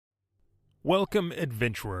Welcome,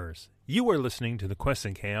 adventurers. You are listening to the Quests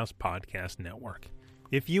and Chaos Podcast Network.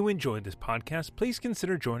 If you enjoyed this podcast, please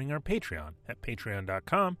consider joining our Patreon at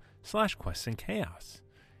patreon.com/questsandchaos.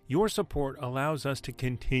 Your support allows us to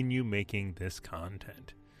continue making this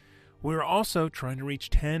content. We're also trying to reach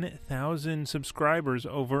 10,000 subscribers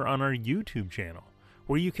over on our YouTube channel,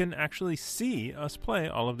 where you can actually see us play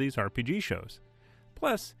all of these RPG shows.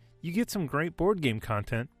 Plus, you get some great board game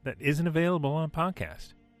content that isn't available on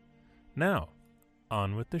podcast. Now,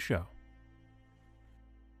 on with the show.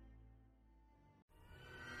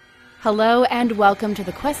 Hello and welcome to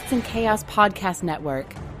the Quests and Chaos Podcast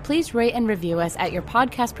Network. Please rate and review us at your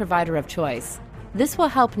podcast provider of choice. This will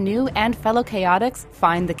help new and fellow chaotics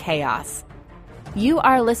find the chaos. You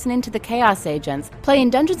are listening to the Chaos Agents, playing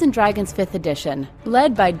Dungeons & Dragons 5th Edition,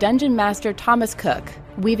 led by Dungeon Master Thomas Cook,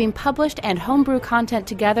 weaving published and homebrew content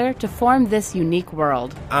together to form this unique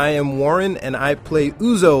world. I am Warren, and I play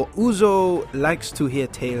Uzo. Uzo likes to hear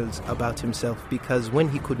tales about himself because when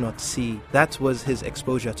he could not see, that was his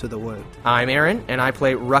exposure to the world. I'm Aaron, and I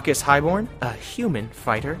play Ruckus Highborn, a human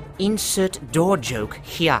fighter. Insert door joke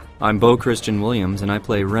here. I'm Bo Christian Williams, and I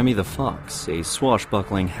play Remy the Fox, a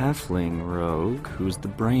swashbuckling halfling rogue who's the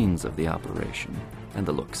brains of the operation, and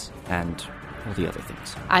the looks, and all the other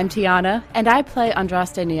things. I'm Tiana, and I play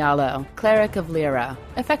Andraste Nialo, cleric of Lyra,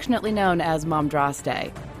 affectionately known as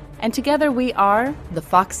Momdraste. And together we are the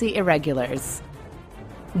Foxy Irregulars.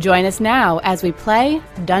 Join us now as we play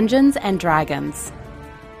Dungeons & Dragons.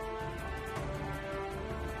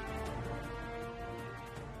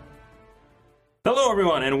 Hello,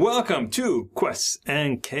 everyone, and welcome to Quests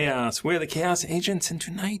and Chaos. We're the Chaos Agents, and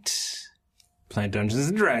tonight, playing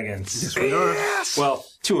Dungeons & Dragons. Yes, we are. Well,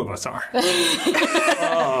 two of us are.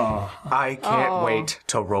 I can't wait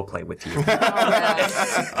to roleplay with you.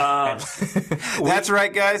 That's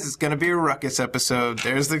right, guys. It's going to be a Ruckus episode.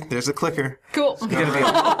 There's a clicker. Cool.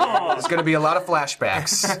 There's gonna be a lot of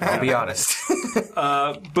flashbacks, I'll be honest.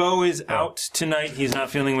 Bo is out tonight. He's not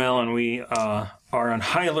feeling well, and we are on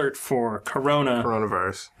high alert for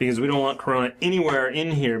Coronavirus. because we don't want Corona anywhere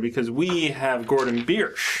in here because we have Gordon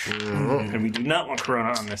Biersch, and we do not want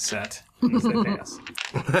Corona on this set. The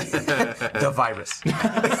virus.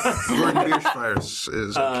 Gordon Biersch virus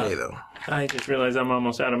is okay, though. I just realized I'm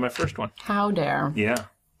almost out of my first one. How dare. Yeah.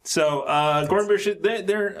 So, Gordon Biersch,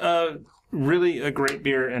 they're really a great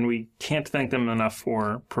beer, and we can't thank them enough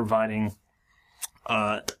for providing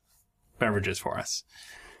beverages for us.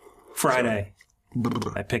 Friday,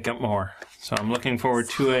 I pick up more. So I'm looking forward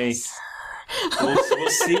to a... We'll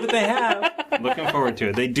see what they have. Looking forward to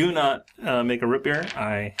it. They do not make a root beer.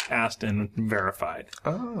 I asked and verified.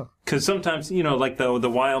 Oh. Because sometimes, like the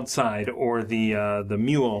Wild Side or the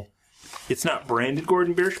Mule, it's not branded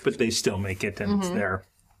Gordon Biersch, but they still make it, and it's their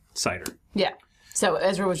cider. Yeah. So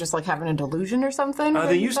Ezra was just like having a delusion or something?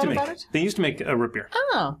 They used to make a root beer.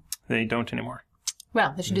 Oh. They don't anymore.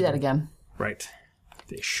 Well, they should do that again. Right.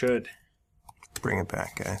 They should. Bring it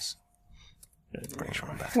back, guys. Bring it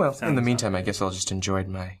back. Well, in the meantime, I guess I'll just enjoy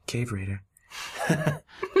my cave raider. If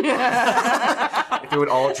it would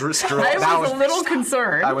all I was a little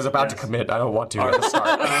concerned. I was about to commit. I don't want to at the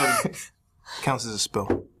start. Counts as a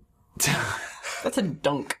spill. That's a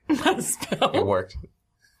dunk, not a spell. It worked.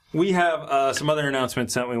 We have some other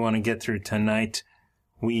announcements that we want to get through tonight.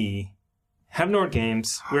 We have Nord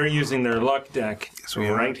Games. We're using their luck deck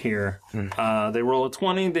right here. They roll a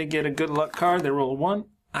 20, they get a good luck card. They roll a 1,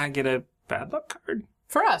 I get a bad luck card.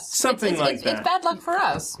 For us. Something like that. It's bad luck for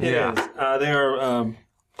us. Yeah. They are,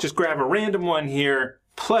 just grab a random one here,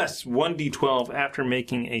 plus 1d12 after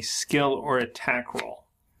making a skill or attack roll.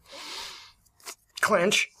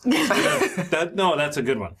 Clench. No, that's a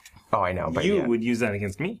good one. Oh, I know, but You yeah. would use that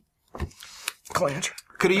against me. Clench.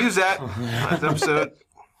 Could have used that last episode.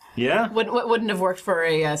 Yeah? Wouldn't have worked for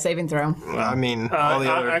a saving throw. I mean, all the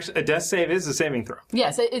other... Actually, a death save is a saving throw.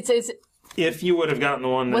 Yes, it's If you would have gotten the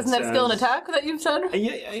one that wasn't that skill and attack that you've said?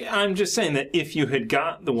 Yeah, I'm just saying that if you had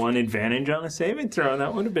got the one advantage on a saving throw,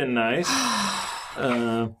 that would have been nice.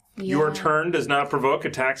 Your turn does not provoke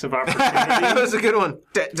attacks of opportunity. That was a good one.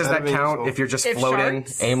 Does that count if you're just floating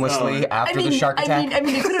sharks? aimlessly after the shark attack? I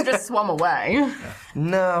mean, you could have just swum away.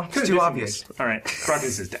 No, it's too obvious. All right,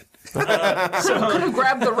 Crocus is dead. Could have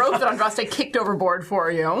grabbed the rope that Andraste kicked overboard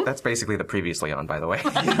for you. That's basically the previously on, by the way.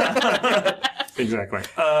 Exactly.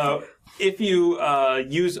 If you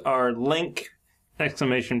use our link, !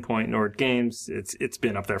 Nord Games, it's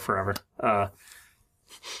been up there forever.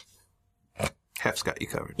 Hef's got you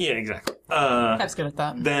covered. Yeah, exactly. That's good at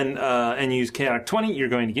that. Then, and use Chaotic 20, you're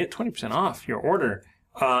going to get 20% off your order.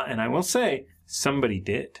 And I will say, somebody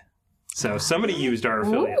did. So somebody used our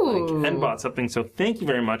affiliate link and bought something. So thank you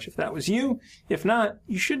very much if that was you. If not,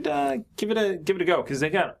 you should give it a go because they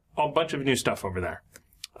got a bunch of new stuff over there.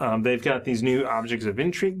 They've got these new Objects of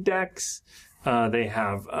Intrigue decks. They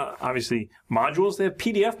have obviously modules. They have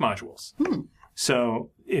PDF modules.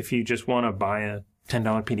 So if you just want to buy a $10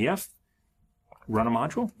 PDF, run a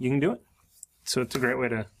module, you can do it. So it's a great way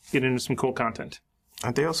to get into some cool content.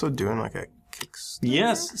 Aren't they also doing like a Kickstarter?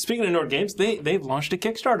 Yes. Speaking of Nord Games, they've launched a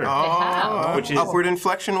Kickstarter. Which is Upward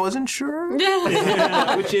Inflection wasn't sure.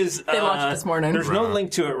 which is They launched this morning. There's no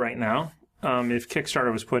link to it right now. If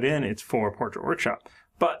Kickstarter was put in, it's for Portrait Workshop.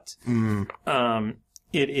 But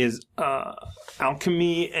it is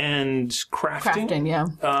alchemy and crafting. Crafting,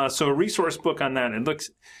 yeah. So a resource book on that.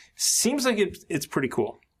 Seems like it's pretty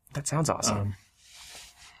cool. That sounds awesome.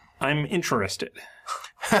 I'm interested.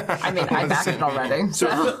 I mean, I backed it already.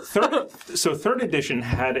 So third edition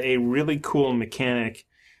had a really cool mechanic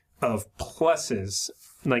of pluses.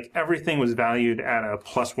 Like everything was valued at a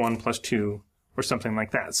 +1, +2, or something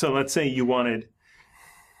like that. So let's say you wanted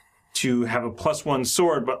to have a +1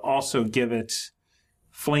 sword, but also give it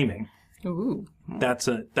flaming. Ooh.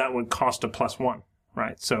 That would cost a +1,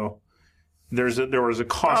 right? So there was a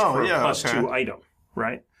cost for a +2 item,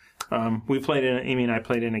 right? Amy and I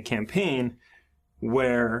played in a campaign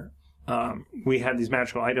where we had these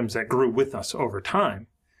magical items that grew with us over time.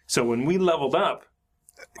 So when we leveled up,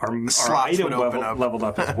 our item leveled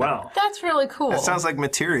up as well. That's really cool. That sounds like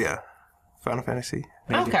Materia. Final Fantasy.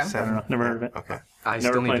 Okay. I don't know. Never heard of it. Okay. I Never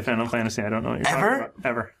still need played to... Final Fantasy. I don't know what you're talking about.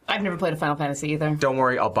 Ever. I've never played a Final Fantasy either. Don't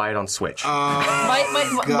worry, I'll buy it on Switch. My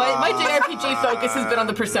JRPG focus has been on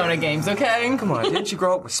the Persona games, okay? Come on, didn't you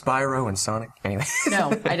grow up with Spyro and Sonic? Anyway.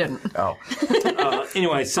 No, I didn't. Oh.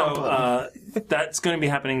 Anyway, so that's going to be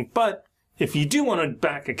happening. But if you do want to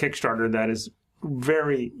back a Kickstarter that is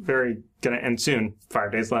very, very going to end soon,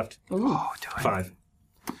 5 days left. Ooh. 5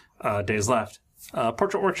 days left.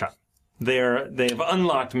 Portrait Workshop. They've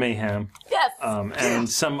unlocked Mayhem. Yes. And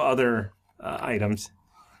some other items.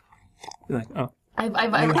 You're like, oh. I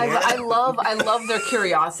love their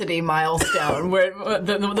curiosity milestone. Where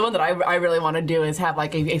the one that I really want to do is have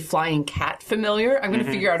like a flying cat familiar. I'm going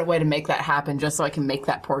to figure out a way to make that happen just so I can make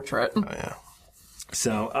that portrait. Oh yeah.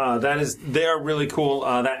 So they are really cool.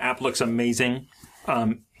 That app looks amazing.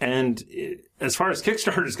 As far as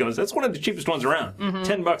Kickstarters goes, that's one of the cheapest ones around.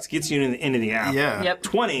 $10 gets you into the app. Yeah. Yep.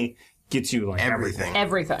 20 gets you like everything.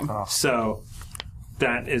 Everything. So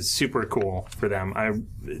that is super cool for them.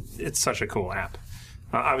 It's such a cool app.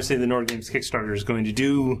 Obviously, the Nord Games Kickstarter is going to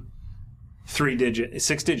do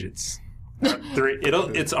 6 digits.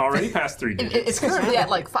 It's already past 3 digits. It's currently at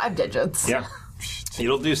like 5 digits. Yeah.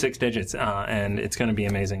 It'll do 6 digits, and it's going to be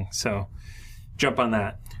amazing. So jump on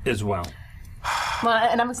that as well. Well,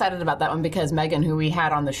 and I'm excited about that one because Megan, who we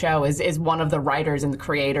had on the show, is one of the writers and the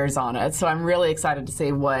creators on it. So I'm really excited to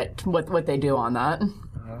see what they do on that.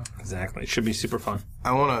 Exactly. It should be super fun.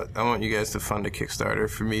 I want you guys to fund a Kickstarter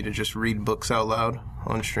for me to just read books out loud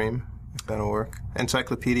on stream, if that'll work.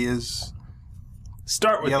 Encyclopedias.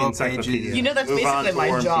 Start with Yellow encyclopedia. pages. You know, that's Move on basically to my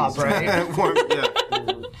War and job, Peace. right?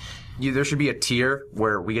 Yeah. There should be a tier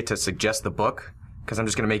where we get to suggest the book, because I'm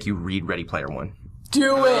just going to make you read Ready Player One.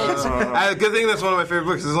 Do it. Good thing that's one of my favorite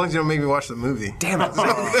books, as long as you don't make me watch the movie. Damn it.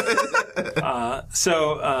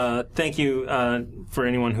 So thank you for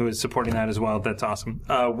anyone who is supporting that as well. That's awesome.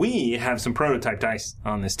 We have some prototype dice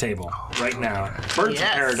on this table right now. Birds of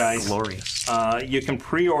Paradise. Glorious. You can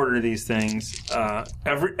pre-order these things.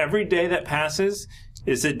 Every day that passes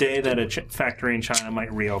is a day that a factory in China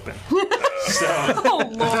might reopen. So,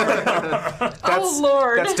 Oh,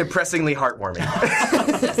 Lord. That's depressingly heartwarming.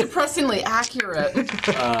 That's depressingly accurate.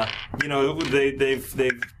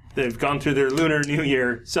 they've gone through their Lunar New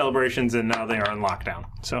Year celebrations and now they are in lockdown.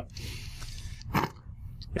 So,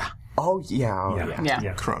 Oh, yeah.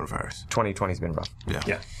 Yeah. Coronavirus. 2020's been rough.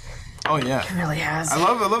 Yeah. Oh, yeah. It really has. I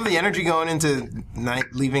love the energy going into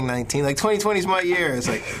leaving 19. Like, 2020 is my year. It's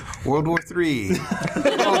like World War III,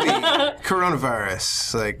 COVID,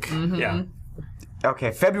 coronavirus. Like, Yeah.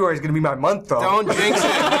 Okay, February is going to be my month, though. don't jinx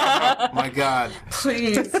it. My God.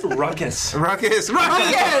 Please. Ruckus. Ruckus.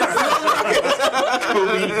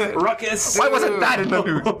 Ruckus. Why wasn't that in the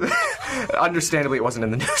news? Understandably, it wasn't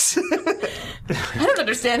in the news. I don't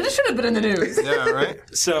understand. It should have been in the news. Yeah, right?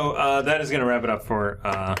 So that is going to wrap it up for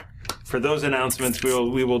those announcements.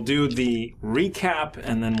 We will do the recap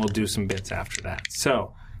and then we'll do some bits after that.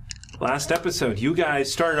 So last episode, you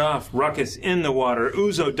guys started off Ruckus in the water,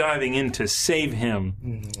 Uzo diving in to save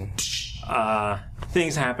him.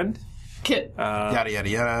 Things happened. Kid. Yada, yada,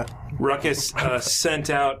 yada. Ruckus sent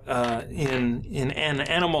out in an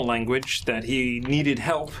animal language that he needed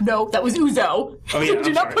help. No, that was Uzo. Oh, yeah.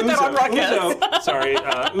 Do not put that on Ruckus. Uzo. Sorry,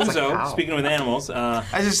 Uzo, speaking with animals.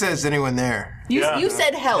 I just said, is anyone there? You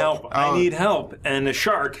said help. I need help. And a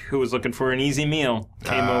shark who was looking for an easy meal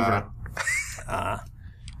came over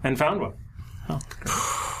and found one.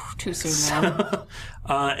 Too soon now.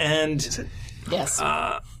 And Yes.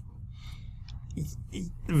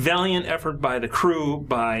 valiant effort by the crew,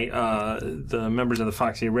 by the members of the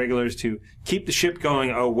Foxy Irregulars to keep the ship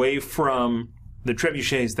going away from the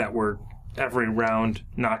trebuchets that were every round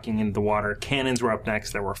knocking into the water. Cannons were up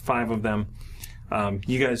next. There were 5 of them.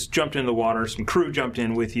 You guys jumped in the water. Some crew jumped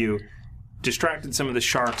in with you, distracted some of the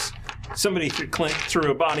sharks. Somebody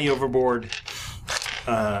threw a body overboard.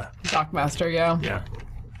 Dockmaster, yeah. Yeah.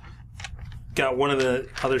 Got one of the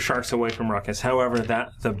other sharks away from Ruckus. However,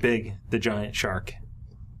 the giant shark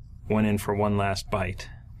went in for one last bite.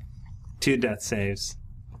 2 death saves.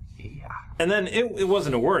 Yeah. And then it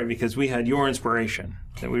wasn't a worry because we had your inspiration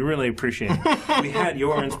that we really appreciate. We had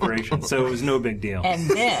your inspiration, so it was no big deal. And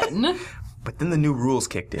then... But then the new rules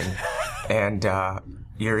kicked in, and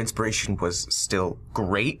your inspiration was still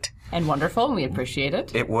great. And wonderful, and we appreciate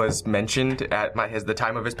it. It was mentioned at the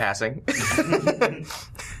time of his passing.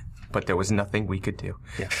 But there was nothing we could do.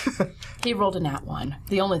 Yeah. He rolled a nat 1.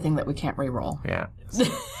 The only thing that we can't re-roll. Yeah.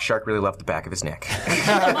 Shark really left the back of his neck.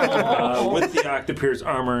 With the Octopier's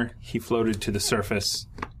armor, he floated to the surface.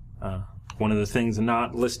 One of the things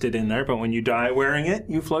not listed in there, but when you die wearing it,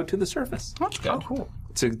 you float to the surface. That's good. Oh, cool.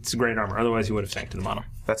 It's a great armor. Otherwise, you would have sank to the bottom.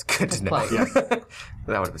 That's good to know. Plus. Yeah.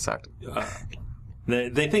 That would have sucked.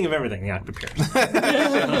 They think of everything, the Octopiers.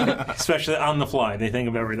 Especially on the fly, they think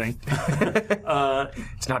of everything.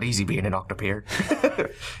 It's not easy being an Octopier.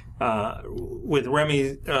 With Remy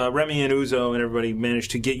and Uzo and everybody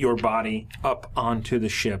managed to get your body up onto the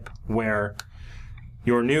ship where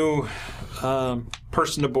your new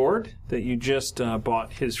person aboard that you just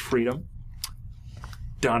bought his freedom,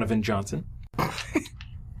 Donovan Johnson,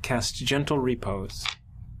 cast gentle repose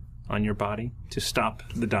on your body to stop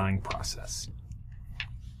the dying process.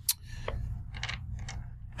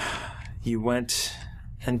 You went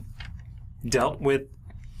and dealt with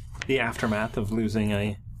the aftermath of losing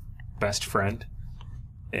a best friend,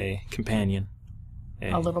 a companion,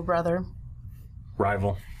 A little brother.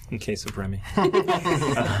 rival, in case of Remy.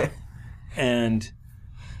 And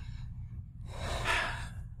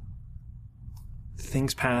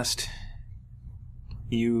things passed.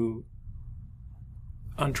 You,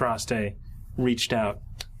 Andraste, reached out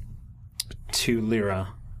to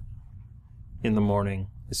Lyra in the morning,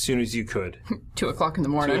 as soon as you could. 2 o'clock in the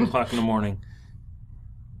 2 morning. o'clock in the morning.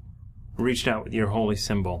 Reached out with your holy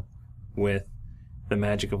symbol, with the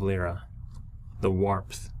magic of Lyra, the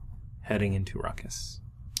warmth, heading into Ruckus.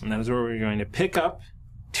 And that is where we were going to pick up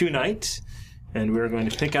tonight. And we were going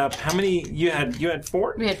to pick up how many you had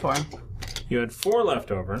 4? We had 4. You had 4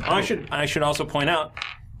 left over. I should also point out,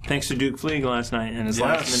 thanks to Duke Fleeg last night and his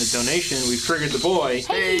last-minute donation, we've triggered the boy.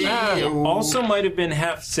 Hey. Also might have been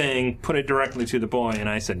half saying, put it directly to the boy, and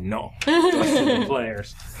I said no. To the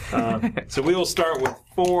players. So we will start with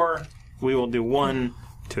 4. We will do 1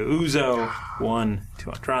 to Uzo, 1 to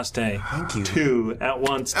Andraste. Thank you. 2 at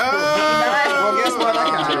once. Well, guess what? I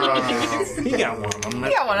got it wrong. He got one of them. We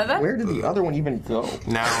got one of them. Where did the other one even go?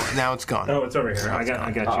 Now it's gone. Oh, it's over here. I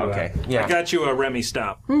got you. Oh, okay. Yeah. I got you a Remy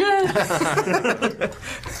stop.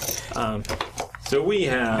 So we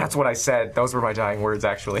have. That's what I said. Those were my dying words,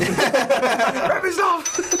 actually. Remy,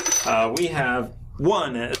 stop! We have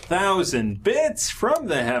 1,000 bits from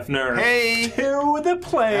the Hefner Hey. to the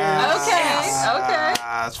players. Okay.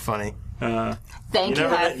 That's funny. Thank you,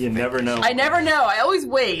 Hef. You never know. I never know. I always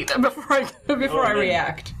wait before I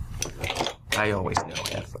react. I always know.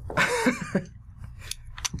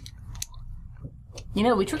 You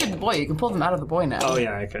know, we triggered the boy. You can pull them out of the boy now. Oh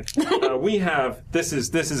yeah, I could. We have this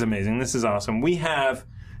is amazing. This is awesome. We have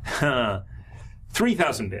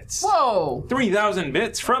 3,000 bits. Whoa! 3,000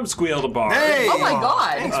 bits from Squeal the Bar. Hey. Oh my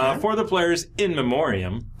God! For the players in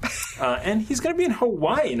memoriam, and he's going to be in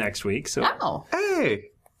Hawaii next week. So Oh. Hey!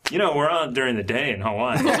 you know we're on during the day in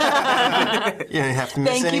Hawaii. You didn't have to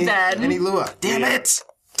miss Thank you, Ben. any Lua. Damn it!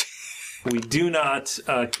 We do not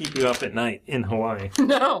keep you up at night in Hawaii.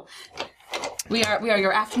 No. We are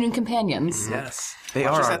your afternoon companions. Yes. They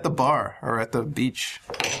Just are. at the bar or at the beach.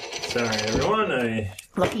 Sorry, everyone. I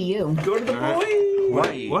Lucky you. go to the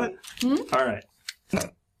boy. What? All right.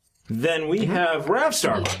 Then we have Rav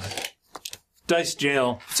Starburner. Dice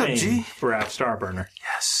Jail up, G? for Rav Starburner.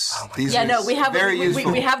 Yes. These Yeah, are no, we have very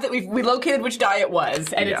useful. we have that we located which die it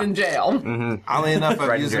was, and it's in jail. Oddly enough, I've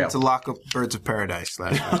Right in used them jail. to lock up Birds of Paradise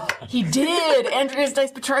last week. He did. Andrea's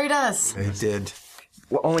dice betrayed us. They did.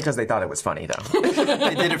 Well, only because they thought it was funny, though.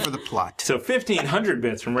 They did it for the plot. So 1,500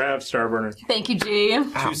 bits from Rav Starburner Thank you, G.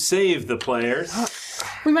 to save the players.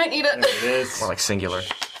 We might need it. It is. More like singular.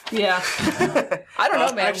 Yeah. I don't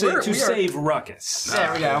know, man. Actually, We're- to we are- save Ruckus.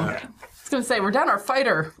 There we go. I was going to say, we're down our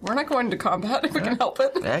fighter. We're not going to combat if we can help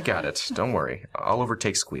it. I got it. Don't worry. I'll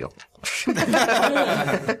overtake Squeal.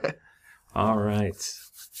 All right.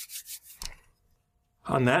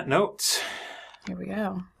 On that note, Here we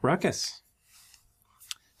go. Ruckus.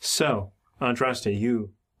 So, Andraste,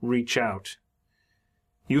 you reach out.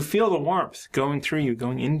 You feel the warmth going through you,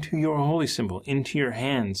 going into your holy symbol, into your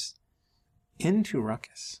hands, into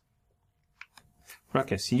Ruckus.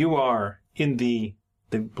 Ruckus, you are in the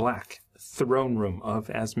black throne room of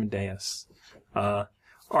Asmodeus.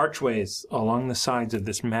 Archways along the sides of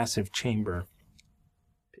this massive chamber.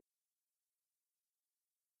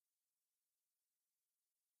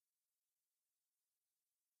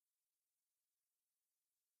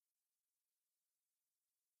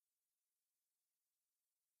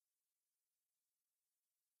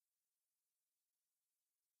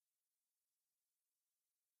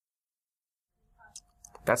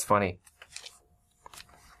 That's funny.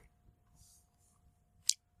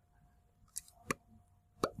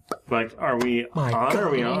 Like, are we My on or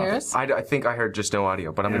are we Can you hear off? us? I think I heard just no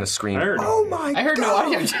audio, but I'm going to scream. I heard it. Oh my I heard no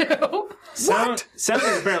audio, too. Sound is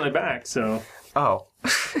apparently back, so... Oh.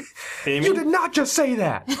 Amy? You did not just say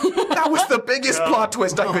that. That was the biggest plot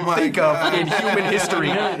twist I could my think of in human history.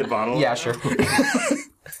 Yeah, the bottle. Yeah, sure.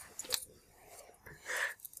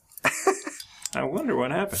 I wonder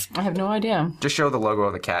what happened. I have no idea. Just show the logo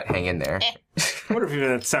of the cat. Hang in there. What if you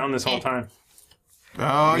had that sound this whole time?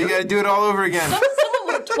 Oh, you gotta do it all over again. Someone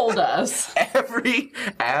would have told us. Every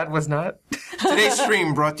ad was not. Today's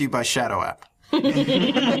stream brought to you by Shadow App.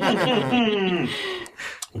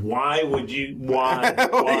 Why would you? Why?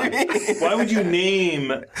 Why would you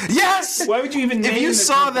name? Yes! Why would you even name? If you the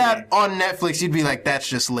saw company? that on Netflix, you'd be like, that's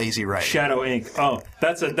just lazy writing. Shadow Inc. Oh,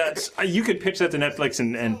 that's you could pitch that to Netflix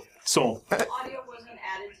and sold. Audio wasn't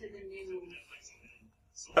added to the new.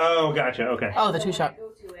 Oh, gotcha. Okay. Oh, the two-shot.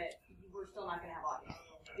 Go to it. We're still not going to have audio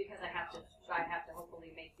because I have to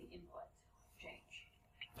hopefully make the input change.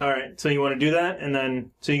 All right. So you want to do that, and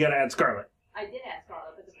then so you got to add Scarlet. I did ask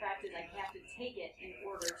Scarlett, but the fact is I have to take it in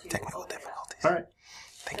order to. Technical open it up. difficulties. All right.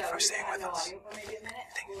 Thank you for staying with us. Audio for maybe a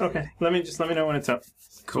minute. Okay. Let me know when it's up.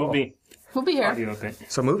 Cool. We'll be We'll be here. audio okay.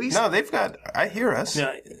 So movies? No, they've got. I hear us.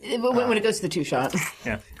 Yeah. When it goes to the two-shot.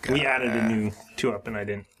 Yeah. We added a new 2-up, and I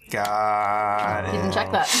didn't Got it. Didn't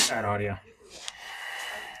check that. add audio.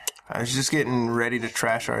 I was just getting ready to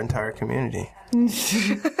trash our entire community.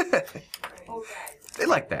 They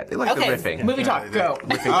like that. They like Okay, the riffing. movie talk, go.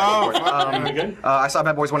 Oh, We good? I saw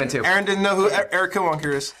Bad Boys 1 and 2. Aaron didn't know who Eric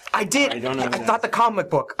Killmonger is. I did. I don't know I that. thought the comic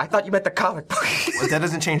book. I thought you meant the comic book. But that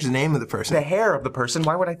doesn't change the name of the person. The hair of the person.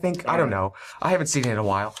 Why would I think? I don't know. I haven't seen it in a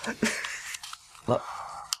while. All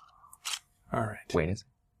right. Wait, is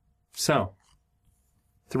So,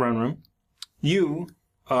 throne room. You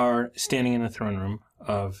are standing in the throne room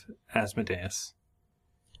of Asmodeus.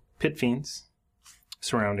 Pit fiends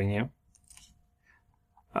surrounding you.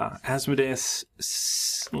 Asmodeus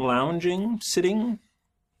lounging, sitting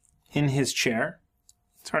in his chair.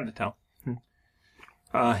 It's hard to tell.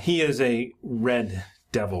 He is a red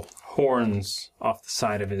devil, horns off the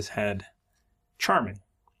side of his head. Charming.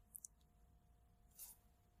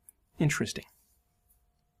 Interesting.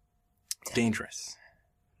 Dangerous.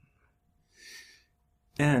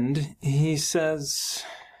 And he says,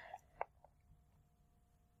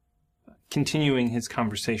 continuing his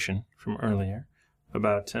conversation from earlier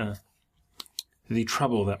about the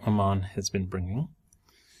trouble that Mammon has been bringing,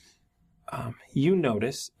 you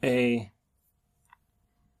notice a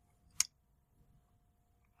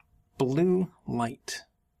blue light.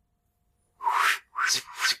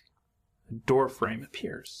 A door frame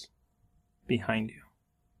appears behind you.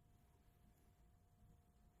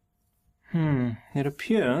 It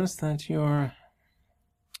appears that your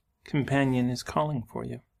companion is calling for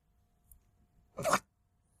you.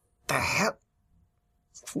 the hell?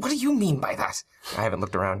 What do you mean by that? I haven't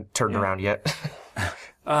turned around yet.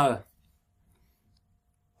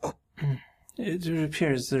 It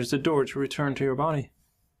appears there's a door to return to your body.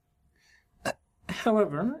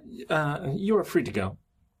 However, you are free to go,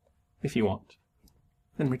 if you want,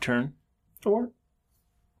 and return. Or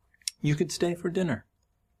you could stay for dinner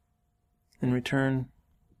and return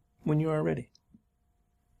when you are ready.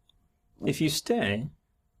 If you stay,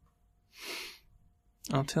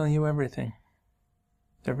 I'll tell you everything.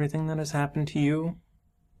 Everything that has happened to you.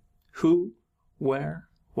 Who, where,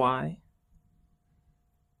 why.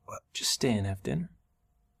 What? Just stay and have dinner.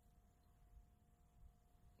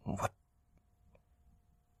 What?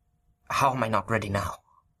 How am I not ready now?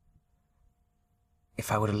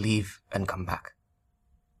 If I were to leave and come back.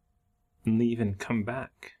 Leave and come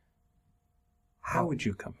back? How would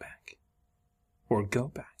you come back? Or go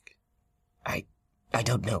back? I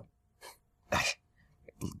don't know.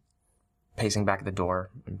 Pacing back at the door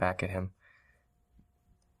and back at him.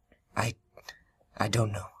 I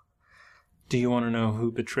don't know. Do you want to know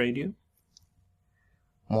who betrayed you?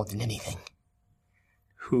 More than anything.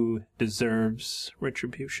 Who deserves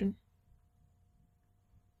retribution?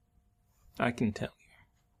 I can tell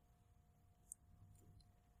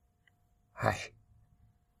you.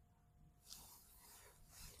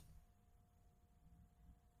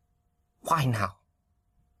 Why now?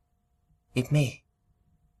 It may.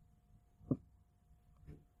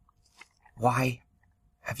 Why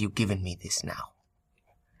have you given me this now?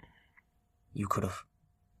 You could have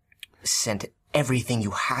sent everything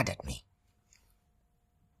you had at me.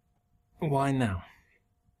 Why now?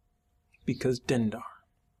 Because Dendar,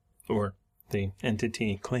 or the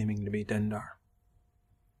entity claiming to be Dendar,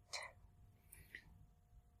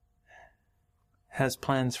 has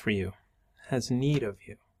plans for you, has need of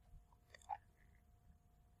you.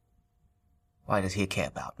 Why does he care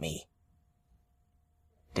about me?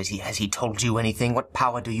 Has he told you anything? What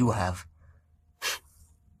power do you have?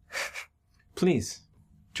 Please,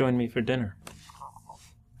 join me for dinner.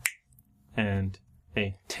 And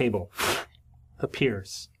a table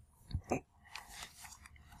appears.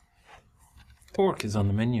 Pork is on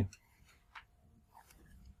the menu.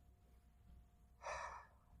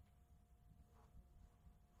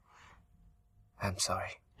 I'm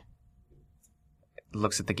sorry.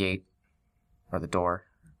 Looks at the gate, or the door.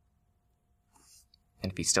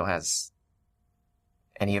 And if he still has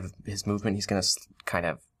any of his movement, he's going to kind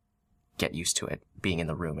of get used to it, being in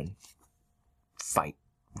the room and fight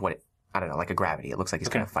I don't know, like a gravity. It looks like he's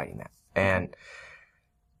kind of fighting that. And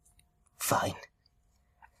fine.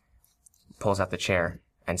 Pulls out the chair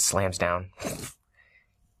and slams down.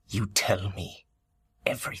 You tell me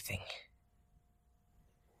everything.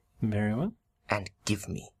 Very well. And give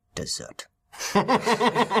me dessert.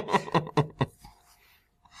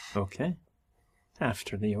 Okay.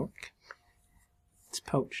 After the orc. It's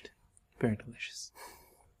poached. Very delicious.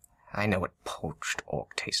 I know what poached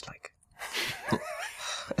orc tastes like.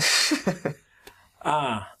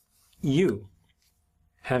 You,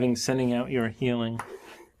 sending out your healing,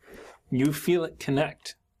 you feel it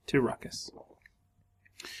connect to Ruckus.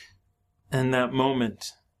 And that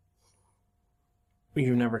moment,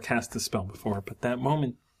 you've never cast the spell before, but that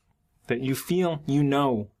moment that you feel you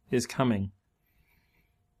know is coming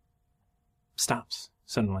stops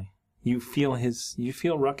suddenly. You feel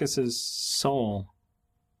Ruckus's soul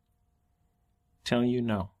tell you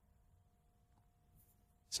no.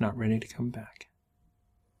 It's not ready to come back.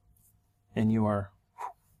 And you are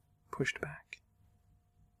pushed back.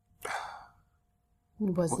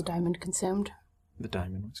 Was the diamond consumed? The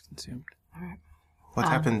diamond was consumed. All right. What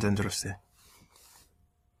happened, Androste?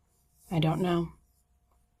 I don't know.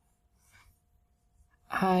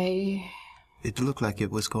 It looked like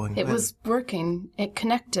it was going It well. was working. It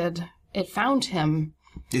connected. It found him.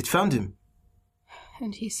 It found him.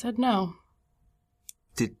 And he said no.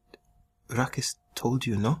 Did Ruckus told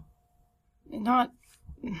you no? Not...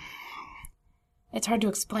 It's hard to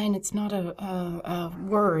explain. It's not a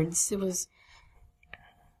words. It was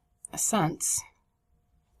a sense.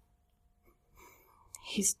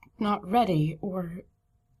 He's not ready, or...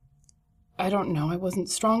 I don't know. I wasn't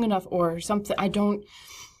strong enough, or something. I don't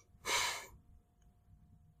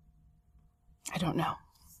know.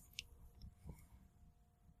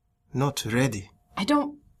 Not ready. I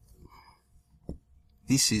don't...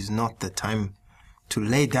 This is not the time to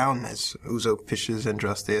lay down, as Uzo pushes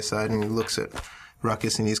Andraste aside and he looks at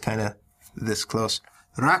Ruckus and he's kind of this close.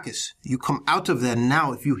 Ruckus, you come out of there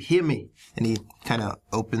now if you hear me. And he kind of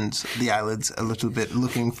opens the eyelids a little bit,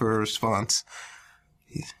 looking for a response.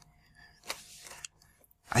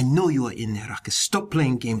 I know you are in there, Ruckus. Stop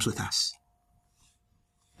playing games with us.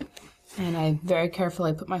 And I very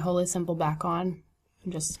carefully put my holy symbol back on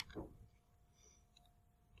and just...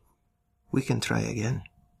 We can try again.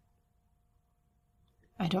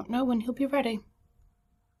 I don't know when he'll be ready.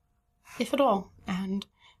 If at all. And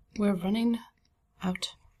we're running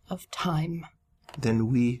out of time. Then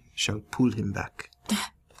we shall pull him back.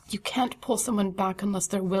 You can't pull someone back unless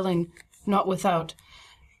they're willing, not without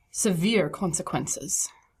severe consequences.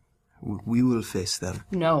 We will face them.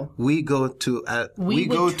 No. We go to We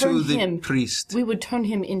go would to turn the him- priest. We would turn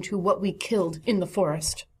him into what we killed in the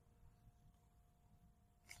forest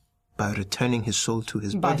By returning his soul to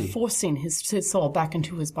his by body. forcing his soul back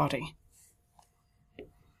into his body.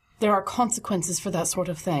 There are consequences for that sort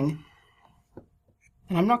of thing.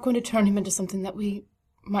 And I'm not going to turn him into something that we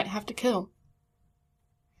might have to kill.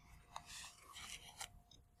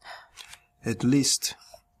 At least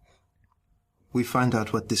we find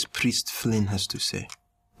out what this priest Flynn has to say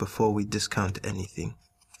before we discount anything.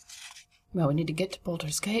 Well, we need to get to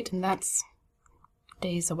Baldur's Gate, and that's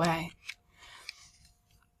days away.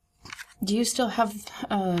 Do you still have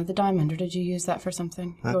the diamond, or did you use that for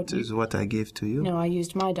something? That is what I gave to you. No, I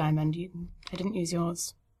used my diamond. I didn't use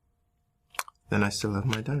yours. Then I still have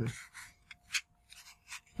my diamond.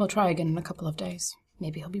 We'll try again in a couple of days.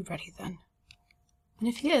 Maybe he'll be ready then. And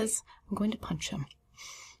if he is, I'm going to punch him.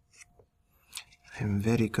 I'm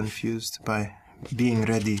very confused by being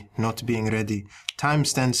ready, not being ready. Time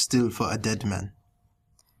stands still for a dead man.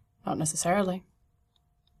 Not necessarily.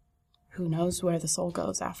 Who knows where the soul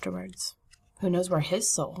goes afterwards? Who knows where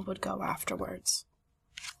his soul would go afterwards?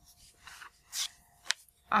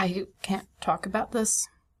 I can't talk about this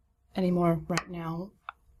anymore right now.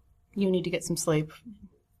 You need to get some sleep.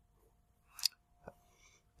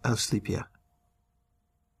 I'll sleep here.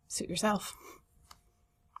 Suit yourself.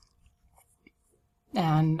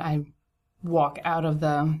 And I walk out of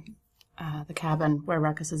the cabin where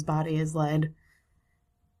Ruckus's body is laid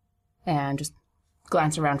and just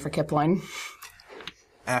glance around for Kipling.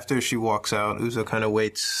 After she walks out, Uzo kind of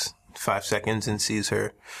waits 5 seconds and sees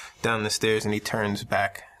her down the stairs, and he turns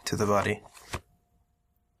back to the body.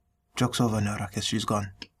 Joke's over now, Ruckus. She's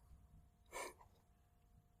gone.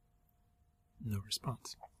 No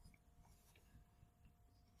response.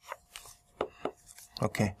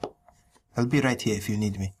 Okay. I'll be right here if you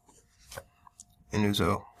need me. And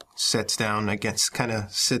Uzo sits down against, kind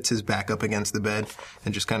of sits his back up against the bed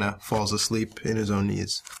and just kind of falls asleep in his own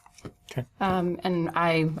knees. Okay. And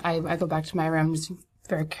I go back to my room, just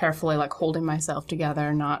very carefully, like holding myself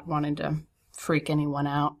together, not wanting to freak anyone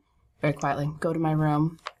out. Very quietly, go to my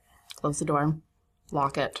room, close the door,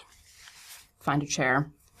 lock it, find a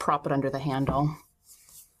chair, prop it under the handle,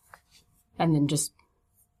 and then just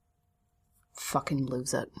fucking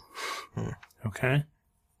lose it. Okay.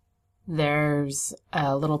 There's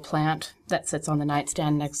a little plant that sits on the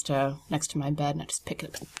nightstand next to my bed, and I just pick it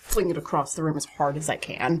up and fling it across the room as hard as I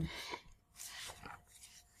can.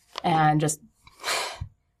 And just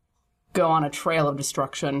go on a trail of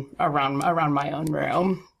destruction around my own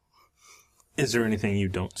room. Is there anything you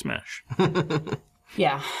don't smash?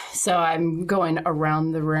 Yeah, so I'm going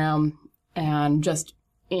around the room and just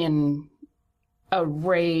in a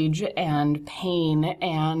rage and pain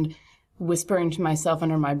and whispering to myself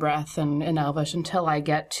under my breath and in Elvish until I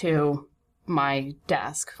get to my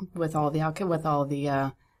desk with all the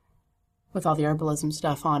herbalism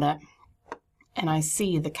stuff on it, and I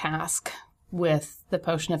see the cask with the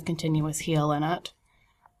potion of continuous heal in it,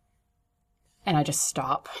 and I just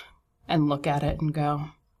stop and look at it and go,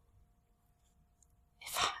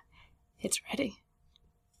 it's ready.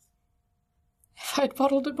 If I'd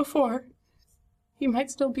bottled it before, he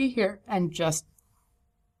might still be here, and just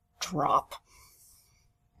drop.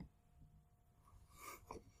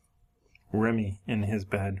 Remy, in his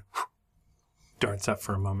bed, darts up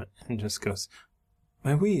for a moment and just goes,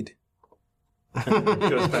 my weed. And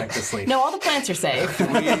goes back to sleep. No, all the plants are safe.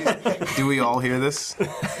 Do we all hear this?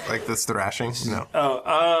 Like this thrashing? No.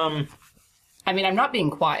 Oh, I mean, I'm not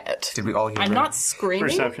being quiet. Did we all hear I'm Remy? not screaming.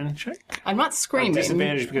 perception check. I'm not screaming.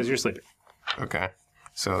 Disadvantage because you're sleeping. Okay.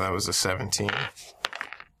 So that was a 17.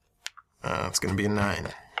 It's going to be a 9.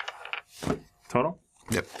 Total?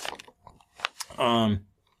 Yep.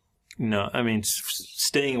 No, I mean,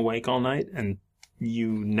 staying awake all night and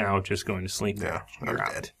you now just going to sleep. Yeah, I'm You're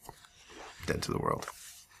out. dead. Dead to the world.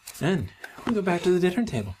 Then we go back to the dinner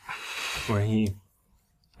table, where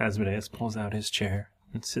Asmodeus pulls out his chair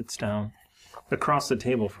and sits down across the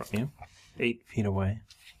table from you, 8 feet away.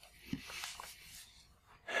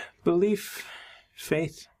 Belief,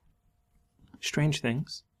 faith, strange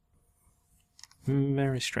things.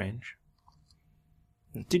 Very strange.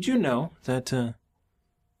 Did you know that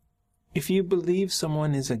if you believe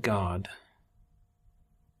someone is a god,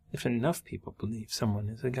 if enough people believe someone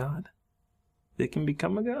is a god, they can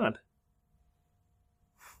become a god?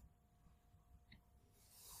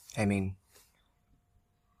 I mean,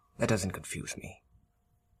 that doesn't confuse me,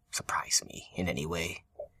 surprise me in any way.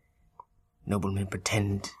 Noblemen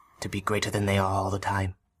pretend to be greater than they are all the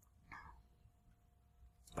time.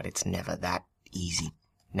 But it's never that easy,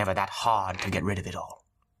 never that hard to get rid of it all.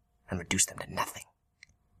 and reduce them to nothing.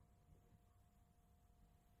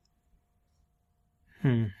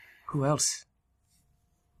 Who else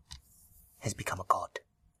has become a god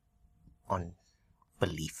on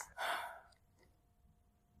belief?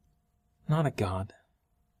 Not a god,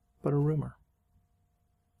 but a rumor.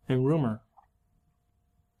 A rumor,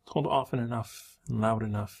 told often enough and loud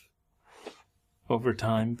enough, over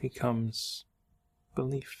time becomes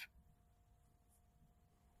belief.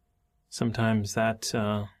 Sometimes that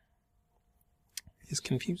is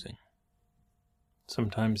confusing.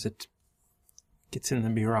 Sometimes it gets in the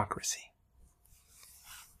bureaucracy.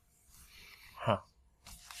 Huh.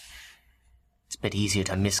 It's a bit easier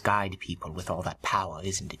to misguide people with all that power,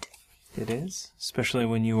 isn't it? It is, especially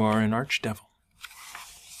when you are an archdevil.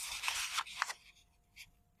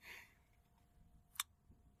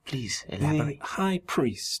 Please elaborate. The high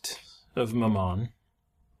priest of Mammon,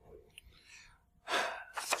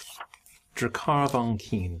 Drakkar von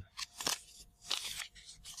Keen,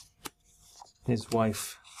 his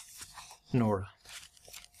wife, Nora.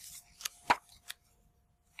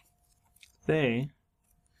 They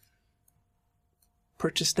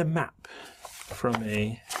purchased a map from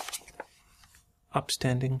a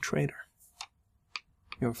upstanding trader,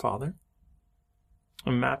 your father.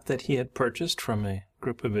 A map that he had purchased from a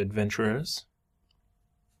group of adventurers.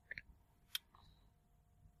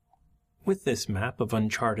 With this map of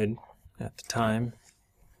uncharted, at the time,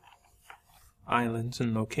 islands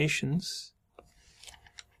and locations,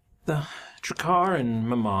 the Drakkar and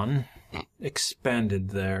Mammon expanded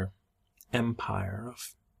their empire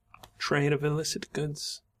of trade of illicit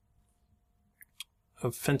goods,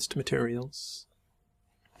 of fenced materials.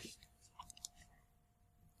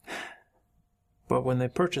 But when they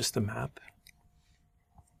purchased the map,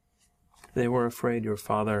 they were afraid your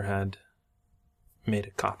father had made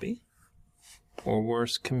a copy, or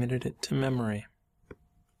worse, committed it to memory.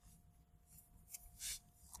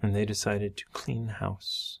 And they decided to clean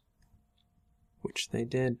house, which they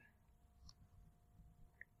did.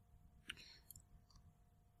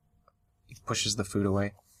 He pushes the food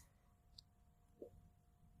away.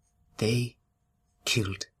 They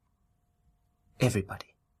killed everybody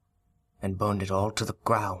and burned it all to the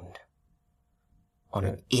ground. On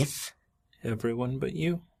an if? Everyone but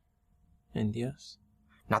you. And yes.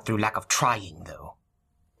 Not through lack of trying, though.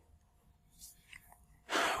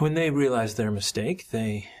 When they realized their mistake,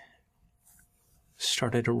 they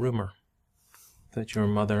started a rumor that your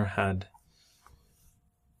mother had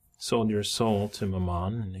sold your soul to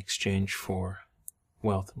Mammon in exchange for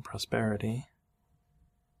wealth and prosperity.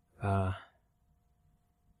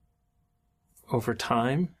 Over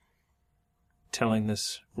time, telling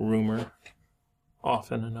this rumor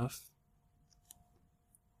often enough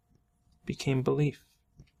became belief.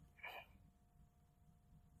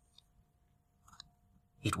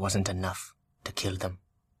 It wasn't enough to kill them.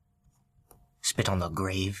 Spit on the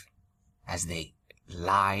grave as they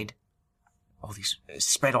lied.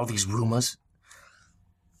 Spread all these rumors.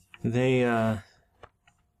 They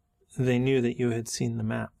knew that you had seen the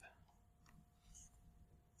map.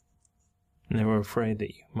 And they were afraid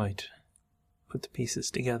that you might put the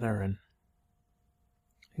pieces together and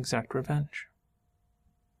exact revenge.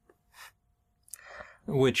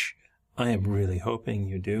 Which I am really hoping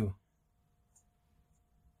you do.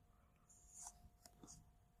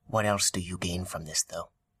 What else do you gain from this, though?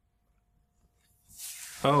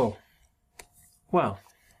 Oh. Well.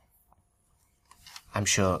 I'm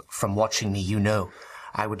sure from watching me, you know,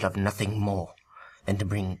 I would love nothing more than to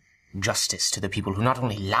bring justice to the people who not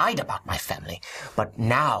only lied about my family, but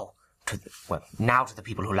now to the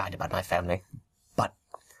people who lied about my family, but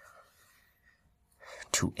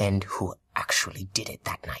to end who actually did it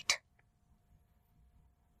that night.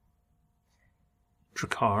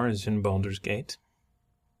 Drakkar is in Baldur's Gate.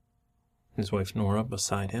 His wife Nora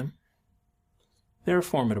beside him. They're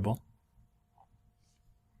formidable.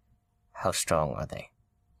 How strong are they,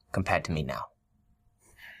 compared to me now?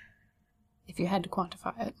 If you had to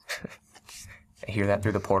quantify it. I hear that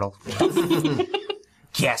through the portal.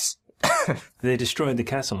 Yes. They destroyed the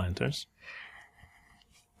Castellanters.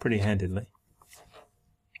 Pretty handedly.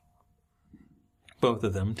 Both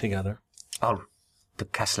of them together. Oh, the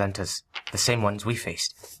Castellanters, the same ones we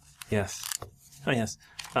faced. Yes. Oh, yes.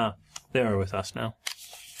 They are with us now.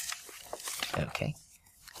 Okay.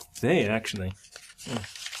 They, actually.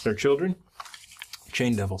 Their children?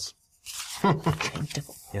 Chain devils. Chain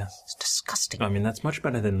devil? Yes. It's disgusting. I mean, that's much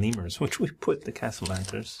better than lemurs, which we put the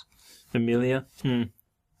Castellanters. Emilia?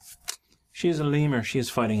 She is a lemur. She is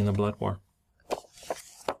fighting in the Blood War.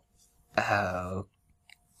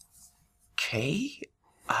 Okay.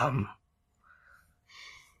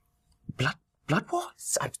 Blood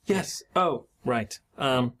Wars? Yes. Oh, right.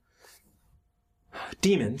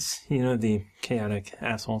 Demons, the chaotic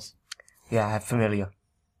assholes. Yeah, I'm familiar.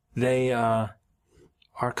 They are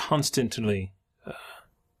constantly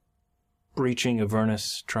breaching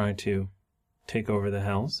Avernus, trying to take over the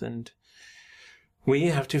Hells, and we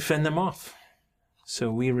have to fend them off. So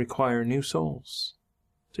we require new souls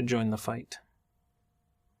to join the fight.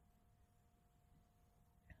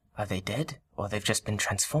 Are they dead, or they've just been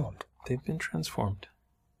transformed? They've been transformed.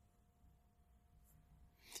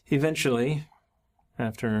 Eventually,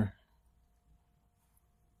 after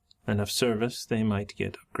enough service, they might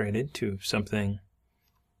get upgraded to something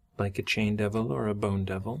like a chain devil or a bone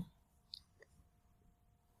devil.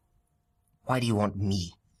 Why do you want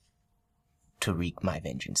me to wreak my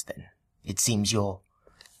vengeance, then? It seems you're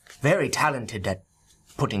very talented at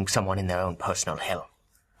putting someone in their own personal hell.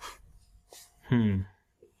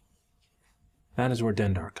 That is where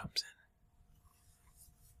Dendar comes in.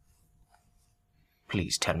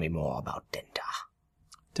 Please tell me more about Dendar.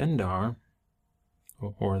 Dendar,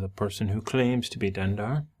 or the person who claims to be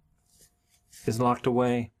Dendar, is locked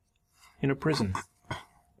away in a prison.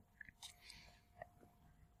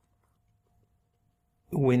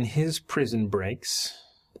 When his prison breaks,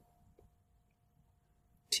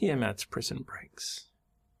 Tiamat's prison breaks.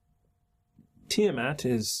 Tiamat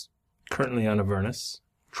is currently on Avernus,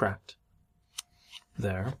 trapped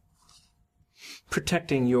there,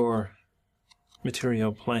 protecting your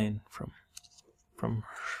material plane from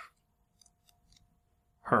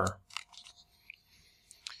her.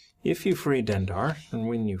 If you free Dendar, and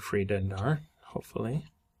when you free Dendar, hopefully,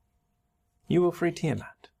 you will free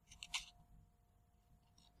Tiamat.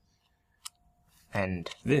 And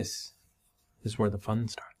this is where the fun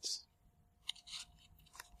starts.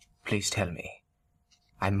 Please tell me.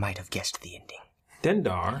 I might have guessed the ending.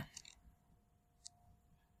 Dendar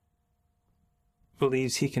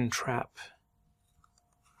believes he can trap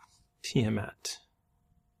Tiamat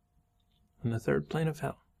on the third plane of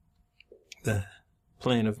hell, the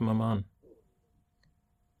plane of Mammon.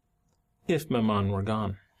 If Mammon were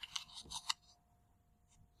gone.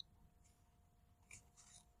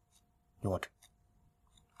 What?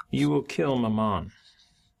 You will kill Mammon.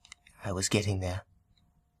 I was getting there.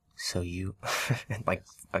 So you... like,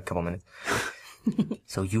 a couple minutes.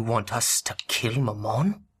 So you want us to kill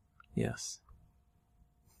Mammon? Yes.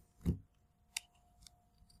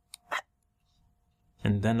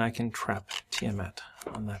 And then I can trap Tiamat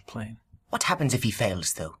on that plane. What happens if he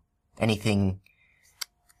fails, though? Anything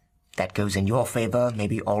that goes in your favor?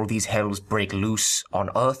 Maybe all these hells break loose on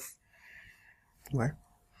Earth? Where?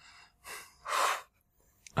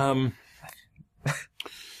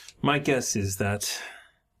 My guess is that,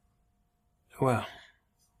 well,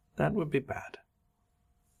 that would be bad.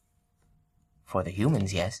 For the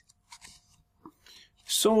humans, yes.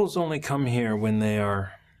 Souls only come here when they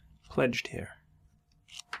are pledged here.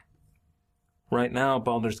 Right now,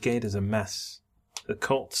 Baldur's Gate is a mess. The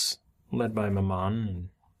cults, led by Mammon, and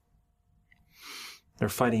they're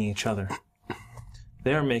fighting each other.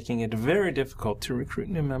 They are making it very difficult to recruit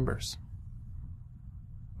new members.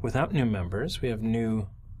 Without new members, we have no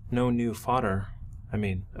new fodder.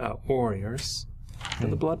 Warriors for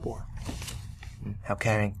the Blood War. How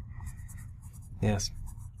caring. Yes.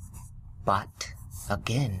 But,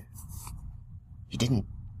 again,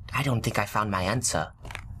 I don't think I found my answer.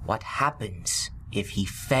 What happens if he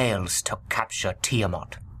fails to capture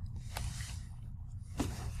Tiamat?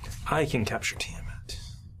 I can capture Tiamat,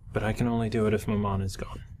 but I can only do it if Mammon is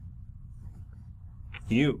gone.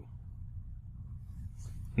 You,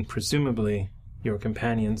 and presumably your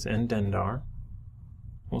companions and Dendar,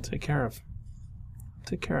 will take care of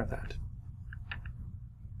that.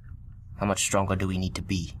 How much stronger do we need to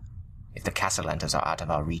be if the Castellantas are out of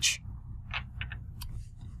our reach?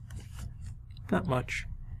 Not much.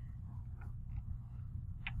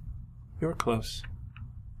 You're close.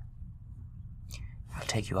 I'll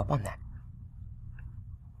take you up on that.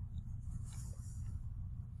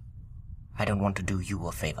 I don't want to do you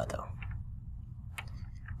a favor, though.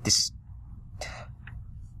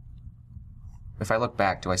 If I look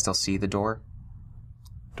back, do I still see the door?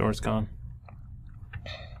 Door's gone.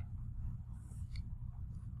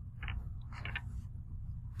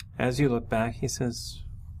 As you look back, he says,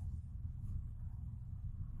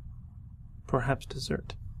 perhaps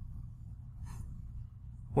dessert.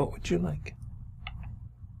 What would you like?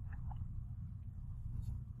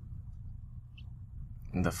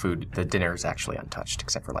 The dinner is actually untouched,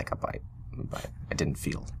 except for like a bite. But I didn't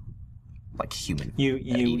feel like human.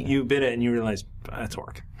 You bit it and you realized that's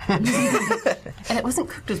orc. And it wasn't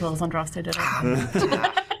cooked as well as Andraste did it.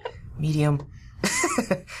 Medium.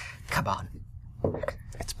 Come on.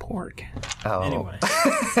 It's pork. Oh. Anyway.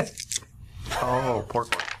 Oh, pork.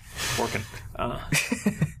 Porkin'. Oh,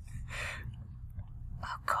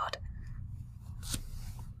 God.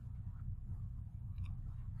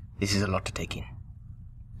 This is a lot to take in.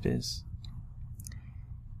 It is.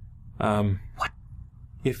 What?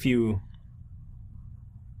 If you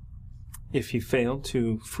fail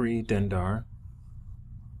to free Dendar,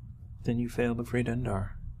 then you fail to free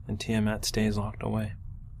Dendar, and Tiamat stays locked away.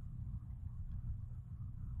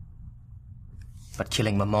 But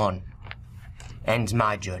killing Mammon ends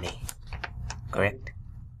my journey, correct?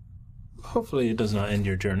 Hopefully it does not end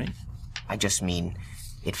your journey. I just mean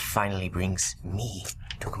it finally brings me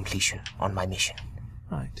to completion on my mission.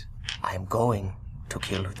 Right. I am going to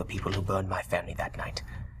kill the people who burned my family that night.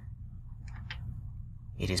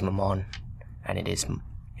 It is Mammon, and it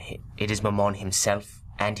is Mammon himself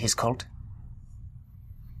and his cult.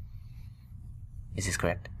 Is this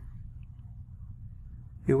correct?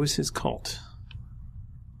 It was his cult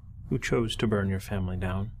who chose to burn your family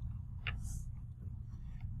down.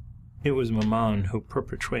 It was Mammon who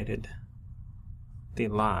perpetrated the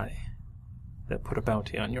lie that put a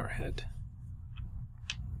bounty on your head.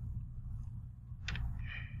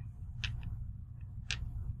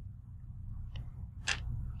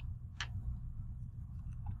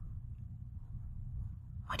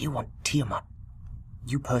 Why do you want Tiamat?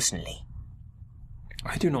 You personally?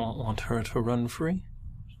 I do not want her to run free.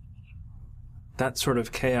 That sort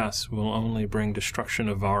of chaos will only bring destruction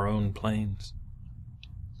of our own planes.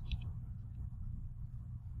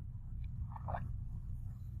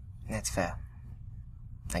 That's fair.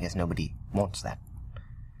 I guess nobody wants that.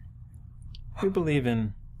 We believe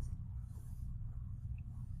in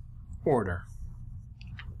order.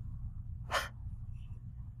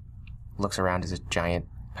 Looks around his giant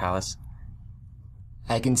palace.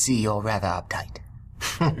 I can see you're rather uptight.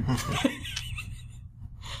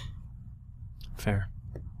 Fair.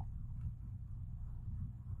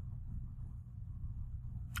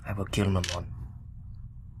 I will kill Mammon.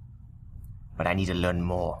 But I need to learn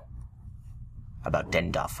more about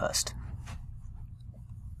Dendar first.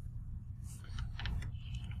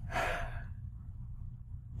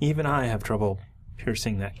 Even I have trouble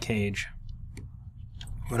piercing that cage.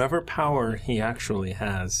 Whatever power he actually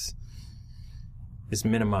has is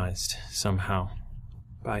minimized somehow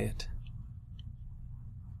by it.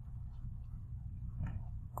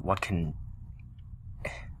 What can...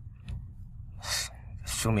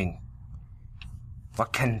 Assuming...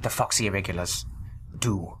 What can the Foxy Irregulars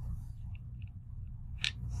do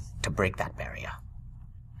to break that barrier?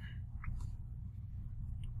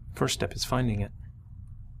 First step is finding it.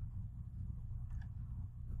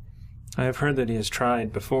 I have heard that he has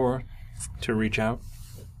tried before to reach out.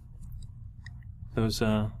 Those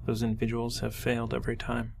individuals have failed every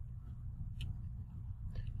time.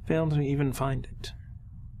 Failed to even find it.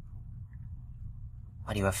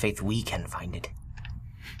 Why do you have faith we can find it?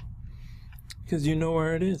 Because you know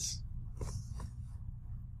where it is.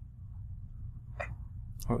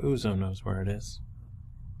 Or Uzo knows where it is.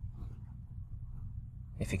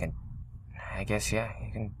 If you can... I guess, yeah,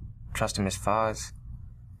 you can trust him as far as...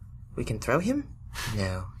 We can throw him?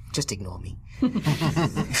 No, just ignore me.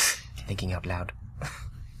 Thinking out loud.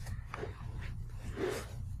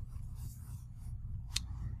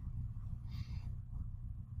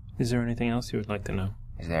 Is there anything else you would like to know?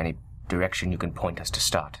 Is there any direction you can point us to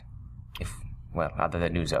start? If, well, other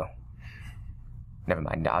than Uzo. Never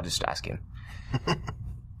mind, I'll just ask him.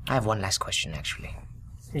 I have one last question, actually.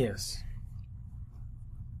 Yes.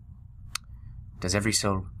 Does every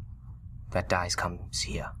soul that dies come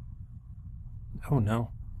here? Oh,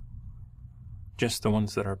 no. Just the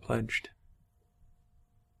ones that are pledged.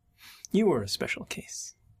 You were a special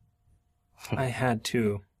case. I had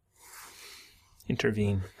to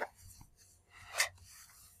intervene.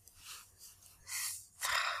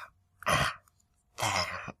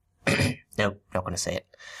 Nope, not gonna say it.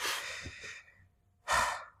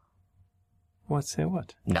 What? Say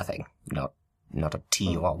what? Nothing. Not a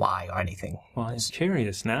T or a Y or anything. Well, I'm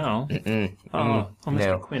curious now. Mm-mm. Oh, Mr.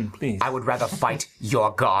 No. Quinn, please. I would rather fight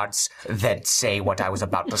your guards than say what I was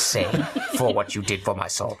about to say for what you did for my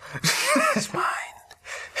soul. It's mine.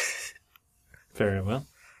 Very well.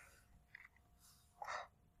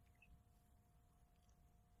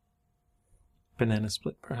 Banana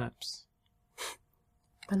split, perhaps.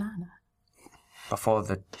 Banana. Before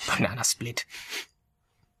the banana split.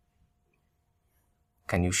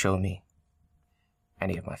 Can you show me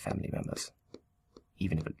any of my family members?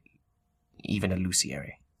 Even a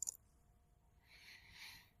Luciary?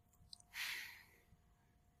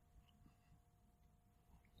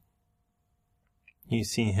 You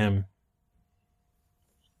see him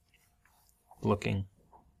looking.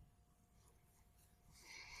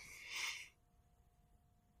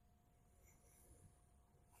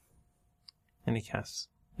 And he casts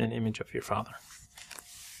an image of your father.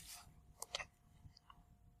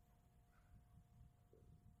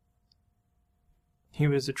 He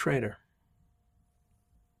was a trader.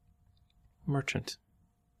 Merchant.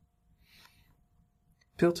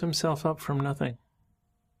 Built himself up from nothing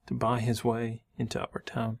to buy his way into Upper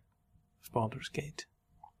Town of Baldur's Gate.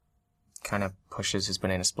 Kind of pushes his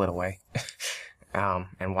banana split away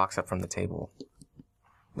and walks up from the table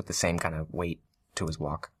with the same kind of weight to his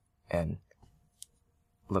walk and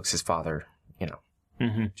looks his father,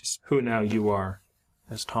 just... Who now you are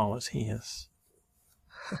as tall as he is.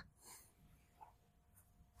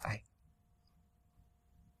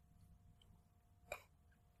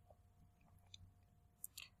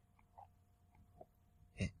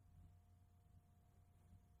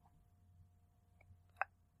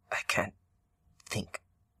 I can't think.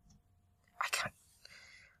 I can't...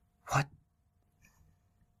 What?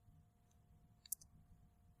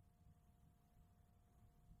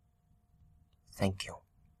 Thank you.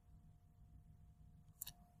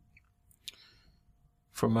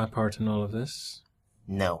 For my part in all of this?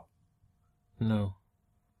 No. No.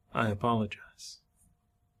 I apologize.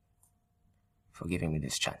 For giving me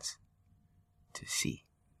this chance to see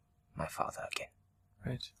my father again.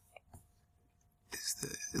 Right. Is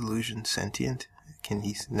the illusion sentient? Can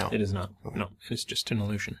he... No. It is not. No, it is just an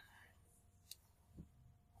illusion.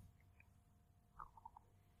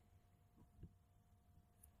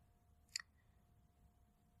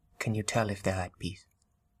 Can you tell if they're at peace?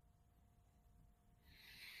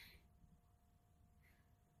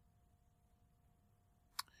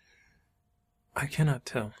 I cannot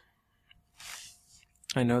tell.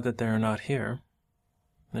 I know that they are not here.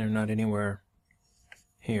 They are not anywhere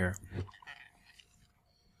here.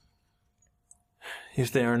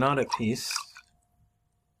 If they are not at peace,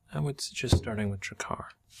 I would suggest starting with Drakkar.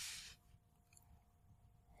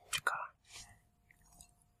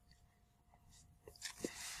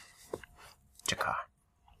 Drakkar.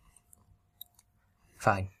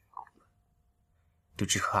 Fine. To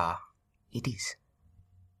Drakkar it is.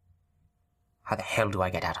 How the hell do I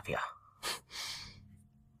get out of here?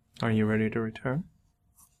 Are you ready to return?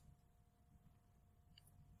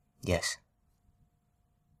 Yes.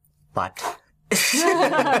 But...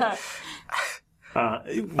 What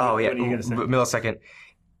are you gonna say? Millisecond.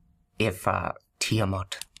 If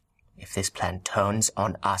Tiamat, if this plan turns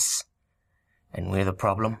on us, and we're the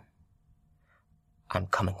problem, I'm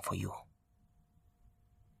coming for you.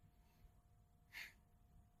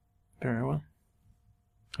 Very well.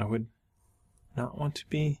 I would not want to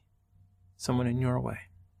be someone in your way.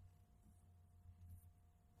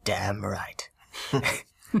 Damn right.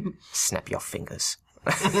 Snap your fingers.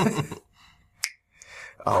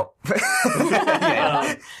 Oh.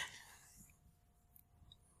 Yeah.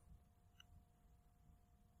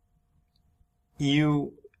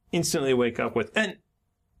 You instantly wake up with, and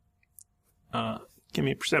give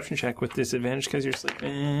me a perception check with disadvantage because you're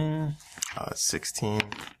sleeping. 16.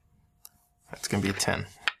 That's going to be a 10.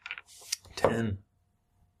 10.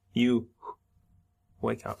 You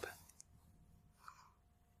wake up.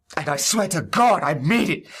 And I swear to God, I made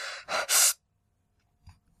it.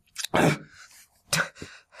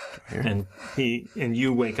 And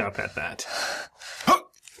you wake up at that.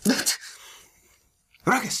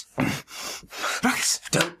 Ruckus! Ruckus!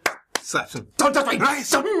 Don't slap him. Don't touch me! Ruckus!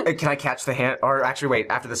 Don't. Can I catch the hand? Or actually, wait,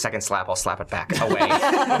 after the second slap, I'll slap it back away.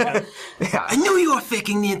 Okay. Yeah. I knew you were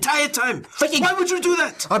faking the entire time. Faking? Why would you do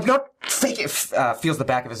that? I'm not faking. Feels the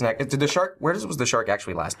back of his neck. Did the shark? Was the shark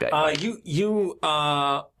actually last bit? You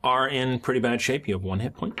are in pretty bad shape. You have 1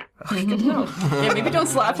 hit point. Okay, good to know. Yeah, maybe don't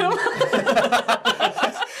slap him.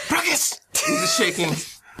 Ruckus! He's just shaking.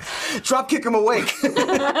 Drop kick him awake.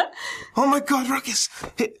 Oh my God, Ruckus!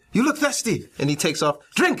 Hey, you look thirsty. And he takes off.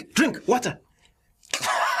 Drink, water.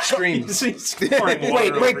 Screams.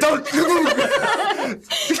 Wait, don't.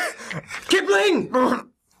 Kipling!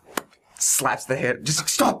 Slaps the head. Just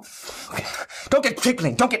stop. Okay. Don't get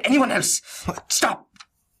Kipling. Don't get anyone else. Stop.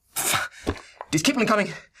 Is Kipling coming?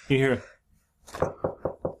 You hear it.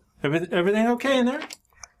 Everything okay in there?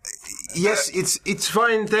 Yes, it's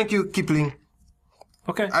fine. Thank you, Kipling.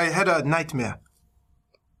 Okay. I had a nightmare.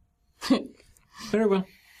 Very well.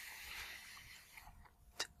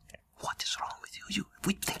 What is wrong with you?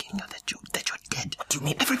 We're thinking that you're dead. What do you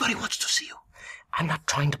mean? Everybody wants to see you. I'm not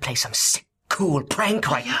trying to play some sick, cool prank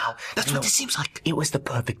right now. That's what it seems like. It was the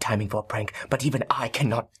perfect timing for a prank, but even I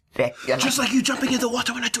cannot... Just like you jumping in the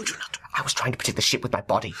water when I told you not to. I was trying to protect the ship with my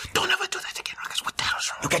body. Don't ever do that again, Ruckus. What the hell is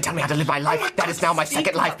You can't tell me how to live my life. That is now my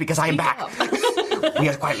second life because I am back. We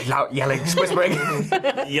are quietly loud, yelling, whispering.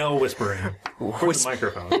 Yell whispering. For the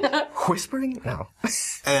microphone. Whispering? No.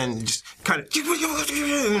 And just kind of...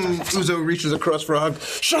 Uzo reaches across for a hug.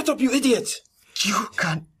 Shut up, you idiot! You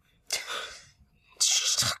can't...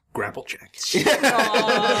 Grapple check.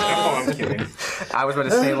 Oh, I'm kidding. I was going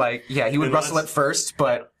to say, like, yeah, he would rustle at first,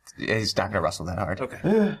 but he's not going to rustle that hard.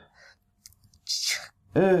 Okay.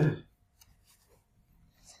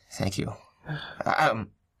 Thank you.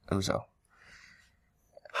 Uzo.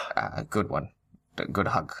 Good one. Good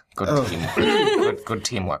hug. Good team. Good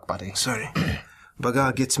teamwork, buddy. Sorry.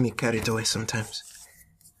 Bagar gets me carried away sometimes.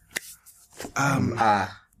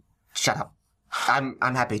 Shut up. I'm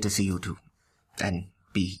happy to see you two. And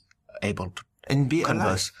be able to And be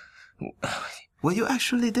converse. alive. Were you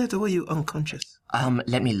actually dead or were you unconscious?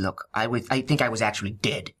 Let me look. I think I was actually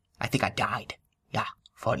dead. I think I died. Yeah,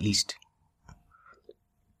 for at least...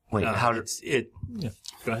 Wait, how... Yeah,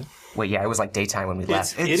 go ahead. Wait, yeah, it was like daytime when we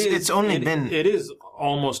left. It's only been... It is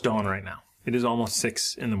almost dawn right now. It is almost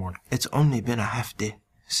 6 in the morning. It's only been a half day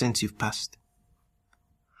since you've passed.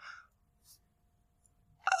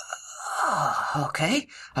 Okay.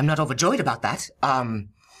 I'm not overjoyed about that.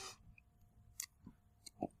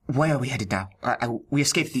 Where are we headed now? We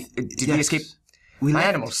escaped the... Did we escape... We My left.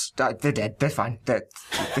 animals. They're dead. They're fine. They're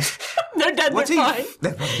dead, What they're are fine.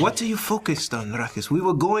 you, what are you focused on, Rakis? We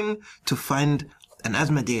were going to find an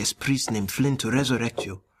Asmodeus priest named Flynn to resurrect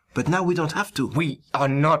you. But now we don't have to. We are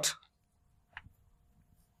not...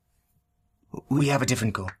 We have a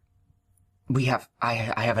different goal. I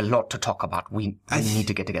have a lot to talk about. We need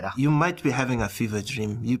to get together. You might be having a fever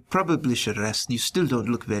dream. You probably should rest. You still don't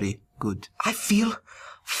look very good. I feel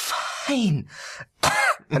fine.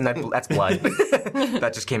 And that's blood.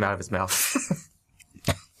 That just came out of his mouth.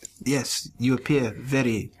 Yes, you appear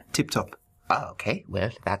very tip-top. Okay,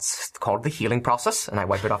 well, that's called the healing process, and I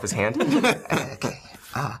wipe it off his hand. Okay.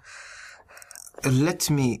 Let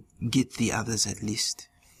me get the others at least.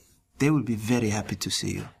 They will be very happy to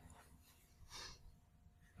see you.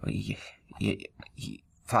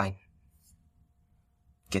 Fine.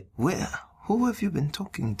 Who have you been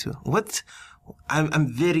talking to? What? I'm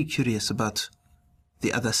very curious about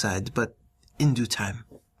the other side, but in due time.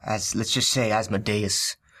 Let's just say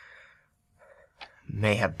Asmodeus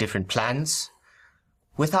may have different plans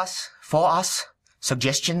with us, for us,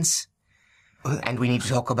 suggestions, and we need to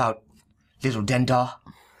talk about little Dendar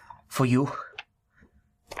for you.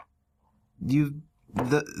 The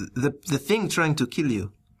thing trying to kill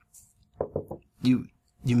you. You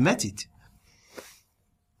met it.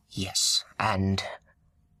 Yes, and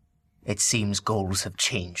it seems goals have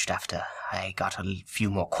changed after I got a few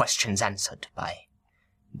more questions answered by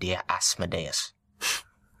dear Asmodeus.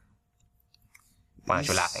 Why aren't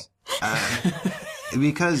you laughing?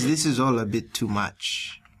 Because this is all a bit too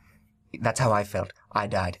much. That's how I felt. I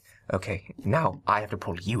died. Okay, now I have to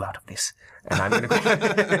pull you out of this. And I'm gonna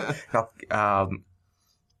go... No,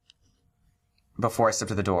 before I step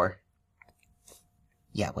to the door...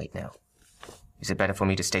 Yeah, wait, no. Is it better for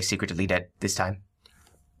me to stay secretly dead this time?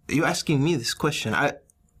 You're asking me this question.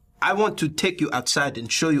 I want to take you outside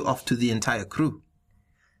and show you off to the entire crew.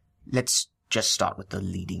 Let's just start with the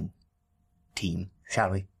leading team,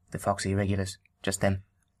 shall we? The Foxy regulars. Just them.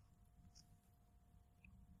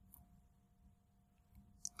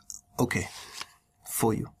 Okay.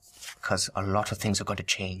 For you. Because a lot of things are going to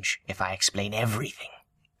change if I explain everything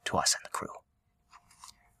to us and the crew.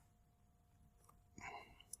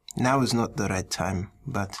 Now is not the right time,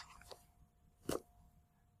 but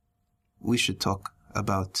we should talk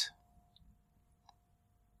about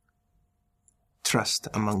trust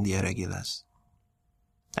among the irregulars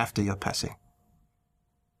after your passing.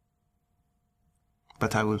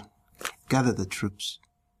 But I will gather the troops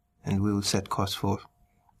and we will set course for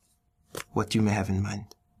what you may have in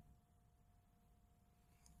mind.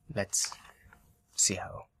 Let's see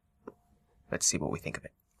what we think of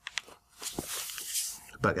it.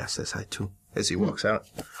 Baga says hi too as he walks out.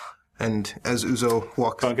 And as Uzo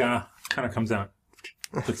walks... Baga kind of comes out,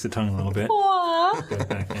 flicks the tongue a little bit. Goes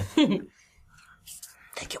back in.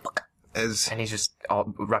 Thank you, Baga. And he's just...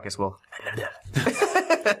 Ruckus will...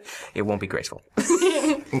 It won't be graceful.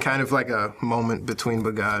 And kind of like a moment between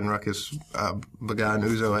Baga and Ruckus, Baga and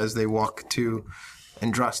Uzo as they walk to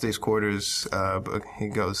Andraste's quarters, he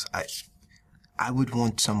goes, I would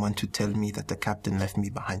want someone to tell me that the captain left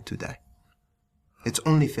me behind to die. It's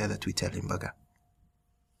only fair that we tell him, Baga.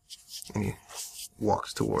 And he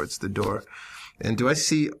walks towards the door. And do I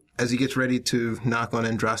see, as he gets ready to knock on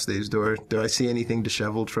Andraste's door, do I see anything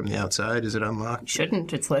disheveled from the outside? Is it unlocked?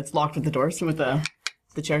 Shouldn't. It's locked with the doors with the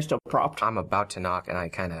the chair's still propped. I'm about to knock, and I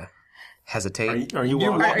kind of hesitate. Are you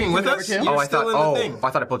You're walking? walking with us? You're I still thought. in the thing.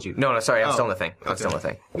 I thought I pulled you. No, sorry. I'm still in the thing. I'm still in the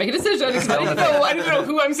thing. Make a decision. 'Cause I didn't know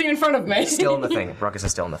who I'm seeing in front of me. Still in the thing. Ruckus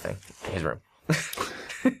is still in the thing. His room.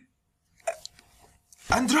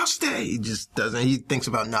 Andraste! He just doesn't. He thinks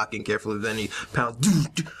about knocking carefully, then he pounds.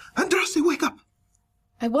 Andraste, wake up!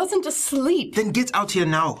 I wasn't asleep. Then get out here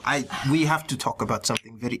now. We have to talk about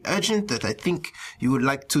something very urgent that I think you would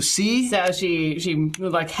like to see. So she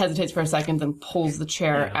like hesitates for a second, then pulls the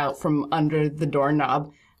chair out from under the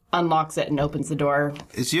doorknob, unlocks it, and opens the door.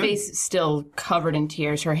 Is your Face still covered in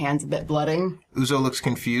tears, her hands a bit blooding. Uzo looks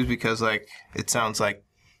confused because it sounds like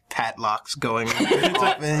padlocks going.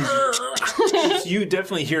 You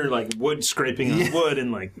definitely hear wood scraping on wood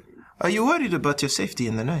and Are you worried about your safety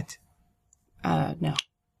in the night?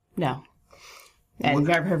 No. And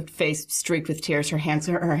her face streaked with tears. Her hands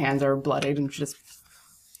are bloodied, and she just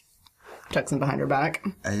tucks them behind her back.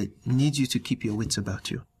 I need you to keep your wits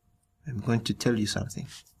about you. I'm going to tell you something.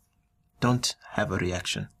 Don't have a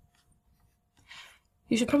reaction.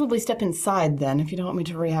 You should probably step inside then, if you don't want me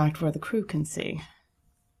to react where the crew can see.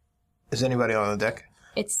 Is anybody on the deck?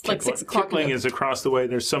 It's like 6 o'clock. Kipling is across the way.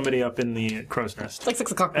 There's somebody up in the crow's nest. It's like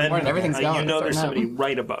 6 o'clock in the morning. Everything's going. You know there's starting somebody up.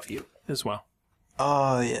 right above you as well.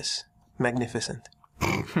 Oh, yes. Magnificent.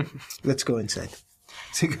 Let's go inside.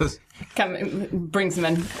 So he goes, Come, brings them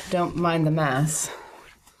in. Don't mind the mass.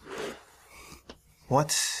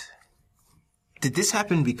 what? Did this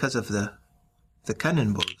happen because of the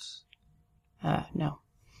cannonballs? No.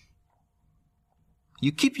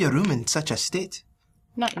 You keep your room in such a state.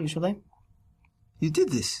 Not usually. You did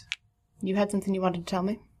this. You had something you wanted to tell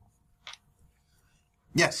me?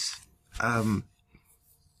 Yes. Are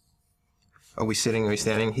we sitting? Are we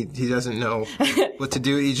standing? He doesn't know what to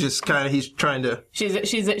do. He's just he's trying to.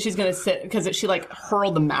 She's gonna sit because she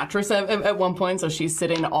hurled the mattress at one point, so she's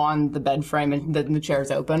sitting on the bed frame and the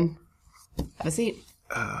chair's open. Have a seat.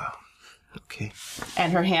 Okay.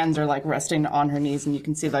 And her hands are resting on her knees, and you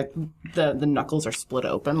can see the knuckles are split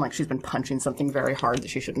open, like she's been punching something very hard that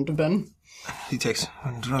she shouldn't have been. He takes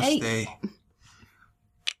Andraste.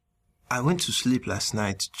 I went to sleep last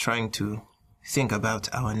night trying to think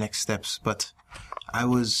about our next steps, but I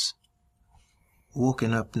was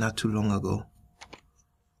woken up not too long ago,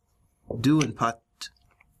 due in part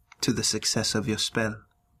to the success of your spell.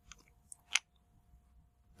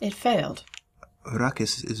 It failed.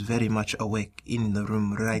 Ruckus is very much awake in the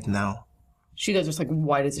room right now. She goes just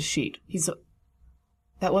white as a sheet.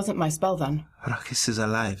 That wasn't my spell then. Ruckus is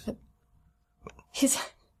alive. He's...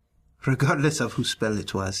 Regardless of whose spell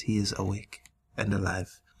it was, he is awake and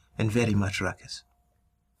alive, and very much Ruckus.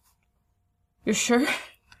 You're sure?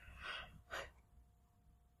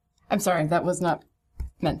 I'm sorry, that was not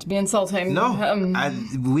meant to be insulting. No,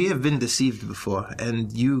 we have been deceived before,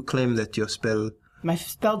 and you claim that your spell my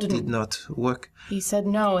spell did not work. He said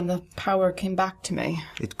no, and the power came back to me.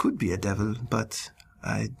 It could be a devil, but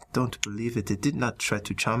I don't believe it. It did not try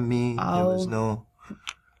to charm me. There was no...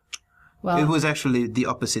 Well, it was actually the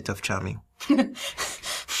opposite of charming.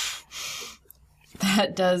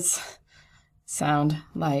 That does sound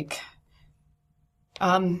like...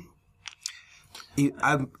 Sorry,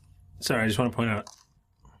 I just want to point out.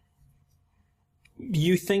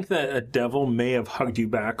 You think that a devil may have hugged you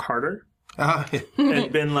back harder?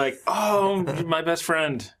 And been like, oh, my best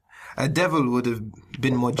friend. A devil would have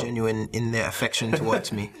been more genuine in their affection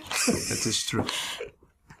towards me. That is true.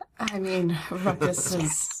 I mean, Ruckus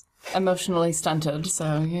is emotionally stunted,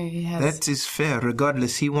 so he has... That is fair.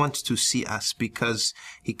 Regardless, he wants to see us because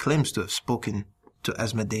he claims to have spoken to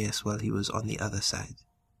Asmodeus while he was on the other side.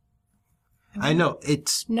 I know,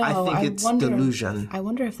 it's... No, I think it's delusion. I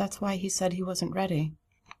wonder if that's why he said he wasn't ready.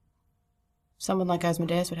 Someone like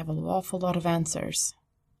Asmodeus would have an awful lot of answers.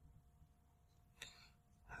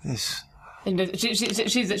 This... And she's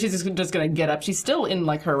just going to get up. She's still in,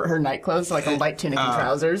 her night clothes, so, a light tunic and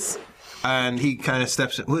trousers. And he kind of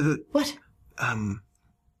steps in. What?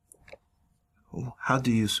 How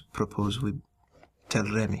do you propose we tell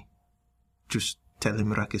Remy? Just tell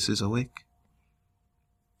him Ruckus is awake?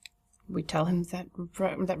 We tell him that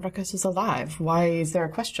Ruckus is alive. Why is there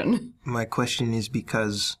a question? My question is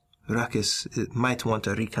because Ruckus might want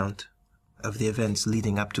a recount of the events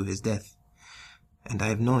leading up to his death, and I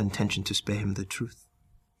have no intention to spare him the truth.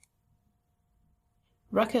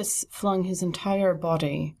 Ruckus flung his entire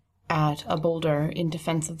body at a boulder in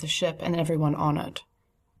defense of the ship and everyone on it.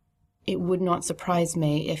 It would not surprise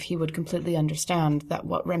me if he would completely understand that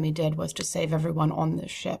what Remy did was to save everyone on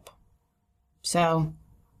this ship. So,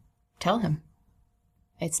 tell him.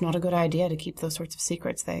 It's not a good idea to keep those sorts of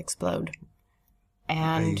secrets. They explode.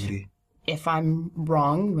 And I agree. if I'm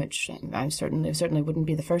wrong, which I certainly wouldn't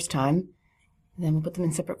be the first time, then we'll put them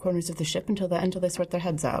in separate corners of the ship until they sort their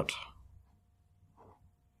heads out.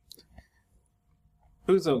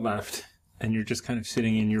 Uzo left, and you're just kind of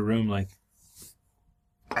sitting in your room like...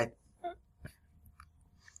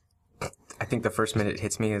 I think the first minute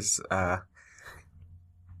hits me is, I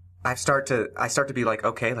start to be like,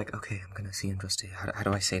 okay, I'm gonna see Andraste. How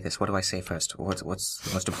do I say this? What do I say first? What's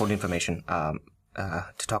the most important information, to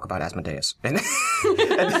talk about Asmodeus? And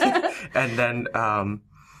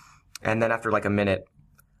then after like a minute,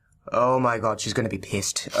 oh my god, she's gonna be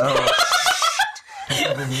pissed. Oh,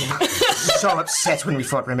 so upset when I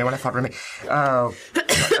fought Remy. Oh,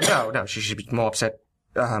 no, she should be more upset.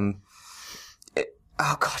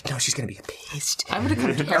 Oh god, no, she's gonna be pissed. I'm gonna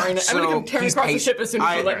come tearing across the ship as soon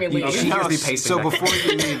as you let me leave. She's gonna be pacing. So before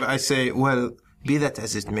you leave, I say, well, be that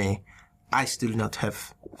as it may, I still not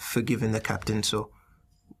have forgiven the captain, so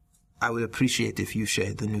I would appreciate if you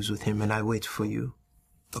share the news with him, and I wait for you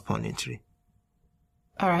upon entry.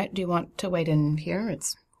 All right, do you want to wait in here?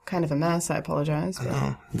 It's kind of a mess, I apologize. But...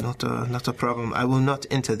 No, not a problem. I will not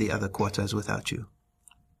enter the other quarters without you.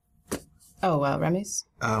 Oh, Remy's?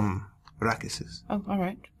 Rakis's. Oh, all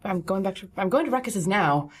right. I'm going to Rakis's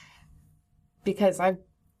now because I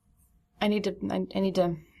need to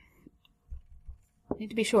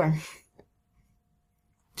be sure.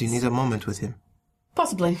 Do you need a moment with him?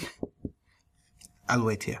 Possibly. I'll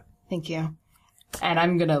wait here. Thank you. And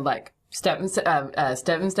I'm gonna step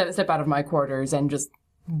out of my quarters and just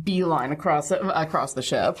beeline across the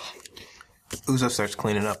ship. Uzo starts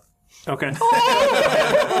cleaning up. Okay.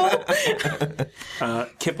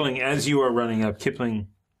 Kipling, as you are running up, Kipling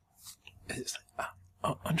is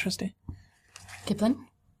interesting. Kipling?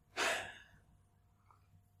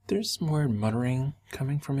 There's more muttering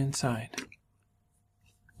coming from inside.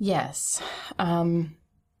 Yes.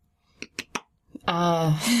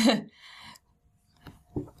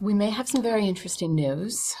 We may have some very interesting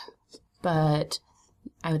news, but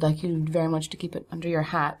I would like you very much to keep it under your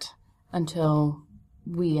hat until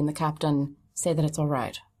we and the captain say that it's all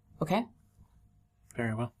right. Okay?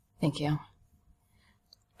 Very well. Thank you.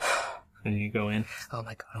 And you go in. Oh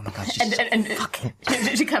my god. And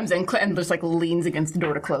she comes in and just leans against the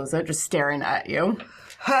door to close it, just staring at you.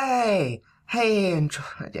 Hey,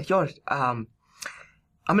 you're, I'm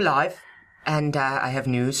alive, and I have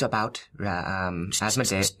news about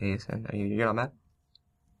Asmodeus. And you're not mad?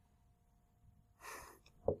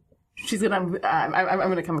 She's gonna. I'm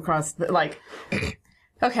gonna come across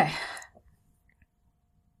okay.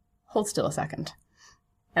 Hold still a second,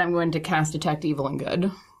 and I'm going to cast Detect Evil and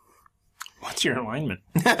Good. What's your alignment?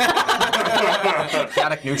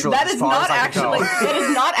 Chaotic neutral. That is not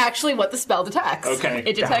actually what the spell detects. Okay.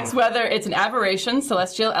 It detects whether it's an aberration,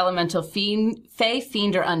 celestial, elemental, fiend, fey,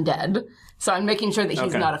 fiend, or undead. So I'm making sure that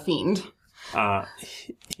he's not a fiend.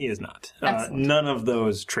 He is not. None of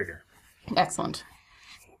those trigger. Excellent.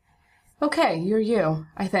 Okay, you're you,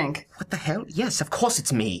 I think. What the hell? Yes, of course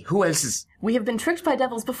it's me. Who else is... We have been tricked by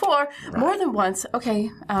devils before, more than once. Okay,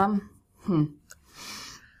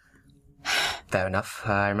 Fair enough.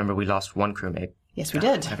 I remember we lost one crewmate. Yes, we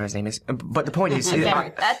did. Whatever his name is. But the point is...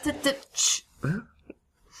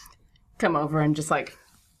 Come over and just touch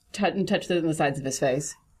the sides of his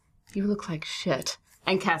face. You look like shit.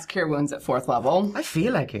 And cast Cure Wounds at 4th level. I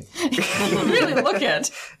feel like it. You really look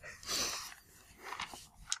it.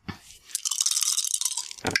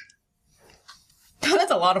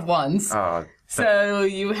 That's a lot of ones. So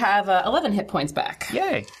you have 11 hit points back.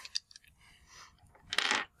 Yay.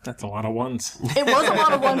 That's a lot of ones. It was a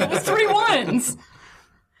lot of ones. It was 3 ones.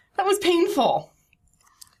 That was painful.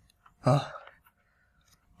 Oh.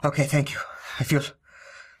 Okay, thank you. I feel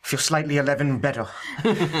slightly 11 better.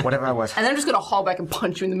 Whatever I was. And then I'm just going to haul back and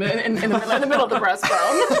punch you in the middle of the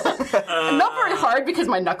breastbone. Not very hard because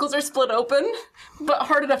my knuckles are split open, but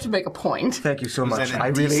hard enough to make a point. Thank you so much. I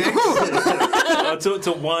really... It's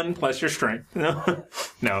a 1 plus your strength. No,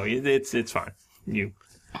 it's fine. You...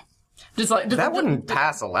 That wouldn't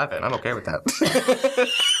pass 11. I'm okay with that.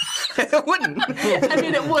 It wouldn't. I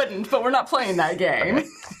mean, it wouldn't, but we're not playing that game.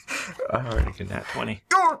 I already did that 20.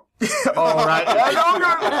 All right.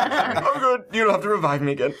 I'm good. You don't have to revive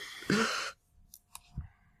me again.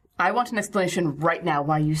 I want an explanation right now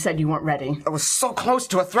why you said you weren't ready. I was so close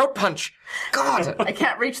to a throat punch. God. I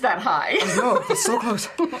can't reach that high. No, it's so close.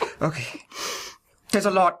 Okay. There's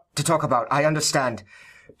a lot to talk about. I understand.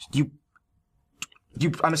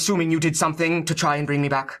 I'm assuming you did something to try and bring me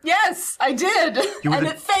back? Yes, I did. And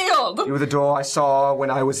it failed. You were the door I saw when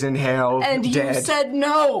I was in hell. And dead. You said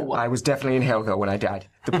no. I was definitely in hell, though, when I died.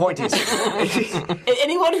 The point is...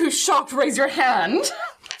 Anyone who's shocked, raise your hand.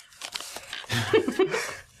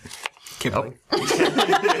 Kipling.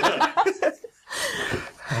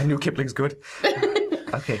 I knew Kipling's good.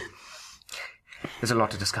 Okay. There's a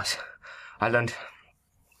lot to discuss. I learned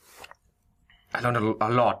a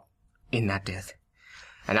lot in that death.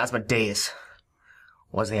 And Asmodeus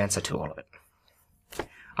was the answer to all of it.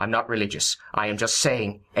 I'm not religious. I am just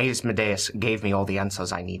saying Asmodeus gave me all the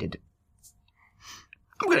answers I needed.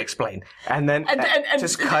 I'm gonna explain. And then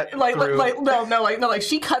just cut through.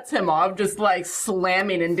 She cuts him off, just like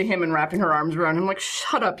slamming into him and wrapping her arms around him, like,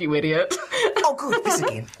 shut up, you idiot. Oh, good, this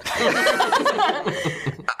again.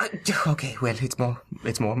 Okay, well,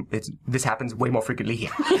 this happens way more frequently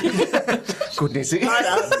here. Goodness.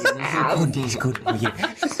 Goodness, good.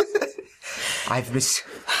 Yeah. I've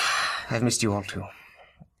missed you all too.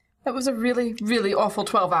 That was a really, really awful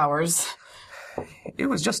 12 hours. It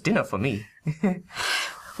was just dinner for me.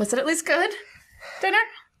 Was it at least good? Dinner?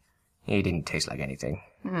 It didn't taste like anything.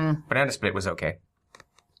 Banana split was okay.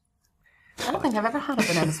 I don't think I've ever had a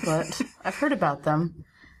banana split. I've heard about them.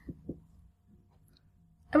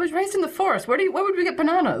 I was raised in the forest. Where would we get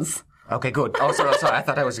bananas? Okay, good. Oh, sorry. I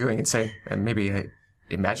thought I was going insane. Maybe I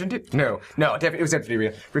imagined it? No, it was definitely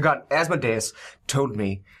real. Regard, Asmodeus told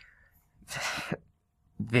me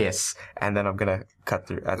this, and then I'm gonna cut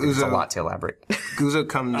through. I think it's a lot to elaborate. Uzo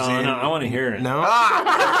comes in. No, I want to hear it. No?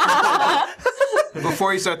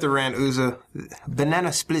 Before you start the rant, Uzo,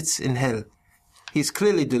 banana splits in hell. He's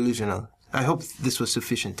clearly delusional. I hope this was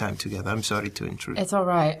sufficient time together. I'm sorry to intrude. It's all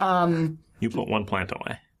right. You put one plant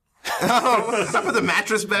away. Oh, I put the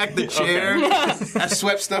mattress back, the chair. I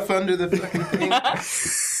swept stuff under the fucking thing.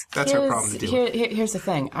 That's her problem to deal with. Here's the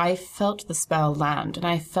thing. I felt the spell land, and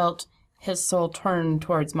I felt his soul turn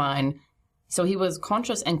towards mine. So he was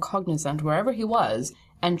conscious and cognizant wherever he was,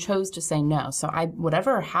 and chose to say no. So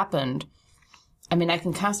whatever happened, I mean, I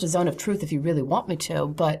can cast a zone of truth if you really want me to,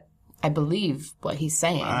 but I believe what he's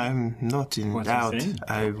saying. I'm not in doubt.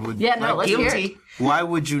 I would. Yeah, no, let's hear it. Why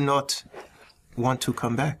would you not want to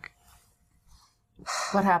come back?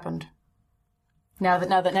 What happened? Now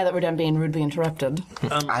that we're done being rudely interrupted.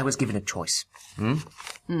 I was given a choice.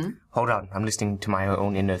 Hold on, I'm listening to my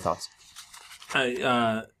own inner thoughts.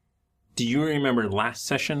 Do you remember last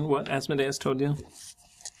session what Asmodeus told you?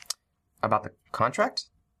 About the contract?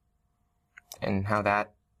 And how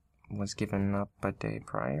that was given up a day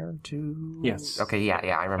prior to... Yes. Okay, yeah,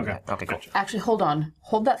 I remember that. Okay, cool. Actually, hold on.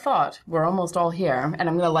 Hold that thought. We're almost all here. And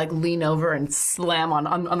I'm going to, lean over and slam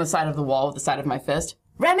on the side of the wall with the side of my fist.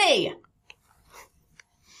 Remy!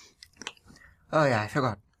 Oh, yeah, I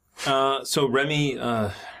forgot. So Remy...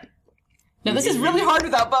 Now, this is really hard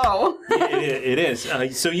without Bo. It is.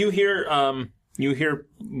 So you hear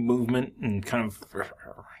movement and kind of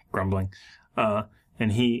grumbling. And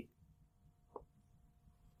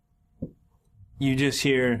you just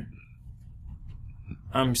hear,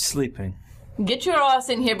 I'm sleeping. Get your ass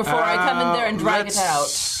in here before I come in there and drag it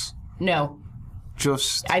out. No.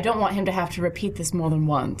 I don't want him to have to repeat this more than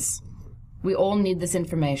once. We all need this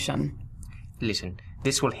information. Listen,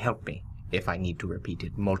 this will help me if I need to repeat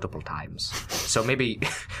it multiple times. So maybe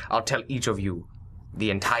I'll tell each of you the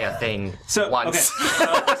entire thing once.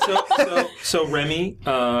 Okay. So Remy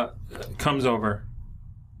comes over.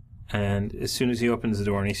 And as soon as he opens the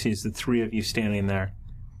door and he sees the three of you standing there,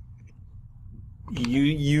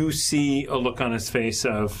 you see a look on his face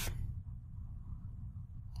of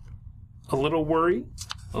a little worry,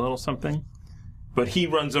 a little something. But he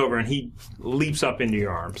runs over and he leaps up into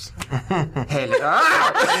your arms. and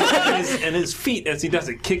his feet, as he does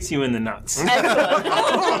it, kicks you in the nuts.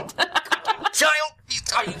 Child,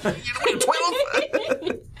 you're 12.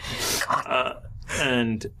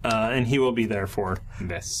 And he will be there for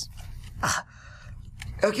this.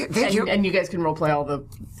 Okay, thank you. And you guys can roleplay all the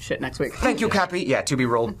shit next week. Thank you, Cappy. Yeah, to be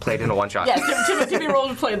rolled, played in a one-shot. Yeah, to be rolled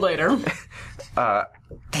and played later.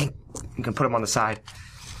 You can put him on the side.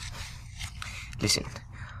 Listen,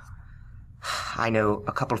 I know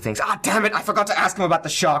a couple of things. Ah, damn it, I forgot to ask him about the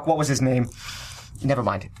shark. What was his name? Never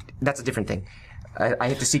mind. That's a different thing. I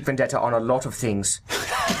had to seek vendetta on a lot of things.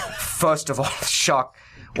 First of all, the shark,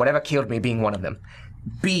 whatever killed me being one of them.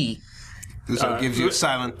 B... Uzo gives you a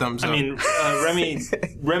silent thumbs up. I mean,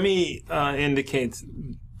 Remy indicates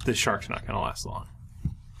the shark's not going to last long.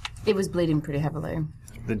 It was bleeding pretty heavily.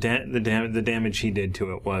 The damage he did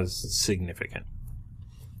to it was significant.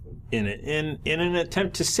 In an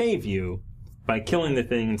attempt to save you by killing the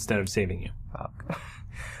thing instead of saving you.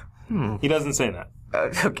 He doesn't say that.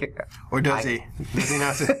 Okay. Or does he? Does he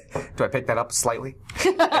not say? Do I pick that up slightly?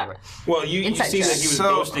 Anyway. Well, you see that he was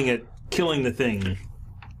boasting at killing the thing.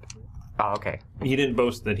 Oh, okay. He didn't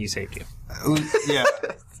boast that he saved you. Yeah.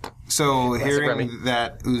 So Remy. hearing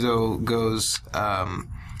that, Uzo goes,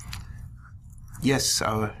 yes,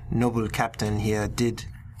 our noble captain here did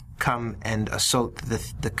come and assault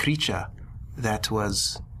the creature that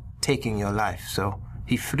was taking your life. So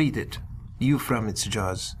he freed it, you from its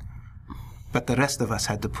jaws. But the rest of us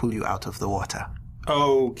had to pull you out of the water.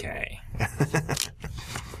 Okay.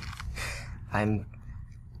 I'm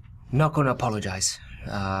not going to apologize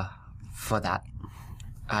for that.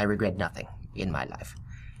 I regret nothing in my life.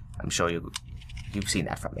 I'm sure you've seen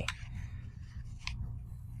that from me.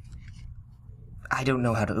 I don't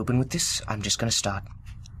know how to open with this. I'm just going to start.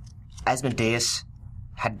 Asmodeus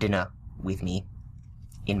had dinner with me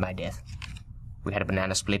in my death. We had a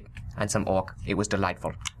banana split and some orc. It was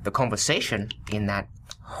delightful. The conversation in that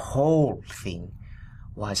whole thing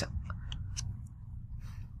was...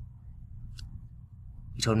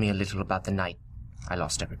 He told me a little about the night I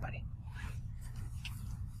lost everybody.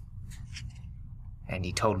 And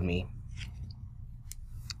he told me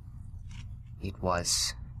it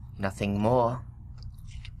was nothing more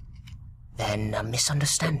than a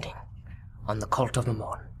misunderstanding on the cult of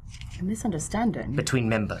Mammon. A misunderstanding? Between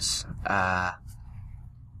members.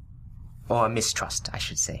 Or a mistrust, I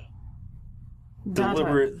should say.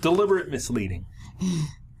 Deliberate misleading.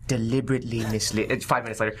 Deliberately misleading. 5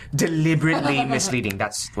 minutes later. Deliberately misleading.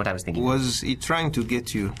 That's what I was thinking. Was he trying to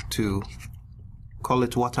get you to call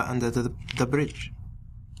it water under the bridge?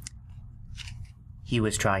 He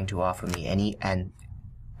was trying to offer me any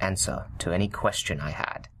answer to any question I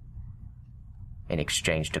had in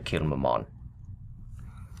exchange to kill Mammon.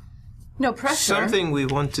 No pressure. Something we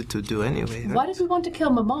wanted to do anyway. Right? Why did we want to kill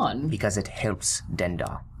Mammon? Because it helps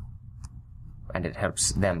Dendar. And it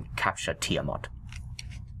helps them capture Tiamat.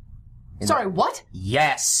 Sorry, what?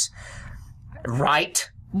 Yes! Right?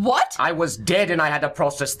 What? I was dead and I had to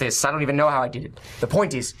process this. I don't even know how I did it. The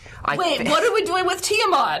point is, Wait, what are we doing with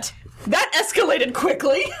Tiamat? That escalated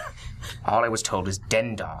quickly. All I was told is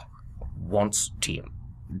Dendar wants Tiamat.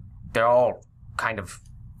 They're all kind of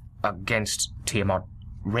against Tiamat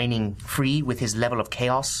reigning free with his level of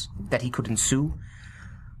chaos that he could ensue.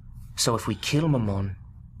 So if we kill Mammon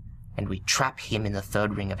and we trap him in the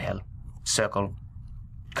third ring of hell, circle,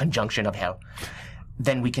 conjunction of hell,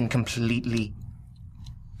 then we can completely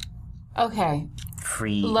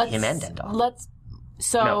free him and Dendar.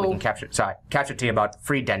 No, we can capture Tiamat,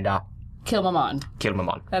 free Dendar, kill Mammon. kill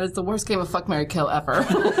Mammon. That is the worst game of Fuck, Marry, Kill ever.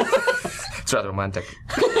 It's rather romantic.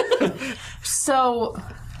 So,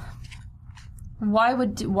 why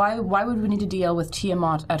would we need to deal with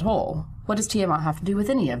Tiamat at all? What does Tiamat have to do with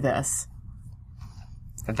any of this?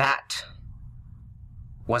 That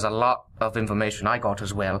was a lot of information I got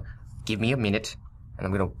as well. Give me a minute, and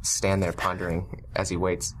I'm going to stand there pondering as he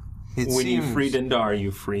waits. When you freed Dendar,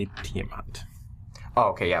 you freed Tiamat. Oh,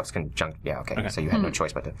 okay, yeah, I was conjunct. Yeah, okay. So you had no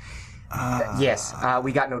choice but to... yes,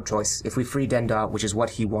 we got no choice. If we free Dendar, which is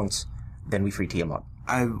what he wants, then we free Tiamat.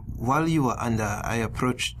 While you were under, I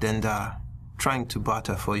approached Dendar, trying to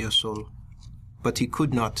barter for your soul. But he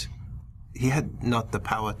could not. He had not the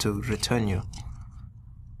power to return you.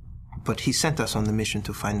 But he sent us on the mission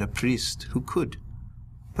to find a priest who could.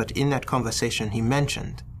 But in that conversation, he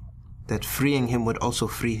mentioned that freeing him would also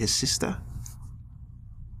free his sister.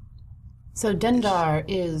 So Dendar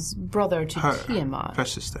is brother to Tiamat. Her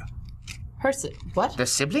sister. What? They're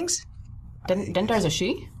siblings? Dendar's a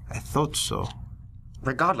she? I thought so.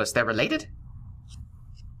 Regardless, they're related?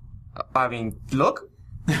 I mean, look.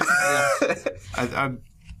 I'm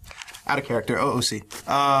out of character. OOC.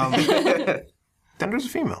 Dendar's a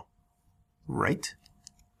female. Right?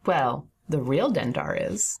 Well, the real Dendar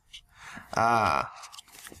is.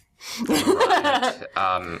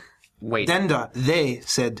 Wait. Dendar, they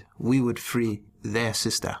said we would free their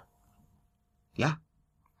sister. Yeah.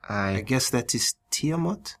 I guess that is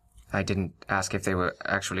Tiamat? I didn't ask if they were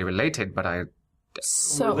actually related, but I...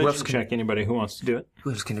 So, Religion check anybody who wants to do it. Who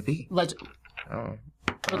else can it be? Religion?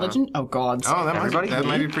 Oh, God. Oh, that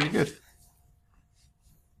might be pretty good.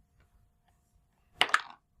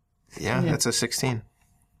 Yeah, that's a 16.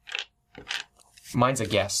 Mine's a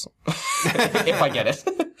guess. If I get it.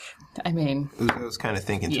 I mean... Uzo was kind of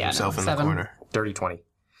thinking to himself in the corner. Dirty 20.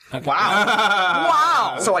 Okay.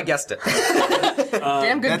 Wow! So I guessed it.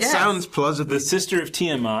 Damn good That guess. sounds plausible. The sister of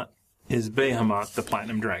Tiamat is Behemoth, the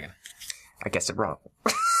Platinum Dragon. I guessed it wrong.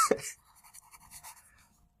 Wait,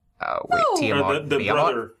 Tiamat. Or the Behemoth?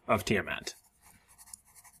 brother of Tiamat.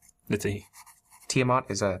 It's a he. Tiamat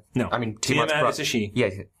is a... No, I mean, Tiamat's Tiamat is a she. Yeah,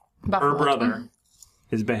 Her brother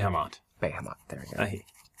is Behemoth. Behemoth. There we go. A he.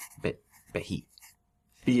 Behe.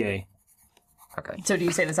 B-A. Okay. So do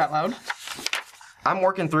you say this out loud? I'm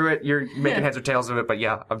working through it. You're making heads or tails of it, but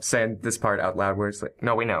yeah, I'm saying this part out loud where it's like,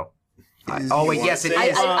 no, we know. Oh, wait, yes, it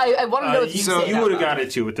is. I want to know if you say you that. would have got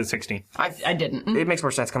it too with the 16. I didn't. It makes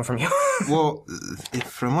more sense coming from you. Well,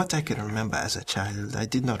 from what I can remember as a child, I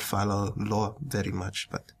did not follow law very much,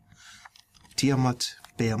 but Tiamat,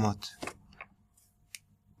 Behemoth.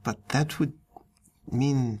 But that would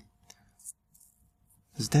mean...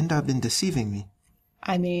 Has Dendar been deceiving me?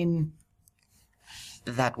 I mean...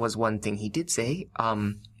 That was one thing he did say.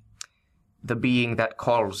 The being that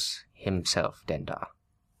calls himself Dendar.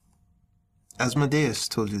 Asmodeus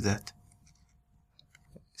told you that.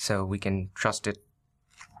 So we can trust it,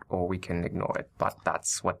 or we can ignore it. But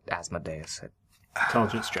that's what Asmodeus said.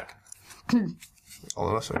 Intelligence check. All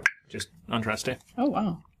of us are. Just untrust it. Oh,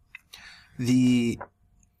 wow. The...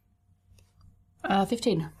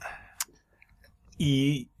 15.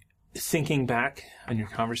 Thinking back on your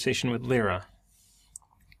conversation with Lyra,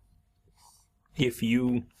 if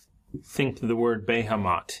you think the word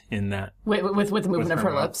Behemoth in that... With the movement of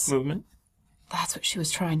her mouth lips. Movement? That's what she was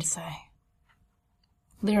trying to say.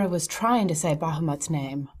 Lyra was trying to say Bahamut's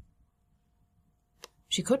name.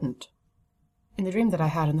 She couldn't. In the dream that I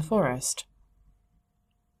had in the forest.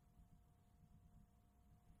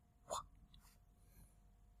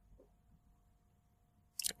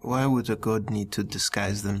 Why would a god need to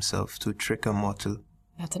disguise themselves to trick a mortal?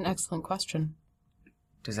 That's an excellent question.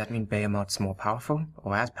 Does that mean Behemoth's more powerful,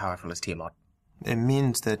 or as powerful as Tiamat? It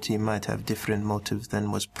means that he might have different motives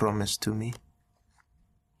than was promised to me.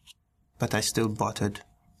 But I still bartered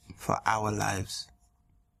for our lives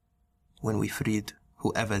when we freed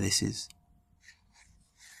whoever this is.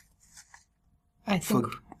 I think...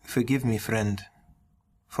 Forgive me, friend,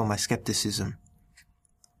 for my skepticism.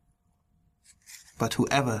 But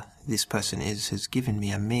whoever this person is has given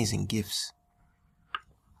me amazing gifts.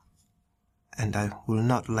 And I will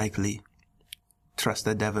not likely trust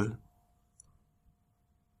the devil.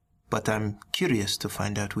 But I'm curious to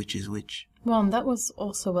find out which is which. Well, that was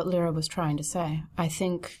also what Lyra was trying to say. I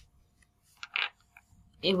think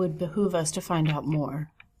it would behoove us to find out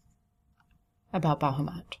more about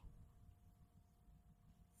Bahamut.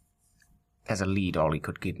 As a lead, all he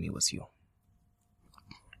could give me was you.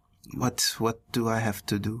 What do I have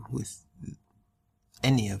to do with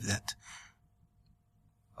any of that?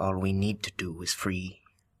 All we need to do is free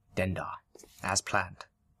Dendar, as planned.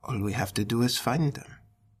 All we have to do is find them.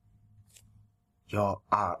 You're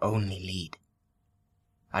our only lead.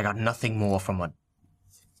 I got nothing more from a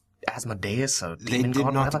Asmodeus or They demon did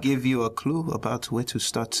god, not whatever. give you a clue about where to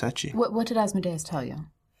start searching. What did Asmodeus tell you?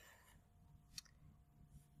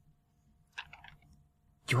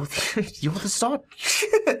 You're the start.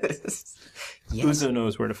 Yes. Uzo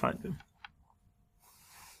knows where to find them.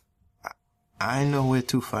 I know where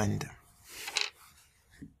to find them.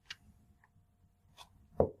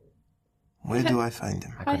 Where do I find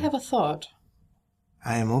them? I have a thought.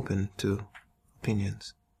 I am open to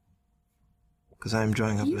opinions. Because I am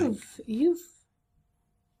drawing up like...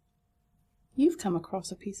 You've come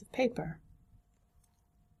across a piece of paper.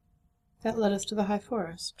 That led us to the High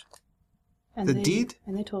Forest. And The deed?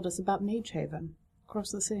 And they told us about Mage Haven,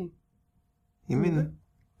 across the sea. You mean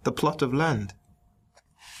the plot of land?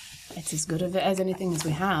 It's as good of it as anything as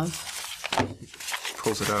we have.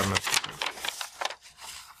 Pulls it out.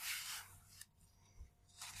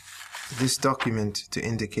 This document to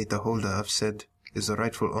indicate the holder of said is the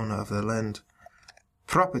rightful owner of the land.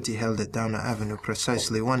 Property held at Downer Avenue,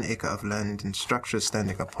 precisely 1 acre of land and structures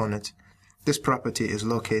standing upon it. This property is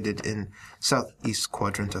located in southeast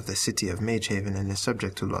quadrant of the city of Magehaven and is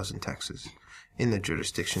subject to laws and taxes. In the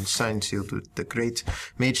jurisdiction signed sealed with the great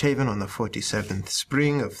Magehaven on the 47th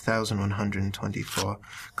spring of 1124,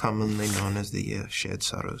 commonly known as the Year of Shared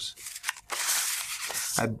Sorrows.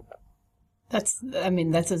 That's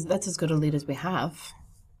as good a lead as we have.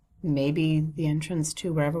 Maybe the entrance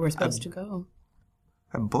to wherever we're supposed to go.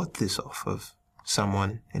 I bought this off of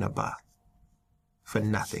someone in a bar. For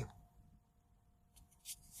nothing.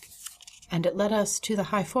 And it led us to the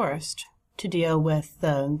High Forest to deal with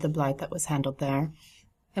the blight that was handled there.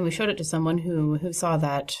 And we showed it to someone who saw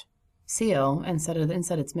that seal and said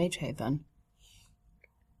it's Mage Haven.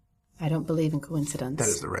 I don't believe in coincidence. That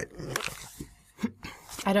is the right.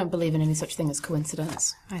 I don't believe in any such thing as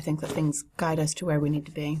coincidence. I think that things guide us to where we need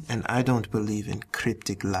to be. And I don't believe in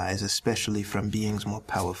cryptic lies, especially from beings more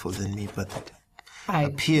powerful than me, but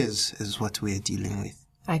it appears is what we're dealing with.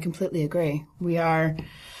 I completely agree. We are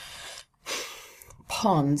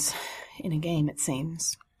pawns in a game, it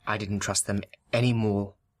seems. I didn't trust them any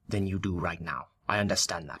more than you do right now. I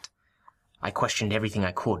understand that. I questioned everything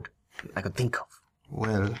I could think of.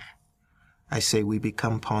 Well, I say we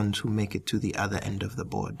become pawns who make it to the other end of the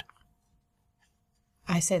board.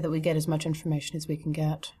 I say that we get as much information as we can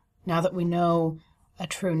get. Now that we know a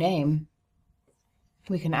true name,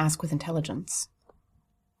 we can ask with intelligence.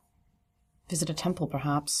 Visit a temple,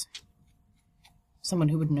 perhaps. Someone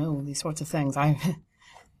who would know these sorts of things. I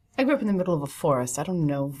grew up in the middle of a forest. I don't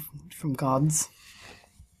know from gods.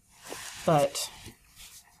 But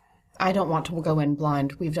I don't want to go in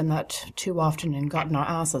blind. We've done that too often and gotten our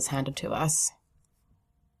asses handed to us.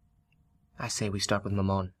 I say we start with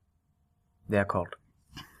Mammon. They're called.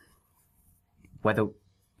 Whether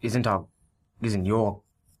isn't your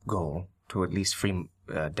goal to at least free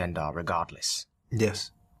Dendar regardless?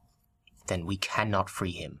 Yes. Then we cannot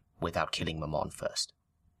free him without killing Mammon first.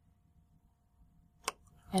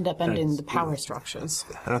 And upending the power structures.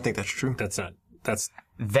 I don't think that's true. That's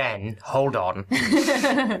Then, hold on.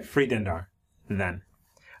 free Dendar. Then.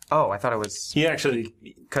 Oh, I thought it was... He actually...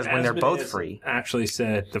 Because when they're both free... actually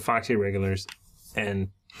said the Foxy Regulars and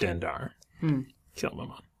Dendar kill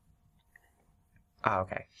Mammon. Oh,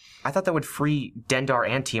 okay. I thought that would free Dendar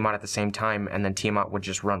and Tiamat at the same time, and then Tiamat would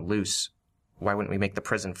just run loose. Why wouldn't we make the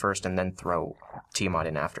prison first and then throw Tiamat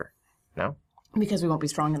in after? No? Because we won't be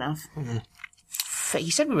strong enough.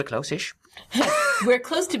 You said we were close-ish. We're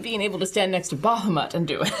close to being able to stand next to Bahamut and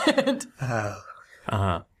do it.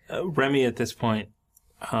 Remy, at this point,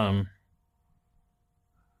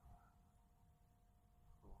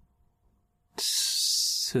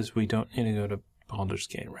 says we don't need to go to Baldur's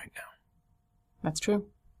Gate right now. That's true.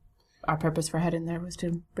 Our purpose for heading there was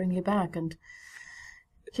to bring you back, and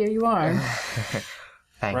here you are.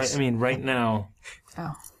 Thanks. Right now...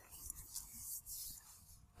 Oh.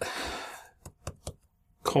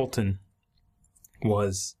 Colton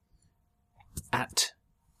was at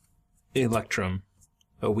Electrum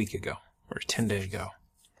a week ago, or 10 days ago.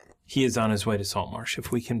 He is on his way to Saltmarsh. If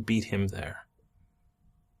we can beat him there,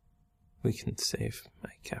 we can save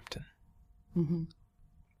my captain. Mm-hmm.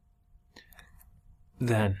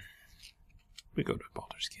 Then we go to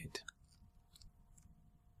Baldur's Gate.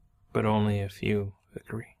 But only if you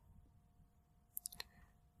agree.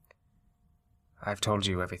 I've told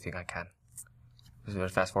you everything I can.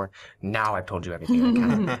 Fast forward. Now I've told you everything I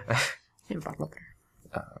can. You're about to look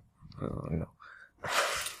at her. No.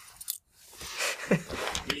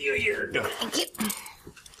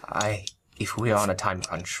 If we are on a time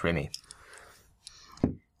crunch, Remy,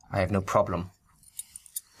 I have no problem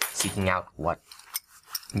seeking out what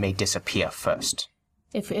may disappear first.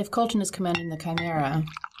 If Colton is commanding the Chimera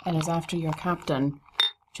and is after your captain,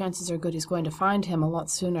 chances are good he's going to find him a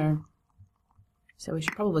lot sooner. So we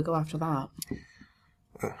should probably go after that.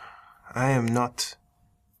 I am not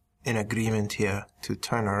in agreement here to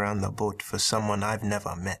turn around the boat for someone I've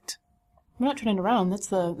never met. We're not turning around.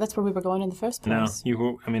 That's where we were going in the first place.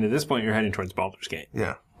 No, at this point you're heading towards Baldur's Gate.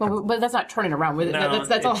 Yeah. Well, but that's not turning around.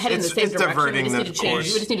 That's all heading in the same it's direction. diverting We the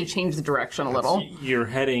course. just need to change the direction a little. You're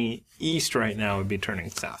heading east right now, would be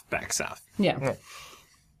turning back south. Yeah.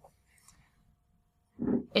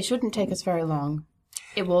 It shouldn't take us very long.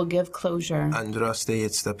 It will give closure. Andraste,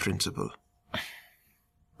 it's the principle.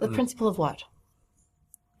 The principle of what?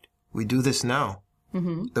 We do this now.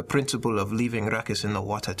 Mm-hmm. The principle of leaving Ruckus in the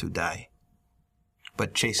water to die,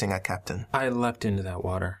 but chasing a captain. I leapt into that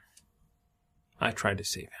water. I tried to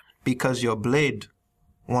save him. Because your blade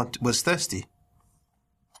was thirsty.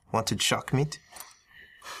 Wanted shark meat?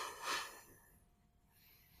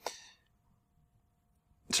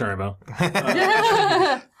 Sorry, Bo.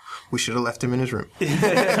 We should have left him in his room.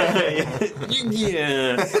 Yeah.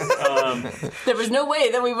 There was no way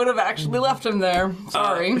that we would have actually left him there.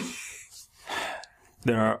 Sorry.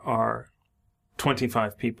 There are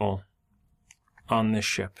 25 people on this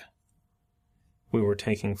ship. We were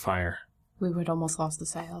taking fire. We would almost lost the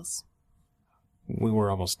sails. We were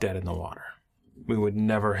almost dead in the water. We would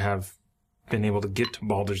never have been able to get to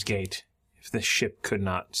Baldur's Gate if this ship could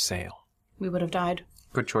not sail. We would have died.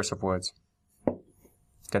 Good choice of words.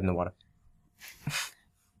 Dead in the water.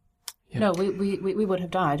 Yeah. No, we would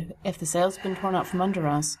have died. If the sails had been torn out from under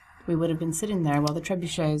us, we would have been sitting there while the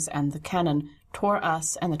trebuchets and the cannon tore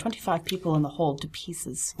us and the 25 people in the hold to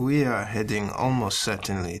pieces. We are heading almost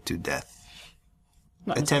certainly to death.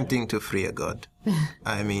 Attempting to free a god.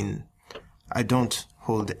 I mean, I don't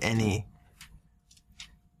hold any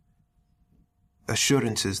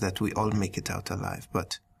assurances that we all make it out alive,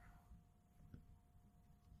 but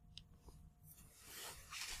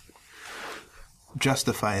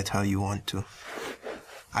justify it how you want to.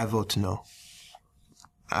 I vote no.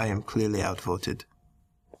 I am clearly outvoted.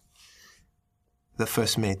 The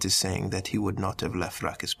first mate is saying that he would not have left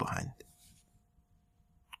Ruckus behind.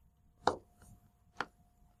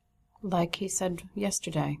 Like he said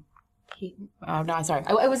yesterday, No, sorry.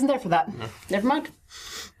 I wasn't there for that. Never mind.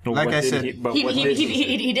 Like I said,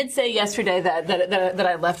 He did say yesterday that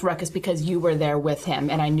I left Ruckus because you were there with him,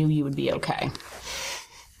 and I knew you would be okay.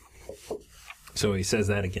 So he says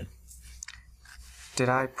that again. Did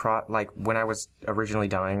I when I was originally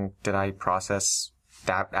dying, did I process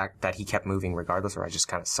that he kept moving regardless, or I just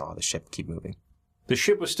kind of saw the ship keep moving? The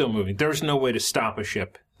ship was still moving. There's no way to stop a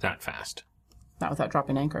ship that fast. Not without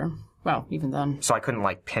dropping anchor. Well, even then. So I couldn't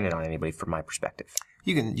pin it on anybody from my perspective.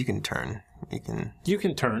 You can turn. You can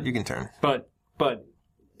turn. You can turn. But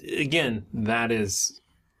again, that is,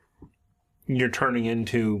 you're turning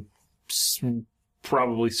into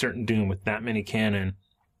probably certain doom with that many cannon.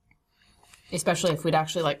 Especially if we'd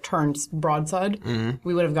actually turned broadside,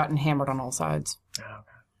 we would have gotten hammered on all sides.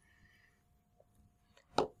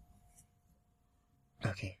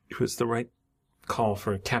 Okay. It was the right call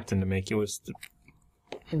for a captain to make. It was the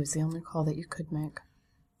only call that you could make.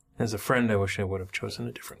 As a friend, I wish I would have chosen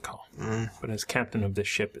a different call. But as captain of this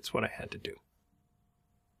ship, it's what I had to do.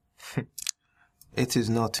 It is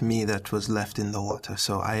not me that was left in the water,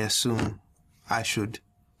 so I assume I should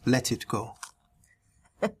let it go.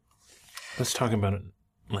 Let's talk about it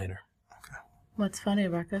later. Okay. What's funny,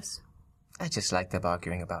 Ruckus? I just like them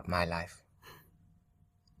arguing about my life.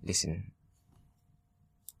 Listen.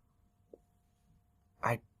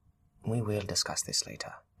 We will discuss this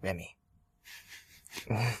later, Remy.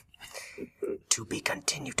 To be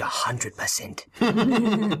continued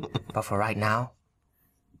 100%. But for right now,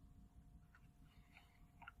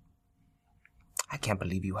 I can't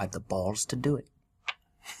believe you had the balls to do it.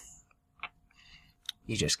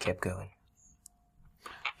 You just kept going.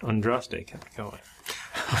 Andraste kept going.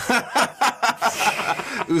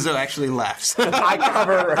 Uzo actually laughs. I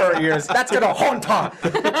cover her ears. That's gonna haunt her.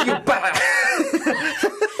 You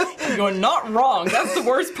You're not wrong. That's the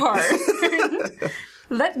worst part.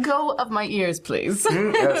 Let go of my ears, please.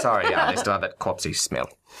 Sorry, they still have that corpsey smell.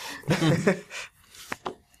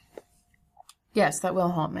 Yes, that will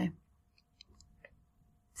haunt me.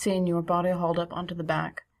 Seeing your body hauled up onto the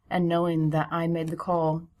back, and knowing that I made the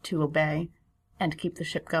call to obey and keep the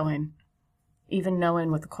ship going, even knowing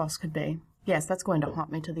what the cost could be. Yes, that's going to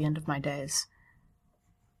haunt me to the end of my days.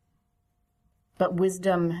 But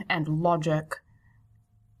wisdom and logic,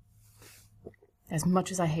 as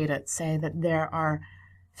much as I hate it, say that there are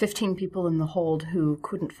 15 people in the hold who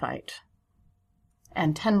couldn't fight,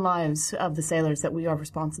 and 10 lives of the sailors that we are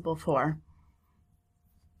responsible for.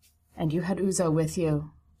 And you had Uzo with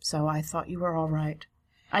you, so I thought you were all right.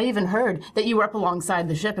 I even heard that you were up alongside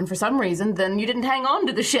the ship, and for some reason, then you didn't hang on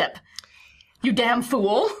to the ship. You damn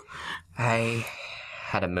fool. I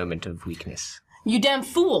had a moment of weakness. You damn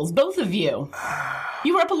fools, both of you.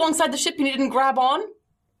 You were up alongside the ship and you didn't grab on?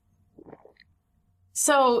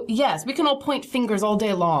 So, yes, we can all point fingers all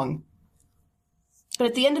day long. But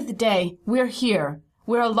at the end of the day, we're here.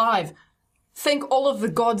 We're alive. Thank all of the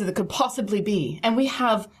gods that could possibly be. And we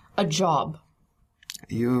have a job.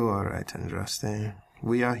 You are right, Andraste.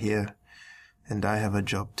 We are here, and I have a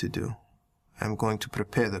job to do. I'm going to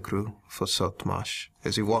prepare the crew for Saltmarsh.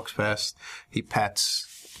 As he walks past, he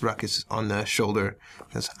pats Ruckus on the shoulder.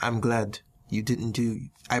 Says, I'm glad you did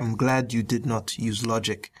not use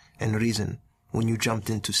logic and reason when you jumped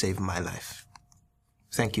in to save my life.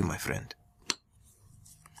 Thank you, my friend.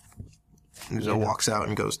 Uzo walks out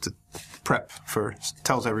and goes to prep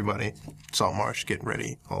tells everybody, Saltmarsh, getting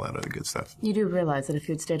ready, all that other good stuff. You do realize that if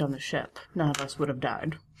you'd stayed on the ship, none of us would have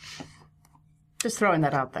died. Just throwing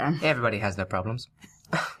that out there. Everybody has their problems.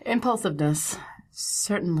 Impulsiveness.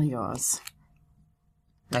 Certainly yours.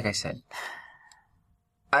 Like I said,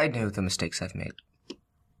 I know the mistakes I've made.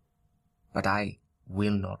 But I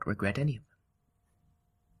will not regret any of them.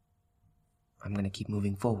 I'm going to keep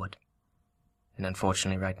moving forward. And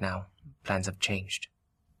unfortunately right now, plans have changed.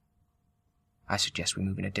 I suggest we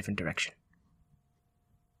move in a different direction.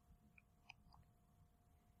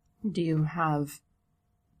 Do you have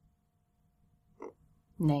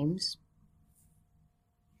names?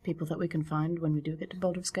 People that we can find when we do get to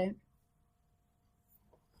Baldur's Gate?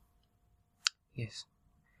 Yes.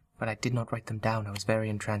 But I did not write them down. I was very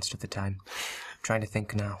entranced at the time. I'm trying to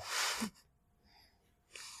think now.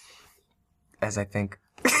 As I think.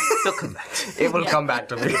 It'll come back. It will come back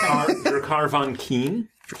to me. Drakkar von Keen?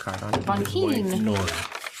 Drakkar Von Keen. Wife Nora.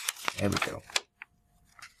 There we go.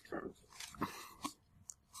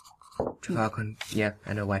 Drakkar, yeah,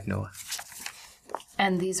 I know wife Noah.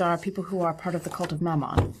 And these are people who are part of the cult of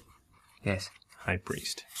Mammon. Yes. High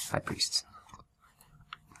priest. High priests.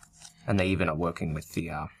 And they even are working with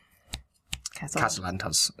the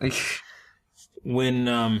Castellantas.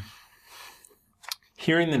 When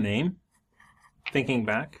hearing the name, thinking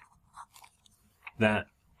back, that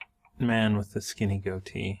man with the skinny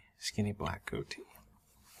black goatee,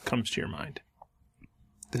 comes to your mind.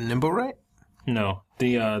 The nimble right? No,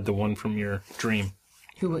 the one from your dream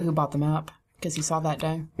Who bought the map? Because he saw that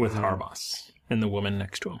day. with Harbos and the woman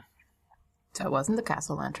next to him. So it wasn't the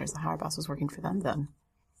Castle Lanterns. The Harbos was working for them then.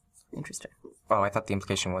 Interesting. Oh, I thought the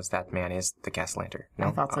implication was that man is the gas lantern. No?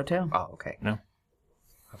 I thought so too. Oh, okay. No.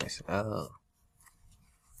 Okay, so,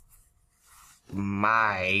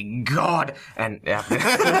 my God! And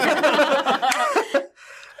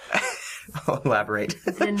I'll elaborate.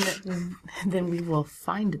 Then we will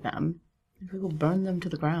find them, and we will burn them to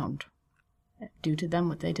the ground. Do to them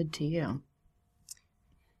what they did to you.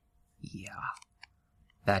 Yeah.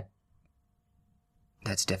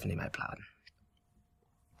 That's definitely my plan.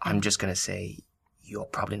 I'm just gonna say, you're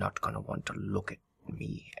probably not gonna want to look at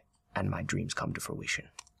me and my dreams come to fruition.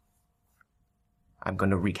 I'm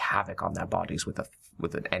gonna wreak havoc on their bodies with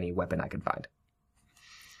any weapon I can find.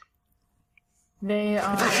 They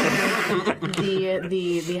are the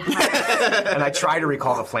And I try to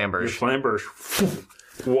recall the Your flamberge. flamberge,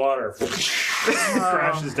 water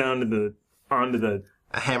crashes down onto the.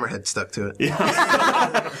 A hammerhead stuck to it.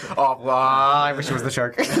 Oh, well, I wish it was the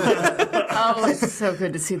shark. Oh, it's so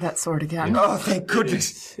good to see that sword again. Oh, thank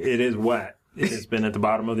goodness. It is wet. It has been at the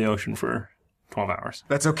bottom of the ocean for 12 hours.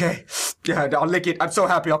 That's okay. Yeah, I'll lick it. I'm so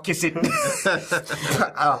happy. I'll kiss it.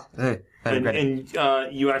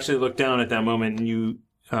 And you actually look down at that moment, and you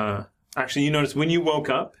notice when you woke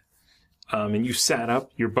up and you sat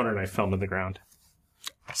up, your butter knife fell to the ground.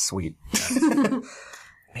 Sweet.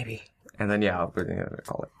 Maybe. And then, yeah, I'll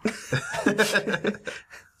call it.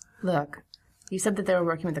 Look, you said that they were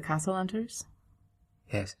working with the Castle Hunters?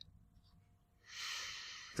 Yes.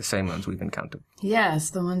 The same ones we've encountered.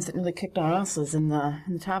 Yes, the ones that nearly kicked our asses in the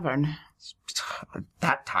tavern.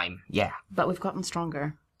 That time, yeah. But we've gotten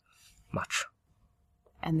stronger. Much.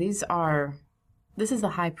 And this is the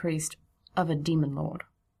high priest of a demon lord.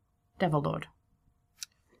 Devil lord.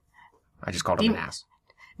 I just called him an ass.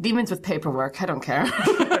 Demons with paperwork, I don't care.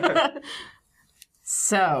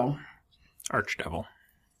 So. Archdevil.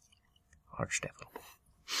 Archdevil.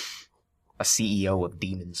 A CEO of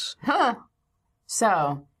demons. Huh.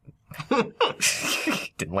 So.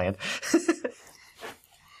 Didn't land.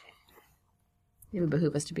 It would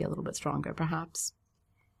behoove us to be a little bit stronger, perhaps.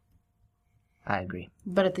 I agree.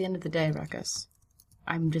 But at the end of the day, Ruckus,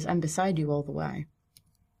 I'm beside you all the way.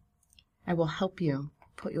 I will help you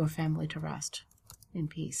put your family to rest in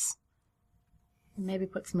peace. And maybe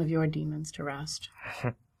put some of your demons to rest.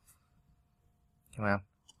 Well,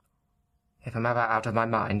 if I'm ever out of my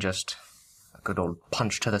mind, just a good old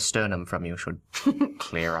punch to the sternum from you should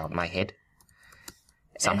clear out my head.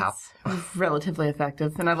 Somehow. It's relatively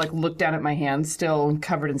effective. And I look down at my hands, still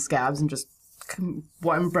covered in scabs, and just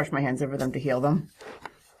brush my hands over them to heal them.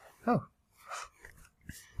 Oh.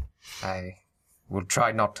 I will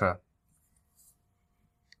try not to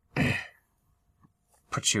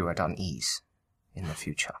put you at unease in the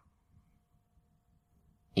future.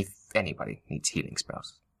 If anybody needs healing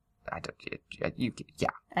spells, yeah.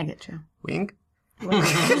 I get you. Wink.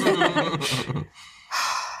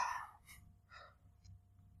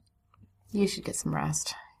 You should get some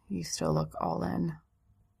rest. You still look all in.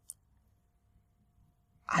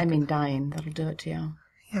 I mean, dying. That'll do it to you.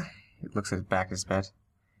 Yeah. He looks at his back of his bed.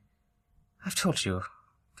 I've told you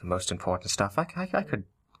the most important stuff. I could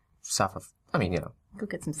suffer. Go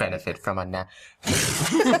get some benefit from a nap.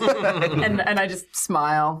 and I just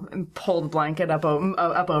smile and pull the blanket up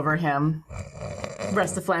over him.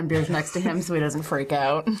 Rest the flambeers next to him so he doesn't freak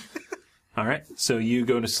out. All right, so you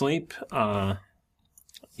go to sleep.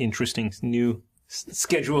 Interesting new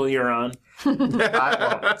schedule you're on.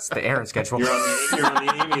 It's the Aaron schedule. You're on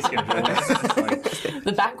the Amy schedule.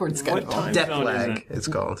 The backward schedule. What time Death zone is lag, it? it's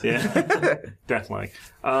called. Yeah, death lag.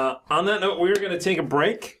 On that note, we're going to take a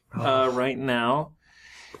break right now.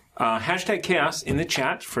 Hashtag Chaos in the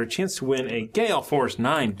chat for a chance to win a Gale Force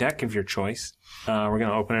 9 deck of your choice. We're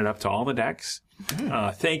going to open it up to all the decks.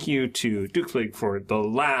 Thank you to Duke League for the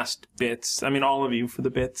last bits. I mean, all of you for the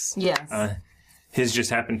bits. Yes. His just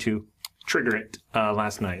happened to trigger it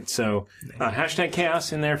last night. So hashtag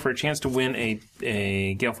Chaos in there for a chance to win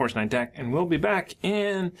a Gale Force 9 deck. And we'll be back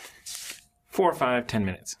in 4, 5, 10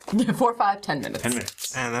 minutes. 4, 5, 10 minutes. 10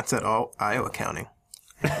 minutes. And that's at all Iowa counting.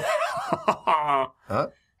 Huh?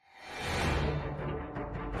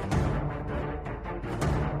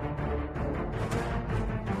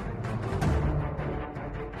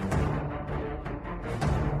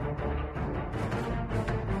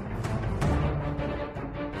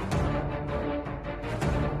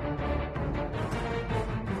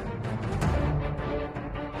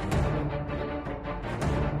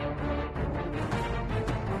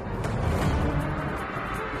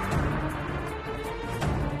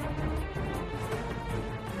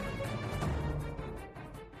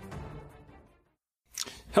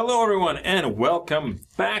 Hello, everyone, and welcome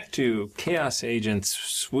back to Chaos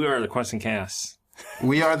Agents. We are the Quest and Chaos.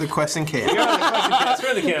 We are the Quest and Chaos. We are the Quest and Chaos.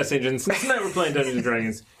 We're the Chaos Agents. Tonight we're playing Dungeons &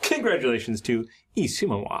 Dragons. Congratulations to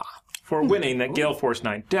Isumawa for winning that Gale Force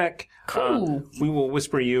 9 deck. Cool. We will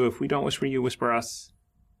whisper you. If we don't whisper you, whisper us.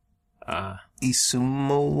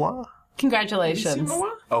 Isumawa? Congratulations.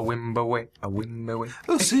 A wimbowe, a wimbowe.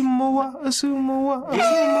 Isumawa, Isumawa,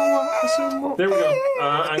 Isumawa, Isumawa. There we go.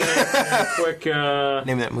 I'm going to quick...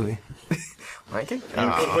 Name that movie. Lion King?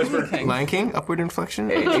 quick whisper. Lion King? Upward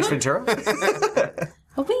Inflection? Ace Ventura?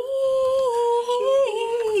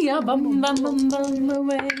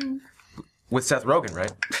 With Seth Rogen,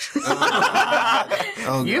 right?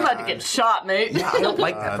 Oh, You had to get shot, mate. I don't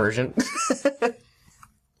like that version.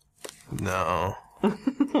 No.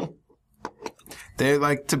 They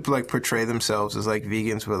like to portray themselves as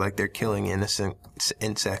vegans, but they're killing innocent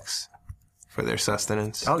insects for their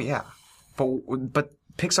sustenance. Oh, yeah. But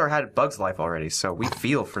Pixar had Bug's Life already, so we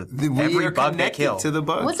feel for We every are bug they connected kill. to the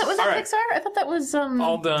bugs. Was that right. Pixar? I thought that was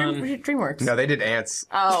All done. DreamWorks. No, they did ants.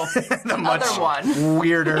 Oh, The much other one.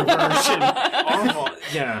 weirder version. Awful.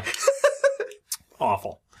 Yeah.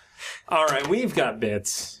 Awful. All right, we've got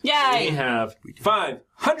bits. Yay! We have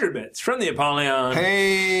 500 bits from the Apollyon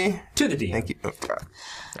Hey. to the DM. Thank you. Oh,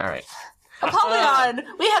 All right. Apollyon,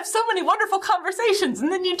 we have so many wonderful conversations,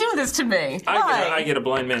 and then you do this to me. I get a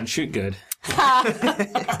blind man shoot good.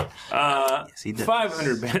 yes, he did.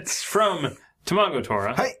 500 bits from Tamago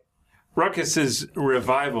Tora. Hey. Ruckus's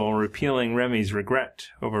revival repealing Remy's regret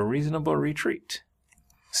over reasonable retreat.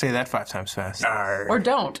 Say that 5 times fast. Or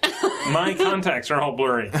don't. My contacts are all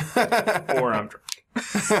blurry. Or I'm drunk.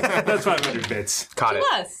 That's 500 bits Caught it.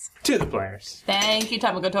 Yes. to the players. Thank you,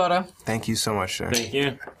 Tamagotora. Thank you so much, sir. Thank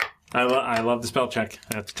you. I love the spell check,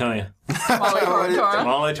 I have to tell you. Molly Tora.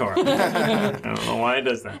 Molly Tora. I don't know why it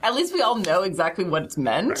does that. At least we all know exactly what it's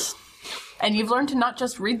meant. Right. And you've learned to not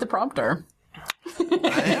just read the prompter.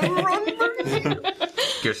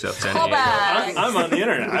 Yourself, San Call Diego. back. I'm on the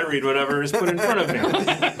internet. I read whatever is put in front of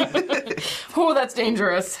me. Oh, that's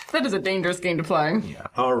dangerous. That is a dangerous game to play.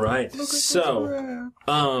 All right. So,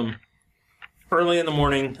 early in the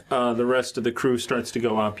morning, the rest of the crew starts to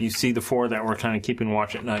go up. You see the 4 that were kind of keeping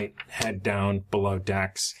watch at night head down below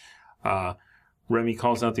decks. Remy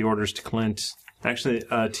calls out the orders to Clint. Actually,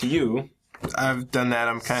 to you. I've done that.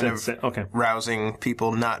 I'm kind of Okay. rousing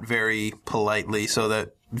people not very politely so that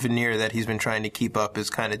veneer that he's been trying to keep up is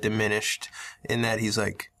kind of diminished in that he's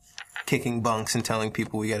kicking bunks and telling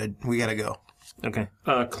people we gotta go. Okay.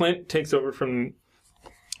 Clint takes over from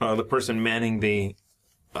the person manning the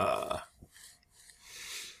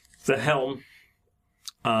helm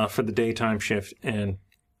for the daytime shift and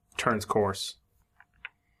turns course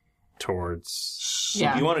towards.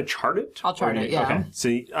 Yeah. You want to chart it? I'll chart Or it, you- yeah. Okay.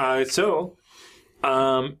 See,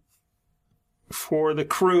 for the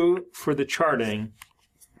crew for the charting,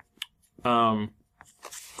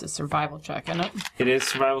 It's a survival check, isn't it? it is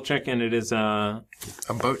survival check and it is A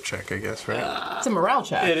boat check, I guess, right? It's a morale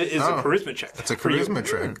check. it is a charisma check. It's a for you. charisma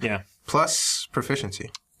check. Yeah. Plus proficiency.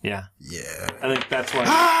 Yeah. Yeah. I think that's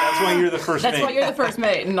why you're the first That's mate. why you're the first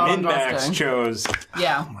mate and not on Min-Max roster. chose.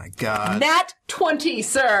 Yeah. My God. Nat 20,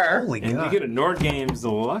 sir. Holy And you God. get a Nord Games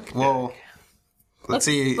luck. Well, let's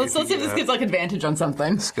see. Let's see if this gets advantage on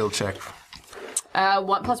something. skill check.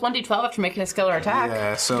 1 plus 1d12 after making a skill or attack.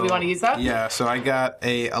 Yeah. So Do we want to use that? Yeah. So I got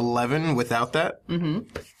a 11 without that.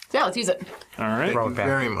 Yeah, let's use it. All right. Throw it back.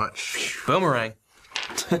 Very much. Boomerang.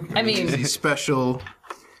 I mean, The special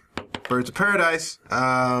Birds of Paradise.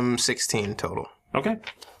 16 total. Okay.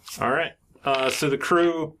 All right. So the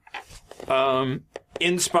crew,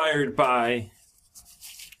 inspired by.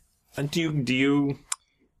 Do you?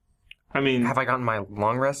 I mean, Have I gotten my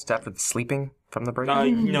long rest after the sleeping from the break?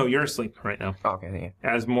 no, you're asleep right now. Oh, okay, yeah.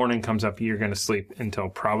 As morning comes up, you're going to sleep until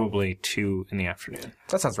probably 2 in the afternoon.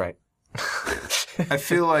 That sounds right. I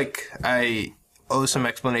feel like I owe some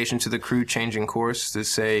explanation to the crew changing course to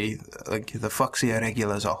say, the Foxy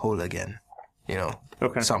Regulars are whole again. You know,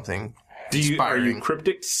 Okay. something. Are you inspiring.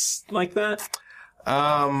 cryptic like that?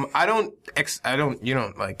 I don't, you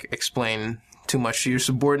don't explain too much to your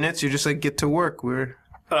subordinates. You're just get to work.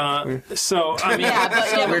 So I mean, yeah, but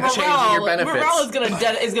yeah, We're morale, changing your benefits. morale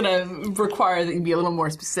is gonna require that you be a little more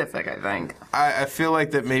specific, I think. I feel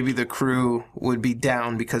like that maybe the crew would be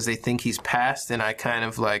down because they think he's passed, and I kind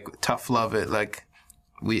of tough love it.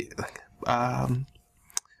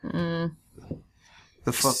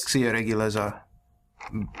 The Foxy Regulars are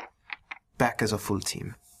back as a full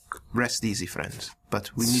team. Rest easy, friends.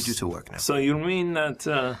 But we need you to work now. so you mean that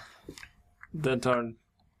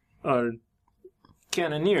our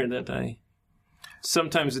cannoneer that I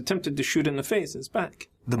sometimes attempted to shoot in the face is back.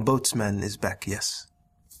 The boatsman is back, yes.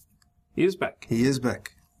 He is back. He is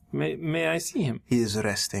back. May I see him? He is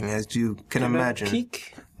resting, as you can imagine.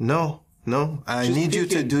 Peek? No. I Just need you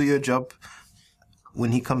to peeking. do your job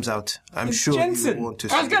when he comes out. I'm sure Jensen. you want to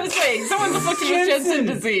see I was going to say, someone's afflicted with Jensen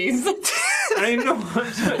disease. I know.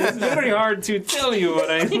 It's very hard to tell you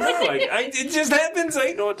what I look like. It just happens.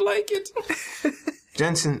 I don't like it.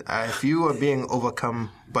 Jensen, if you are being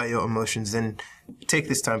overcome by your emotions, then take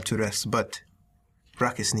this time to rest. But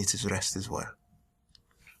Ruckus needs his rest as well.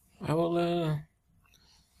 I will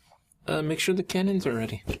make sure the cannons are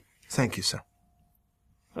ready. Thank you, sir.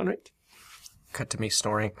 All right. Cut to me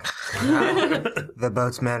snoring. The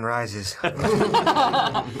boatsman rises.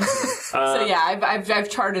 So yeah, I've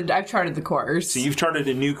charted the course. So you've charted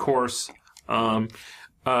a new course.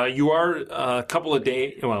 You are a couple of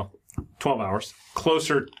days, 12 hours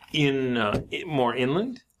closer more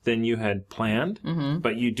inland than you had planned. Mm-hmm.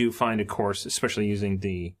 But you do find a course, especially using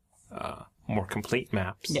the more complete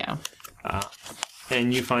maps. Yeah.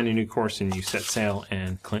 And you find a new course and you set sail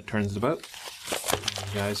and Clint turns the boat.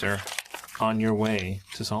 You guys are on your way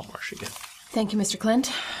to Saltmarsh again. Thank you, Mr.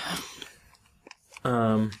 Clint.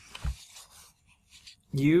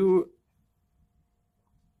 You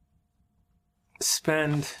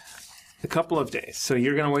spend a couple of days. So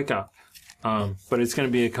you're going to wake up, but it's going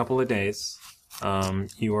to be a couple of days.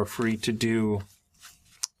 You are free to do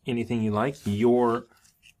anything you like. Your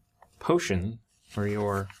potion, or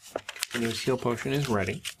your heal potion, is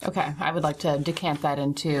ready. Okay, I would like to decant that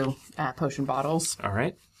into potion bottles. All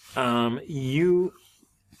right. You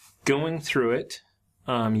going through it,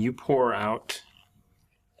 you pour out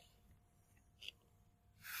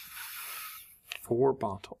 4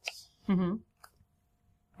 bottles. Mm-hmm.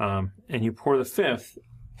 And you pour the 5th,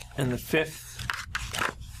 and the 5th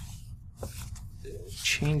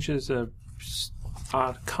changes a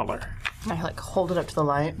odd color. I hold it up to the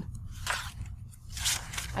light.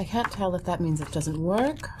 I can't tell if that means it doesn't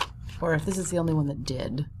work, or if this is the only one that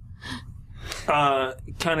did.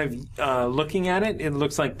 Looking at it, it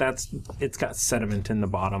looks like it's got sediment in the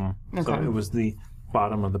bottom. Okay. So it was the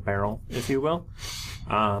bottom of the barrel, if you will.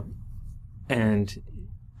 And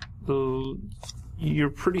you're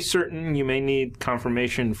pretty certain you may need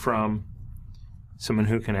confirmation from someone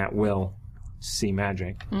who can at will see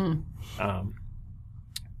magic.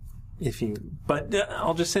 But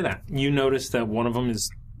I'll just say that. You notice that one of them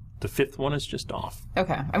the 5th one is just off.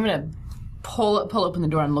 Okay, I'm going to pull open the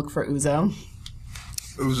door and look for Uzo.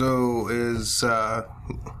 Uzo is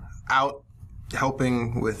out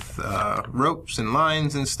helping with ropes and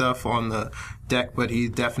lines and stuff on the deck, but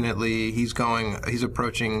he's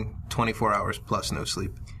approaching 24 hours plus no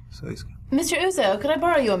sleep. So he's... Mr. Uzo, could I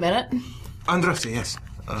borrow you a minute? Andraste, yes.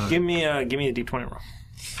 Give me a D20 roll.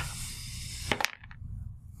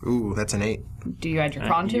 Ooh, that's an 8. Do you add your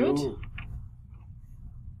con to it?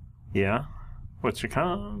 Yeah. What's your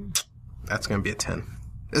con? That's going to be a 10.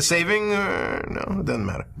 A saving? No, it doesn't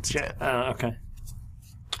matter. It's a 10. Okay.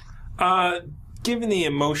 Given the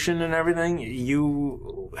emotion and everything,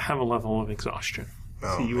 you have a level of exhaustion.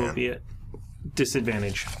 Oh, so you will be at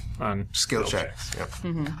disadvantage on skill checks. Yep.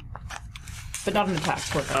 Mm-hmm. But not an attack.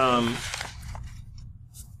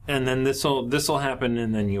 And then this'll happen,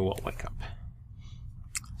 and then you will wake up.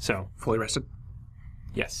 So Fully rested?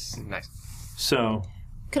 yes. Nice. So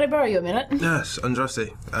Could I borrow you a minute? Yes, Andraste.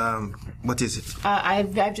 What is it?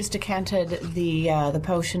 I've just decanted the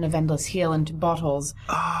potion of endless heal into bottles,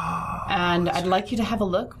 and I'd like you to have a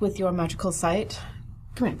look with your magical sight.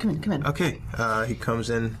 Come in. Okay, he comes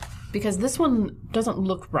in. Because this one doesn't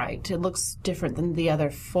look right. It looks different than the other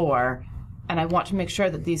 4, and I want to make sure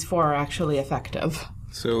that these 4 are actually effective.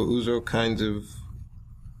 So Uzo kind of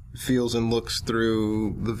feels and looks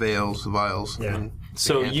through the vials. And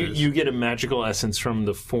So decanters. you get a magical essence from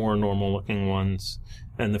the 4 normal-looking ones,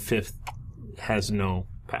 and the 5th has no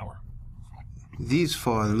power. These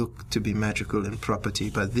 4 look to be magical in property,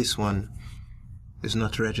 but this one is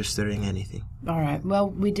not registering anything. All right. Well,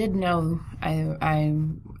 we did know.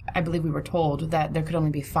 I believe we were told that there could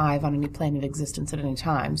only be 5 on any plane of existence at any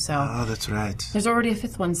time. So Oh, that's right. there's already a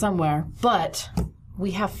 5th one somewhere, but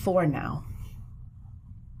we have 4 now.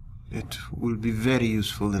 It will be very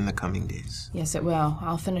useful in the coming days. Yes, it will.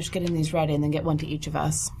 I'll finish getting these ready and then get one to each of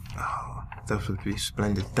us. Oh, that would be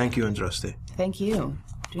splendid. Thank you, Andraste. Thank you.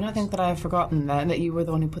 Do not think that I have forgotten that you were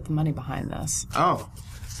the one who put the money behind this. Oh,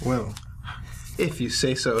 well, if you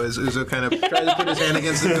say so. As Uzo kind of tries to put his hand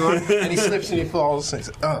against the door, and he slips and he falls. And he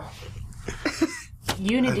says, "Oh,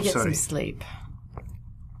 You need I'm to get sorry. some sleep.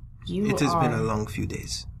 it has been a long few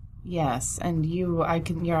days." Yes, and your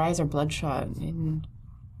eyes are bloodshot. And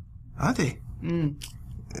Are they?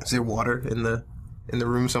 Is there water in the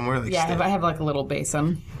room somewhere? Like Yeah, I have like a little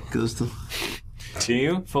basin. goes to. To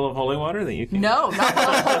you, full of holy water that you can. No, not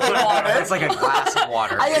holy water. It's like a glass of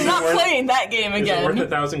water. I am not playing that game Is it again. worth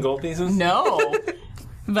 1,000 gold pieces? No.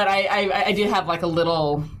 But I do have like a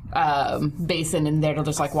little basin in there to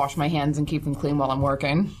just like wash my hands and keep them clean while I'm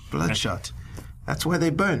working. Bloodshot. That's why they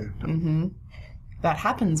burn. That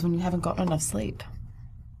happens when you haven't got enough sleep.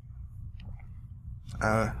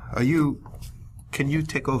 Can you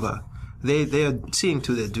take over? They are seeing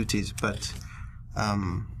to their duties, but I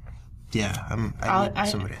need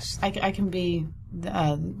some rest. I can be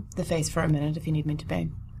the face for a minute if you need me to be.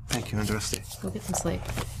 Thank you, Andraste. Go get some sleep.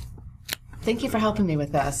 Thank you for helping me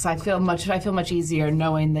with this. I feel much easier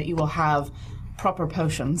knowing that you will have proper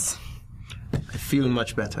potions. I feel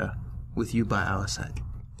much better with you by our side.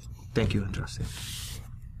 Thank you, Andraste.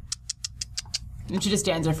 And she just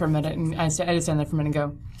stands there for a minute, and I just stand there for a minute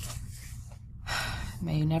and go,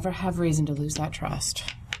 may you never have reason to lose that trust.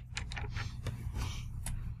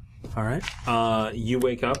 All right. You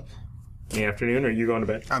wake up in the afternoon, or are you going to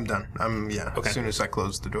bed? I'm done. Okay. As soon as I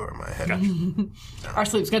close the door in my head. Our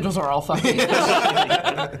sleep schedules are all fucking.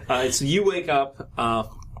 So you wake up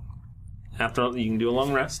after you can do a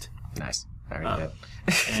long rest, Nice. I already did.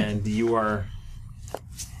 and you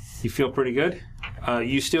feel pretty good.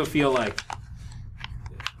 You still feel like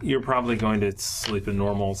you're probably going to sleep a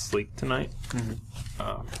normal sleep tonight.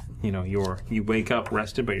 You wake up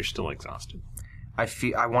rested, but you're still exhausted.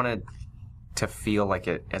 I wanted to feel like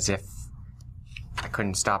it as if I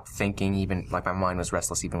couldn't stop thinking, even like my mind was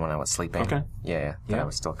restless even when I was sleeping. Okay. Yeah. I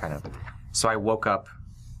was still kind of. So I woke up,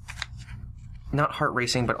 not heart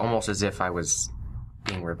racing, but almost as if I was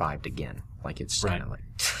being revived again. Like it's kind of like.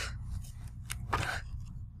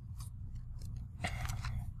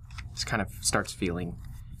 Just kind of starts feeling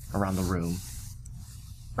around the room,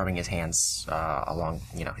 rubbing his hands along,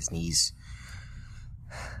 his knees.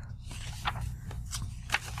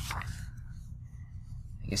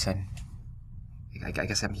 I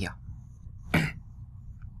guess I'm here.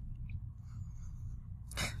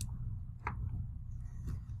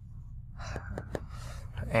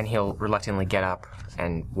 And he'll reluctantly get up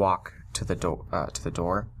and walk to the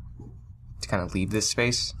door to kind of leave this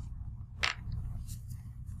space.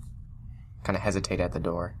 Kind of hesitate at the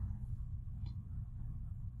door.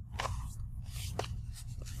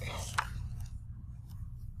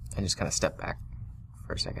 And just kind of step back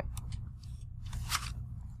for a second.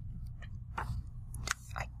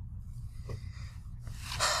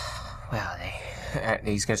 Well,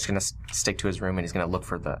 he's just going to stick to his room and he's going to look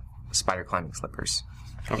for the spider climbing slippers.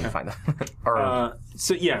 Can you find them?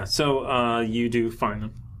 So you do find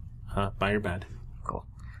them by your bed. Cool.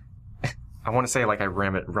 I want to say like I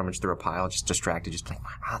rummage through a pile, just distracted, just like,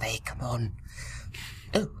 where are they? Come on.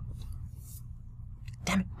 Oh.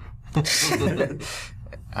 Damn it.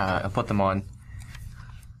 I'll put them on.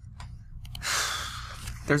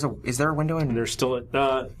 Is there a window in? There's still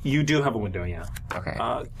you do have a window, yeah. Okay.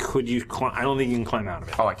 Could you climb? I don't think you can climb out of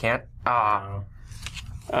it. Oh, I can't?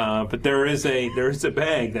 But there is a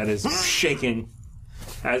bag that is shaking.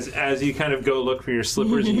 As you kind of go look for your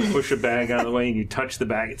slippers and you push a bag out of the way and you touch the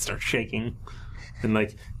bag, it starts shaking and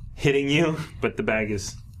like hitting you, but the bag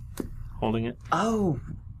is holding it. Oh,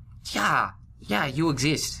 yeah, you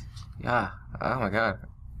exist. Yeah. Oh my God.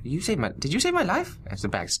 Did you save my life? As the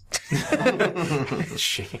bag's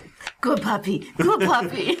shaking. Good puppy. Good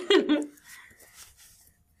puppy.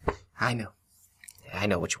 I know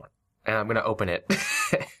what you want. And I'm gonna open it.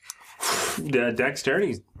 The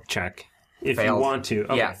dexterity check, if Failed. you want to.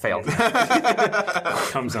 Okay. Yeah, failed.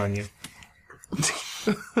 Comes on you.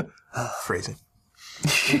 Phrasing.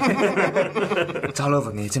 It's all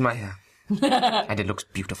over me. It's in my hair. And it looks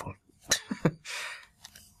beautiful.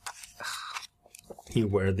 You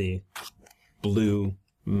wear the blue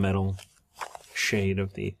metal shade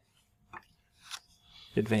of the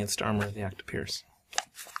advanced armor of the Octopierce.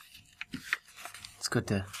 It's good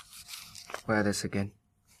to wear this again.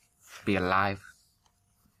 Be alive.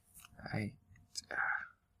 Where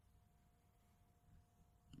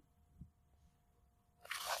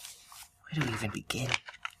do we even begin?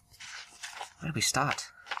 Where do we start?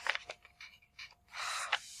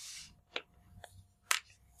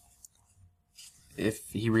 If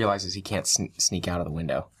he realizes he can't sneak out of the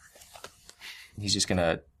window, he's just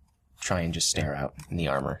gonna try and just stare out in the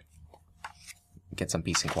armor. Get some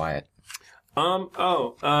peace and quiet.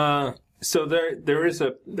 So there is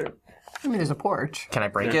a... I mean, there's a porch. Can I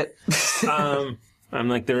break it? I'm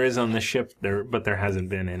like, there is on the ship, but there hasn't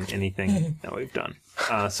been in anything that we've done.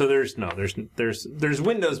 So there's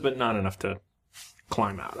windows, but not enough to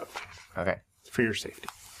climb out of. Okay. For your safety.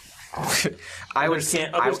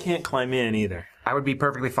 Others can't climb in either. I would be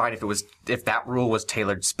perfectly fine if that rule was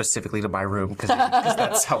tailored specifically to my room, because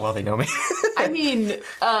that's how well they know me. I mean,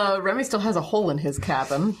 Remy still has a hole in his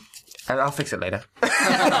cabin. And I'll fix it later.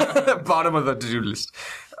 Bottom of the to-do list.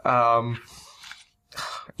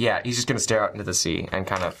 Yeah, he's just going to stare out into the sea and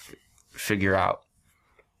kind of figure out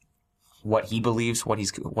what he believes, what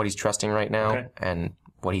he's trusting right now, and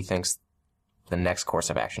what he thinks the next course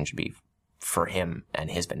of action should be for him and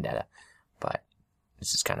his vendetta. But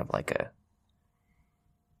this is kind of like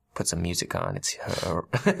put some music on. It's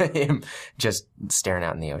him just staring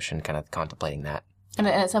out in the ocean, kind of contemplating that. And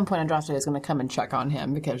at some point, Andraste is going to come and check on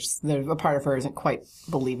him because a part of her isn't quite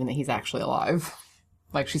believing that he's actually alive.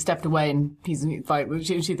 Like, she stepped away and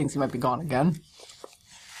she thinks he might be gone again.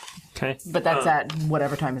 Okay. But that's at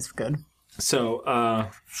whatever time is good. So,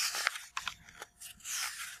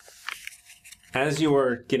 as you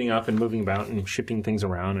are getting up and moving about and shifting things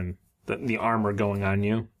around and the armor going on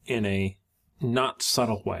you in a not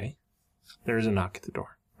subtle way, there is a knock at the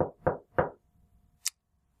door.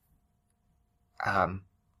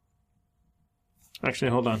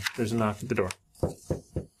 Actually, hold on. There's a knock at the door.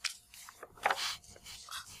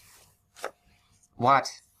 What?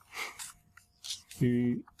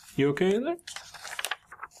 You okay in there?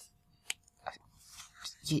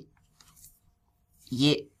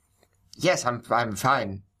 Yes, I'm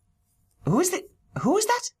fine. Who is that?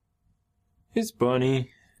 It's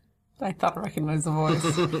Bunny. I thought I recognized the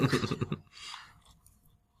voice.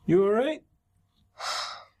 You alright?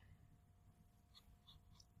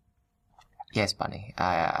 Yes, Bunny.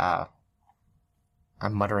 I'm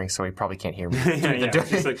muttering, so he probably can't hear me. yeah.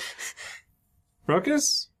 Just like,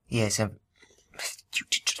 Ruckus? Yes,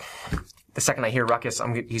 the second I hear Ruckus,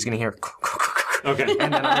 he's going to hear... Okay.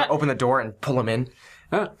 And then I'm going to open the door and pull him in.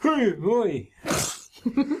 Oi.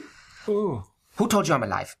 Oh. Who told you I'm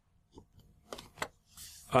alive?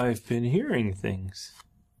 I've been hearing things.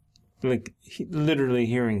 Like, literally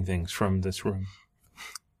hearing things from this room.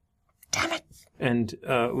 Damn it. And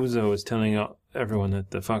Uzo is telling everyone that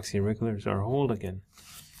the Foxy Wrigglers are whole again.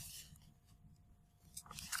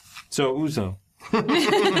 So, Uzo.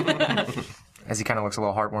 As he kind of looks a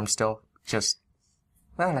little heartwarmed still. Just,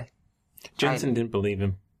 well, Jensen didn't believe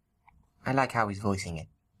him. I like how he's voicing it.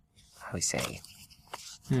 How he's saying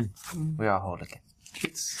it. We are whole again.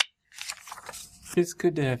 It's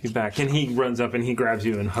good to have you back. And he runs up and he grabs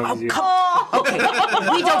you and hugs you. Okay,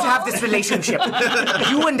 we don't have this relationship.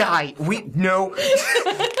 You and I, no.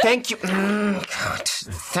 Thank you. God.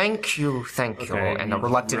 Thank you. Okay, and a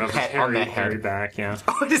reluctant pet on the head. Hairy back, yeah.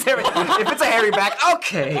 Oh, it is hairy. If it's a hairy back,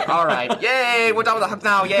 okay, all right. Yay, we're done with the hug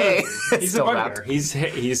now, yay. He's a bugbear.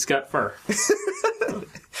 He's got fur. Good.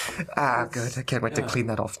 I can't wait to clean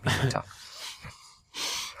that off.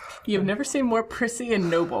 You've never seen more prissy and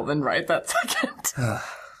noble than right that second.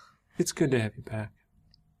 It's good to have you back.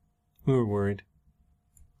 We were worried.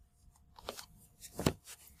 I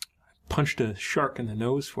punched a shark in the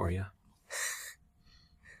nose for you.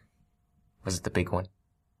 Was it the big one?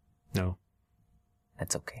 No.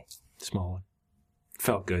 That's okay. Small one.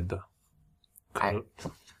 Felt good, though.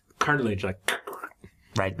 Cartilage, like...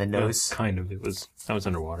 Right in the nose? Kind of. I was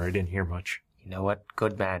underwater. I didn't hear much. You know what?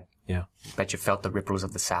 Good man. Yeah. Bet you felt the ripples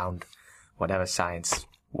of the sound. Whatever science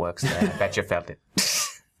works there. I bet you felt it.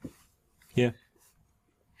 Yeah.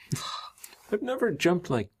 I've never jumped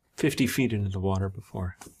like 50 feet into the water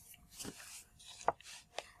before.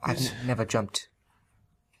 I've never jumped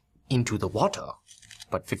into the water,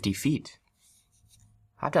 but 50 feet.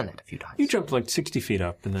 I've done that a few times. You jumped like 60 feet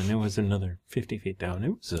up, and then it was another 50 feet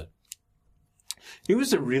down. It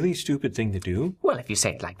was a really stupid thing to do. Well, if you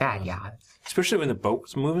say it like that, yeah. Especially when the boat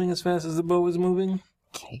was moving as fast as the boat was moving.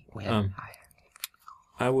 Okay, well,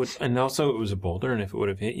 I would, and also it was a boulder, and if it would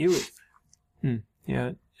have hit you,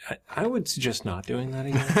 yeah, I would suggest not doing that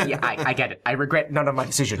again. Yeah, I get it. I regret none of my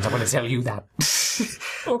decisions. I'm going to tell you that.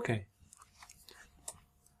 Okay.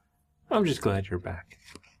 I'm just glad you're back.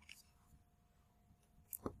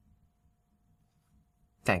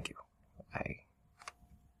 Thank you.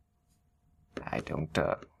 I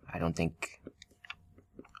don't think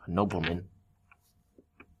a nobleman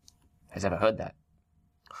has ever heard that.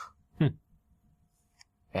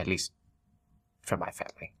 At least from my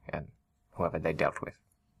family and whoever they dealt with.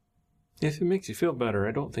 If it makes you feel better,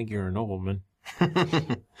 I don't think you're a nobleman.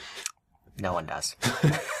 No one does.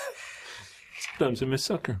 Sometimes I miss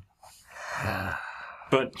Sucker.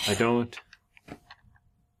 But I don't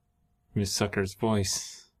miss Sucker's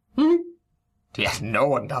voice. Yeah, no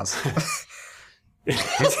one does.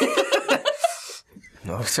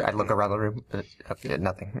 No, so I look around the room.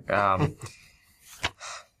 Nothing.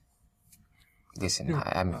 Listen,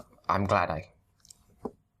 I'm glad I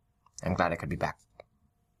could be back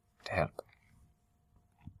to help.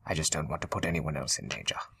 I just don't want to put anyone else in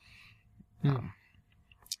danger. I'm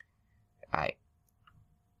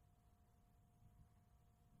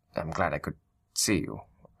glad I could see you,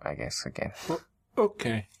 I guess, again. Well,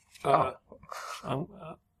 okay.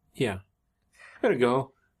 Yeah. Gotta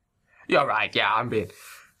go. You're right, yeah, I'm being...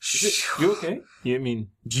 You okay? You mean...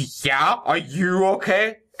 Yeah, are you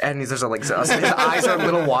okay? And his eyes are a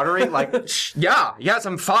little watery, like, yes,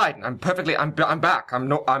 I'm fine. I'm perfectly, I'm back.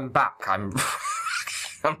 I'm back. I'm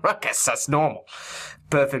Ruckus, that's normal.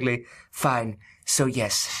 Perfectly fine. So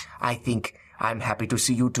yes, I think I'm happy to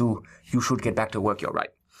see you too. You should get back to work, you're right.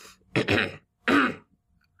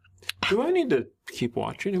 Do I need to keep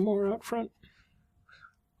watch anymore out front?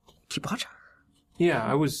 Keep watch? Yeah,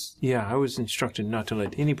 I was instructed not to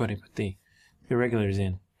let anybody but the irregulars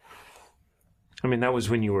in. I mean, that was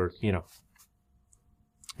when you were,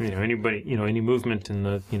 anybody, any movement in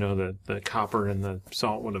the, the copper and the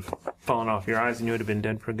salt would have fallen off your eyes and you would have been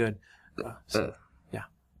dead for good. Yeah.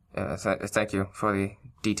 Thank you for the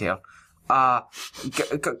detail. Go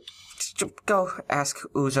ask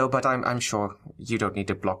Uzo, but I'm sure you don't need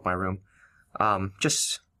to block my room.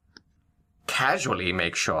 Just casually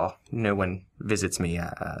make sure no one visits me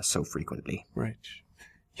so frequently. Right.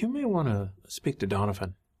 You may want to speak to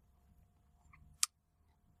Donovan.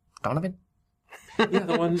 Donovan? Yeah,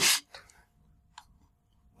 the one...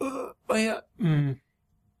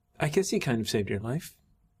 I guess he kind of saved your life.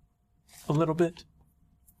 A little bit.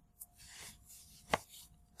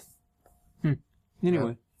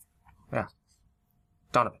 Anyway. Yeah.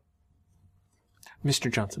 Donovan.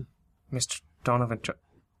 Mr. Johnson. Mr. Donovan...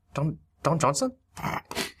 Don Johnson?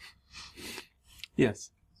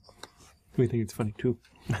 Yes. We think it's funny, too.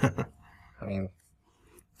 I mean...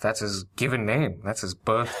 That's his given name. That's his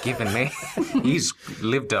birth given name. He's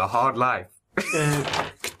lived a hard life.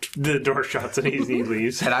 The door shuts and he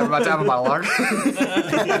leaves. And I'm about to have a monologue.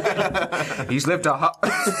 He's lived a hard...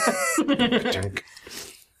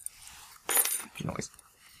 Noise.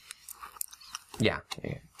 Yeah.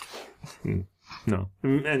 No.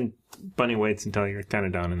 And Bunny waits until you're kind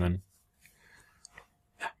of done and then...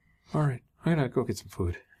 Yeah. All right. I'm going to go get some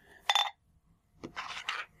food.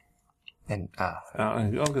 And,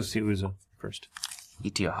 I'll go see Uzo first.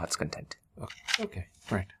 Eat to your heart's content. Okay,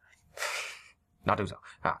 right. Not Uzo.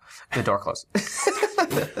 The door closed.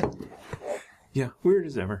 Yeah, weird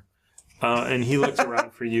as ever. And he looks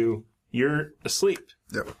around for you. You're asleep.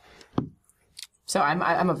 Yep. So I'm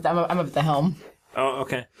up the helm. Oh,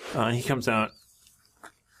 okay. He comes out.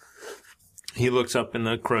 He looks up in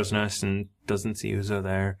the crow's nest and doesn't see Uzo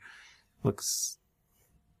there. Looks...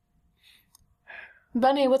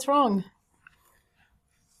 Bunny, what's wrong?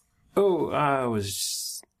 Oh, I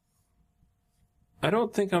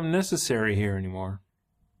don't think I'm necessary here anymore.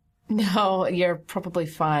 No, you're probably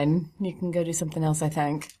fine. You can go do something else, I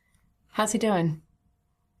think. How's he doing?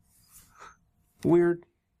 Weird.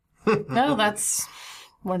 No, that's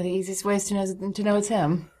one of the easiest ways to know it's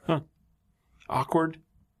him. Huh. Awkward.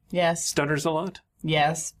 Yes. Stutters a lot.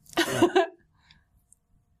 Yes.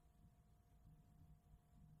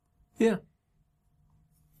 Yeah.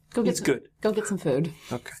 Go get good. Go get some food.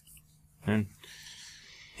 Okay. And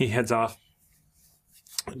he heads off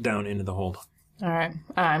down into the hold. All right.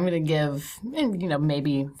 I'm going to give,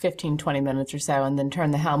 maybe 15, 20 minutes or so, and then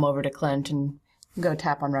turn the helm over to Clint and go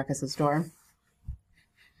tap on Ruckus's door.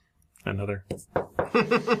 Another.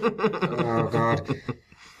 Oh, God.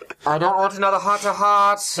 I don't want another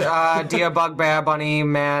heart-to-heart, dear bugbear bunny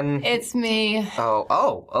man. It's me.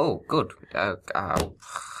 Oh, good. God,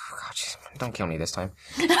 don't kill me this time.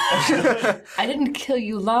 I didn't kill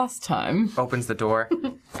you last time. Opens the door.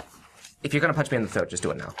 If you're gonna punch me in the throat, just do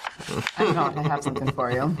it now. I'm not. I have something for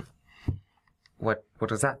you. What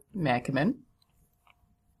was that? May I come in?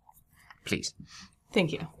 Please.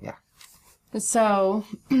 Thank you. Yeah. So,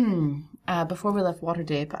 before we left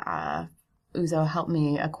Waterdeep, Uzo helped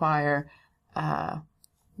me acquire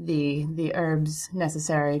the herbs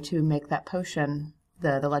necessary to make that potion,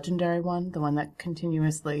 the legendary one, the one that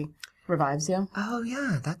continuously revives you. Oh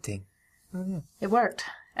yeah, that thing. Oh yeah. It worked,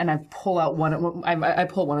 and I pull out I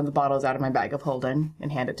pull one of the bottles out of my bag of holding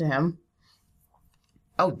and hand it to him.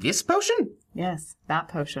 Oh, this potion? Yes, that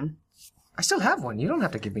potion. I still have one. You don't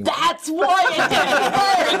have to give me one. That's why it didn't work!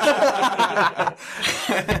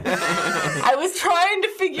 I was trying to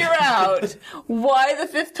figure out why the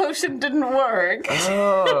fifth potion didn't work.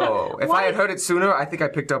 Oh, if I had heard it sooner, I think I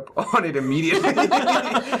picked up on it immediately.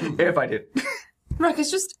 If I did.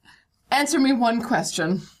 Ruckus, just answer me one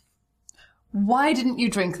question. Why didn't you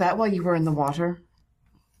drink that while you were in the water?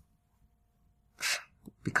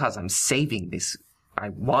 Because I'm saving this.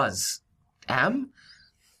 Am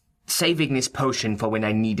saving this potion for when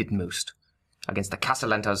I need it most. Against the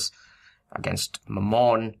Castellantas, against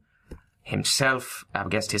Mammon himself,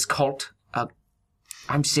 against his cult.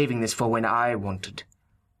 I'm saving this for when I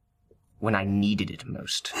needed it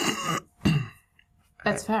most.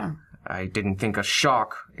 That's fair. I didn't think a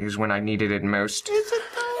shark is when I needed it most. Is it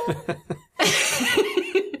though?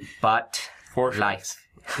 But For life.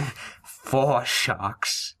 4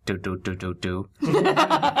 sharks. Do.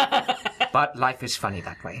 But life is funny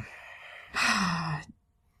that way.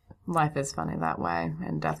 Life is funny that way,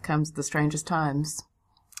 and death comes at the strangest times.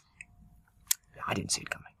 I didn't see it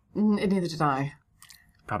coming. Neither did I.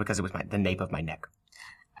 Probably because it was the nape of my neck.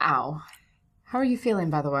 Ow. How are you feeling,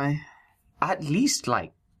 by the way? At least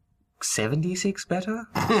 76 better.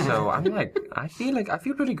 So I'm I feel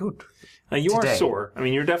pretty good. You are Today. sore. I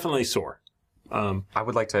mean, you're definitely sore. I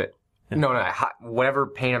would like to. No, whatever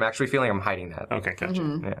pain I'm actually feeling, I'm hiding that. Okay, gotcha.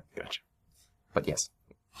 Mm-hmm. Yeah, Gotcha. but yes.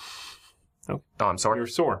 Oh. No, I'm sorry. You're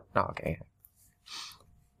sore. Oh, okay.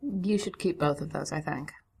 You should keep both of those, I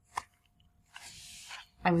think.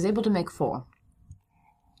 I was able to make 4.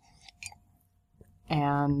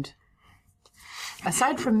 And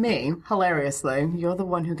aside from me, hilariously, you're the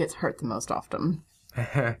one who gets hurt the most often.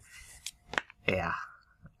 Yeah.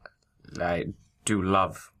 I do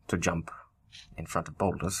love to jump in front of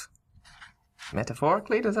boulders.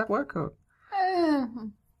 Metaphorically, does that work? Or...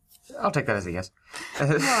 I'll take that as a yes.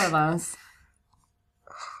 More or less.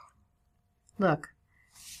 Look,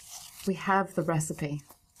 we have the recipe.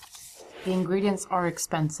 The ingredients are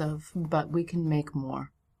expensive, but we can make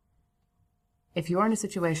more. If you're in a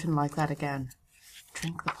situation like that again,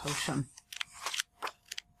 drink the potion.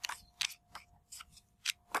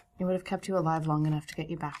 It would have kept you alive long enough to get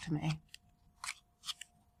you back to me.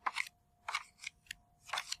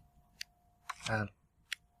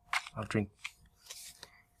 I'll drink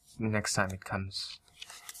next time it comes.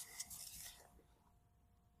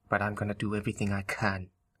 But I'm gonna do everything I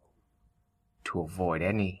can to avoid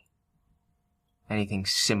anything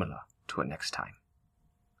similar to it next time.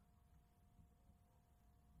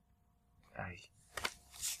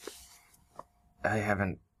 I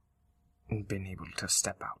haven't been able to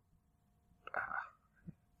step out.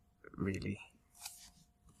 Really.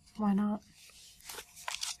 Why not?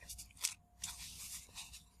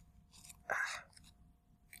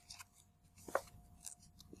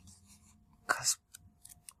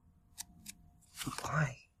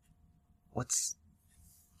 Why?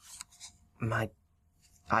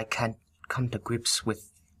 I can't come to grips with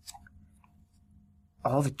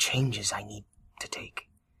all the changes I need to take.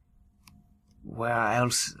 Where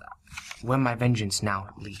my vengeance now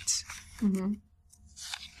leads. Mm-hmm.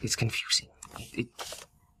 It's confusing.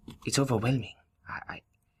 It's overwhelming.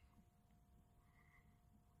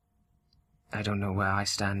 I don't know where I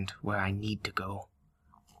stand, where I need to go.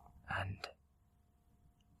 And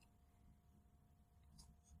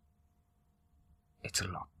it's a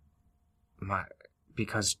lot.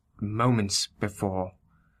 Because moments before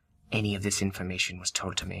any of this information was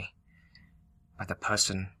told to me by the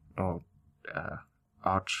person or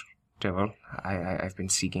archdevil I've been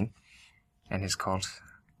seeking and his cult,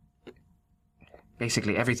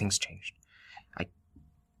 basically everything's changed.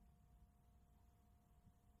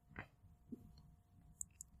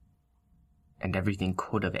 And everything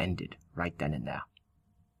could have ended right then and there.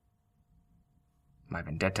 My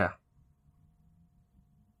vendetta,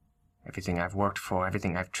 everything I've worked for,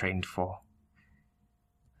 everything I've trained for.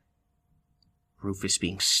 Rufus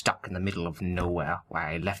being stuck in the middle of nowhere where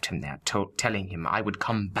I left him there, telling him I would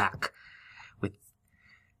come back with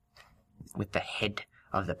the head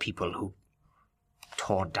of the people who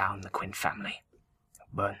tore down the Quinn family.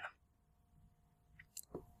 Burn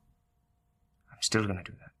them. I'm still gonna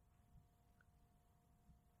do that.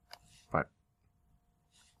 But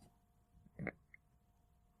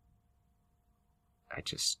I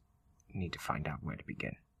just need to find out where to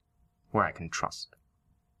begin. Where I can trust.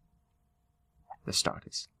 The start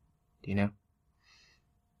is. Do you know?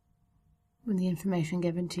 When the information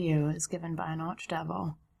given to you is given by an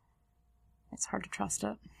archdevil, it's hard to trust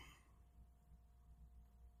it.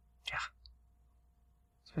 Yeah.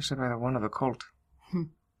 Especially by the one of the cult.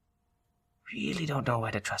 Really don't know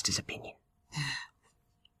where to trust his opinion.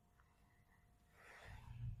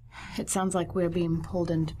 It sounds like we're being pulled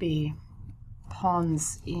in to be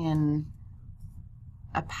pawns in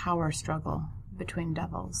a power struggle between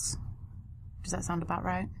devils. Does that sound about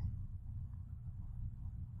right?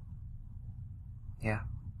 Yeah.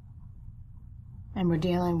 And we're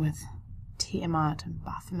dealing with Tiamat and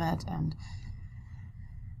Baphomet and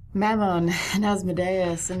Mammon and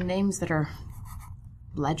Asmodeus and names that are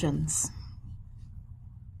legends.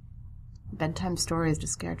 Bedtime stories to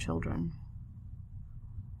scare children.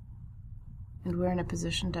 And we're in a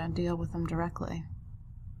position to deal with them directly.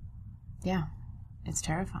 Yeah, it's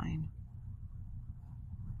terrifying.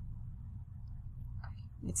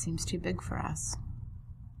 It seems too big for us.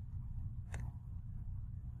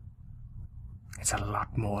 It's a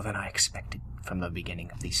lot more than I expected from the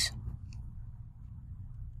beginning of this.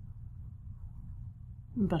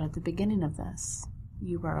 But at the beginning of this,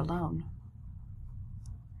 you were alone.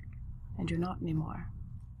 And you're not anymore.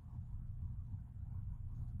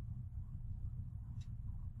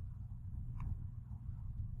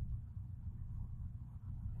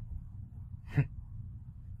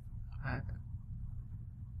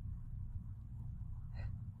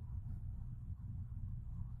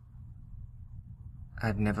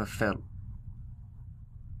 I've never felt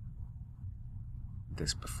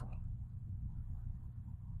this before.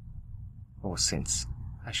 Or since,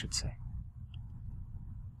 I should say.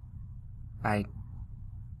 I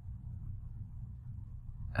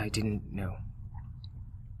didn't know.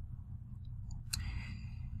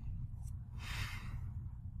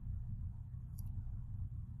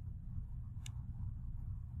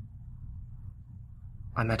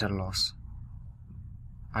 I'm at a loss.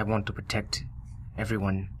 I want to protect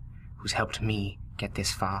everyone who's helped me get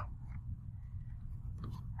this far.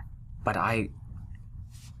 But I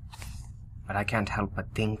can't help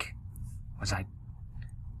but think,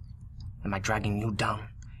 am I dragging you down?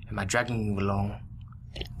 Am I dragging you along?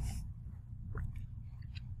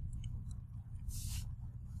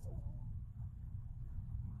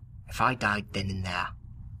 If I died then and there,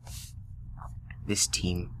 this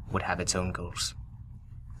team would have its own goals.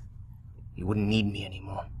 You wouldn't need me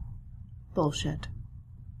anymore. Bullshit.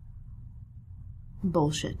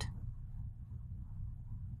 Bullshit.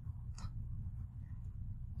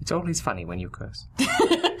 It's always funny when you curse.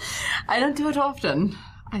 I don't do it often.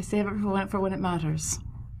 I save it for when it matters.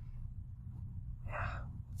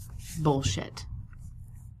 Bullshit.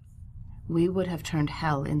 We would have turned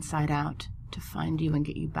hell inside out to find you and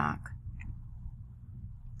get you back.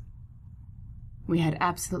 We had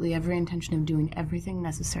absolutely every intention of doing everything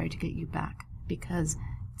necessary to get you back, because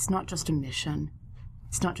it's not just a mission.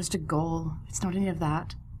 It's not just a goal. It's not any of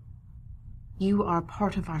that. You are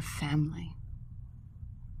part of our family.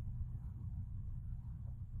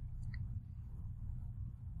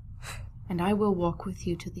 And I will walk with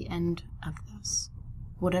you to the end of this,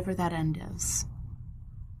 whatever that end is,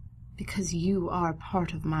 because you are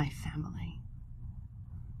part of my family.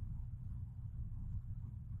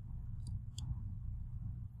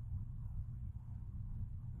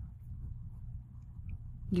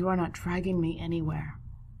 You are not dragging me anywhere.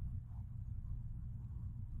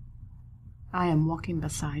 I am walking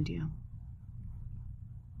beside you.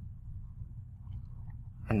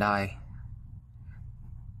 And I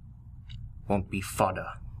won't be fodder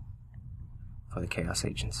for the Chaos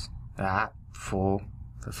Agents. For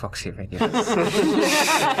the Foxy Radio.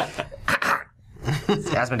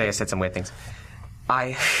 Asmodeus said some weird things.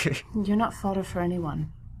 You're not fodder for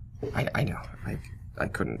anyone. I know. I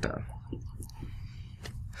couldn't,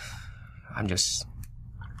 I'm just...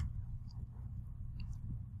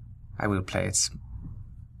 I will play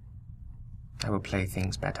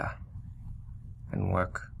things better and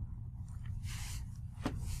work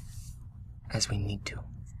as we need to.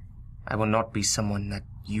 I will not be someone that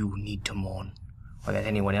you need to mourn, or that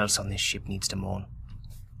anyone else on this ship needs to mourn.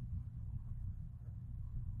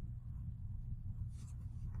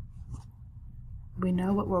 We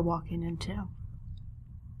know what we're walking into.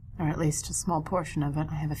 Or at least a small portion of it.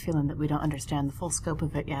 I have a feeling that we don't understand the full scope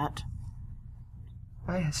of it yet.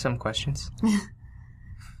 I have some questions.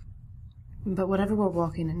 But whatever we're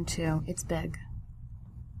walking into, it's big.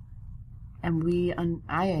 And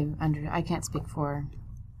I can't speak for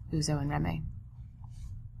Uzo and Remy.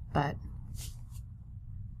 But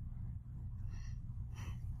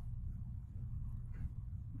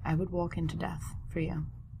I would walk into death for you.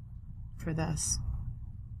 For this.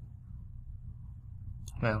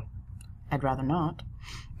 Well, I'd rather not.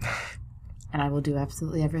 And I will do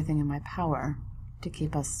absolutely everything in my power to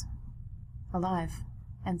keep us alive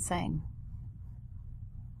and sane.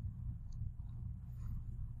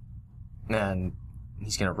 And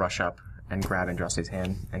he's gonna rush up and grab Andraste's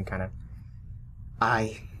hand and kind of...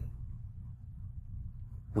 I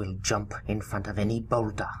will jump in front of any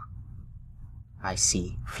boulder I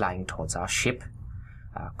see flying towards our ship,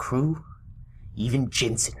 our crew, even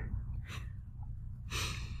Jensen.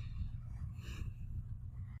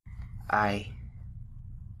 I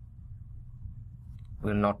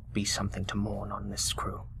will not be something to mourn on this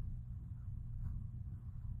crew.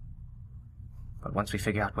 But once we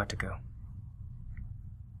figure out where to go,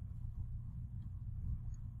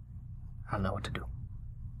 I'll know what to do.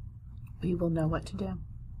 We will know what to do.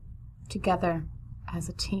 Together, as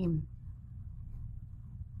a team.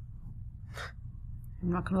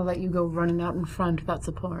 I'm not going to let you go running out in front without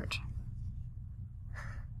support.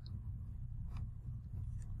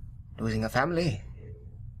 Losing a family,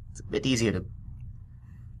 it's a bit easier to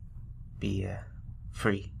be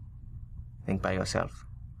free. Think by yourself.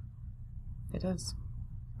 It is.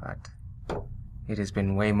 But it has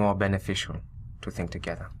been way more beneficial to think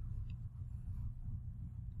together.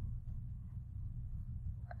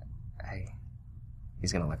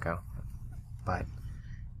 He's gonna let go. But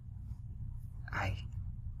I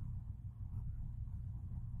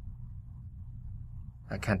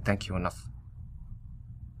can't thank you enough.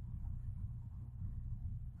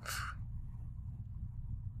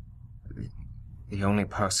 The only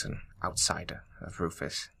person outside of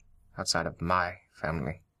Rufus, outside of my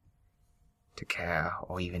family, to care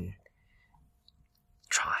or even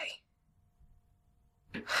try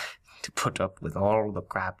to put up with all the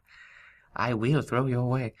crap I will throw your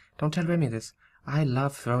way. Don't tell Remy this. I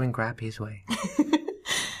love throwing crap his way.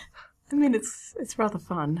 I mean, it's rather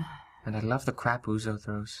fun. And I love the crap Uzo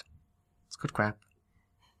throws. It's good crap.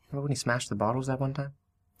 Remember when he smashed the bottles that one time?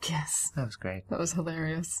 Yes. That was great. That was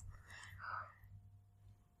hilarious.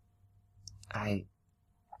 I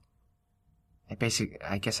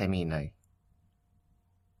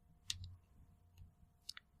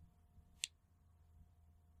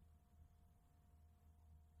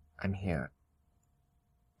I'm here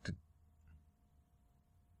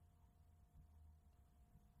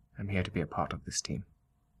to be a part of this team.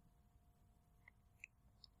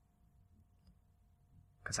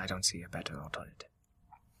 Because I don't see a better alternative.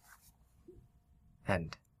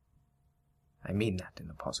 And I mean that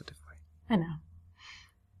in a positive way. I know.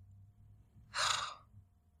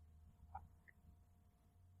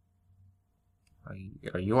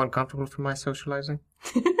 Are you uncomfortable for my socializing?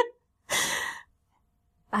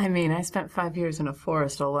 I mean, I spent 5 years in a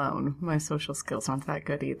forest alone. My social skills aren't that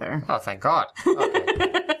good either. Oh, thank God.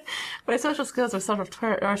 Okay. My social skills are sort of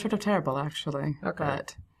terrible, actually. Okay.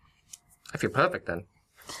 But I feel perfect then.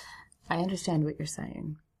 I understand what you're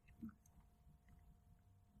saying.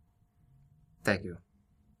 Thank you.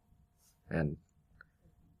 And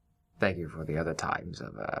thank you for the other times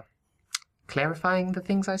of clarifying the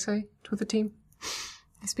things I say to the team.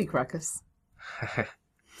 I speak Ruckus.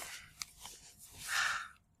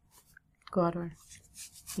 Guador,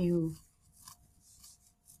 you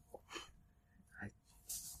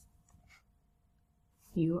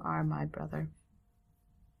are my brother.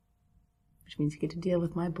 Which means you get to deal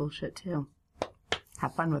with my bullshit, too.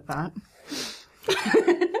 Have fun with that.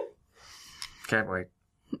 Can't wait.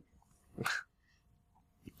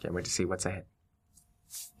 Can't wait to see what's ahead.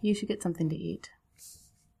 You should get something to eat.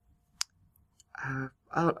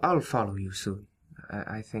 I'll follow you soon.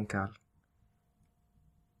 I think I'm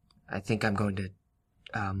going to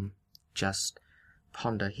just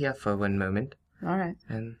ponder here for one moment. All right.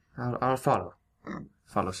 And I'll follow.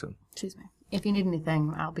 Follow soon. Excuse me. If you need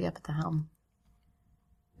anything, I'll be up at the helm.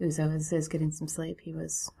 Uzo is getting some sleep. He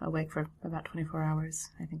was awake for about 24 hours.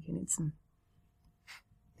 I think he needs some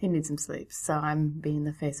sleep. So I'm being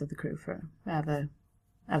the face of the crew of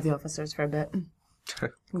the officers for a bit.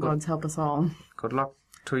 God's help us all. Good luck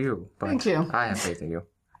to you. But Thank you. I have faith in you.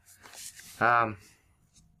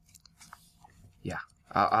 Yeah,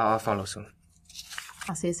 I'll follow soon.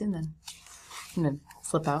 I'll see you soon then. I'm going to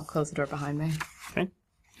slip out, close the door behind me. Okay.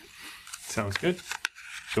 Sounds good.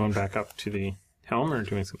 Going back up to the helm or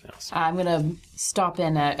doing something else? I'm going to stop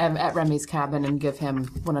in at Remy's cabin and give him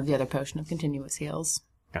one of the other potion of continuous heals.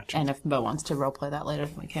 Gotcha. And if Bo wants to roleplay that later,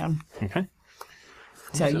 we can. Okay.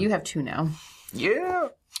 So you have 2 now. Yeah!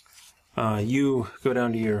 You go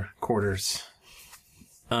down to your quarters.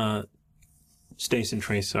 Stace and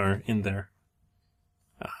Trace are in there.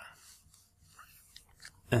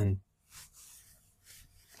 And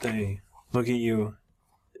they look at you,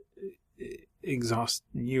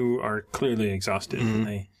 you are clearly exhausted,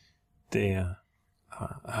 and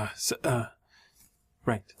sorry.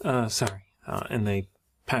 And they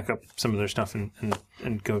pack up some of their stuff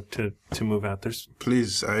and go to move out.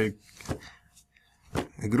 Please, I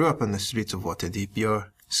grew up on the streets of Waterdeep.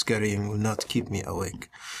 Your scurrying will not keep me awake.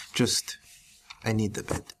 I need the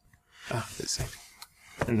bed.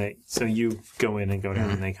 And so you go in and go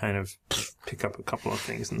down, and they kind of pick up a couple of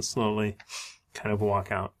things and slowly kind of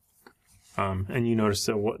walk out. And you notice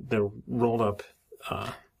that they're rolled up.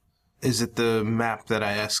 Is it the map that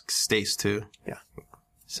I asked Stace to? Yeah.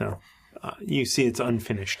 So you see it's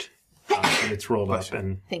unfinished. and it's rolled up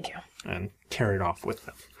Thank you. and carried off with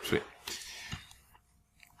them. Sweet.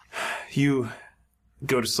 You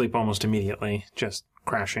go to sleep almost immediately, just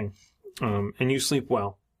crashing, and you sleep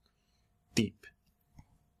well, deep.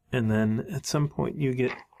 And then at some point you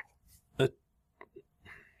get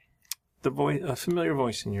a familiar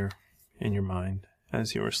voice in your mind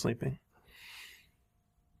as you are sleeping.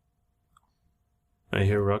 I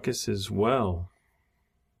hear Ruckus is well.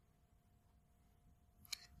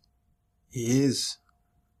 He is.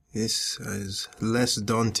 This is less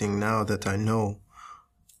daunting now that I know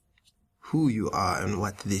who you are and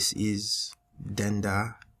what this is,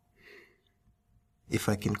 Denda. If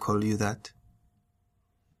I can call you that.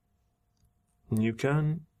 You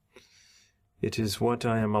can. It is what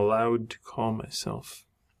I am allowed to call myself.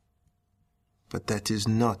 But that is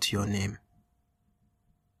not your name.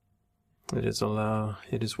 It is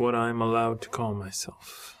what I am allowed to call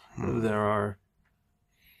myself. There are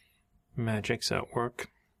magics at work.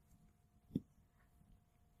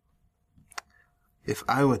 If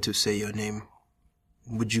I were to say your name,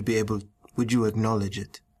 would you acknowledge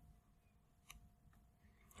it?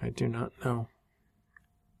 I do not know.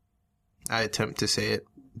 I attempt to say it.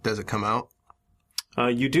 Does it come out?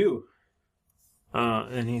 You do.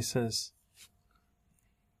 And he says,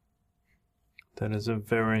 that is a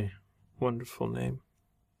very wonderful name.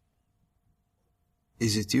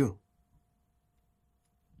 Is it you?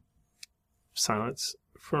 Silence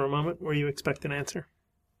for a moment where you expect an answer.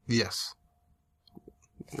 Yes.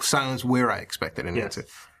 Silence where I expected an answer.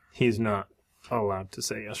 He's not allowed to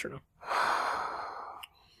say yes or no.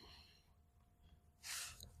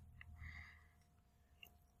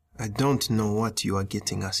 I don't know what you are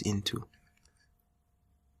getting us into.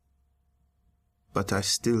 But I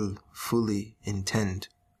still fully intend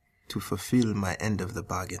to fulfill my end of the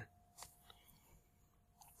bargain.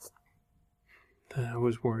 I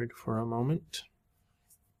was worried for a moment.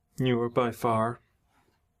 You were by far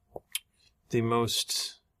the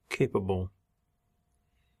most capable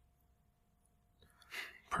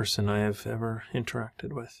person I have ever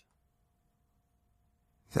interacted with.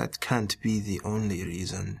 That can't be the only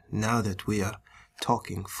reason. Now that we are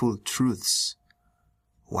talking full truths,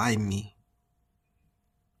 why me?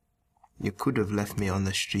 You could have left me on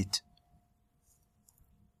the street.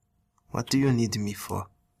 What do you need me for?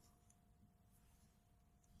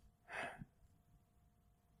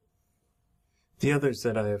 The others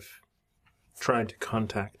that I have tried to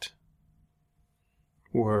contact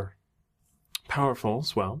were powerful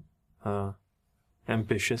as well,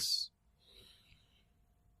 ambitious.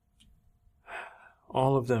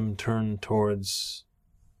 All of them turned towards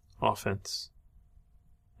offense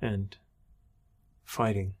and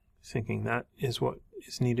fighting, thinking that is what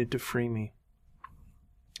is needed to free me,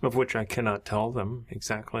 of which I cannot tell them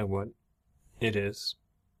exactly what it is.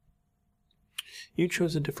 You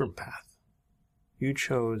chose a different path. You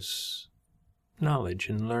chose knowledge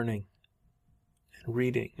and learning and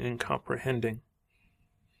reading and comprehending.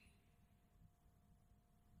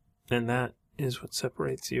 And that is what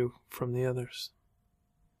separates you from the others.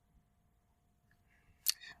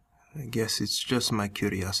 I guess it's just my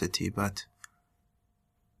curiosity, but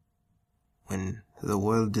when the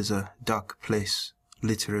world is a dark place,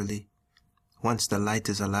 literally, once the light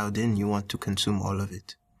is allowed in, you want to consume all of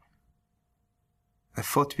it. I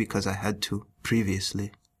fought because I had to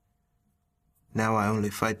previously. Now I only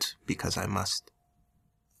fight because I must.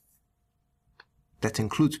 That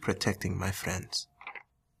includes protecting my friends.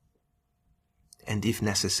 And if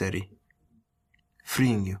necessary,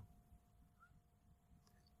 freeing you.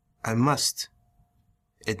 I must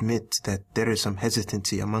admit that there is some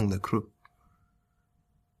hesitancy among the crew,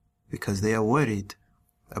 because they are worried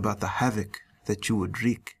about the havoc that you would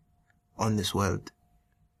wreak on this world.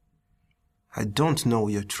 I don't know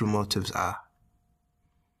what your true motives are.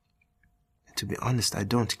 And to be honest, I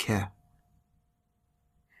don't care.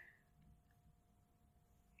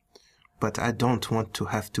 But I don't want to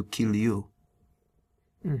have to kill you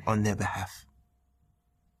on their behalf.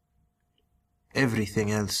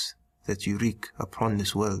 Everything else that you wreak upon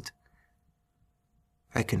this world,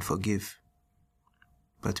 I can forgive.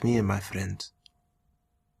 But me and my friends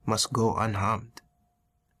must go unharmed.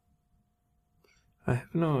 I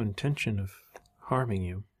have no intention of harming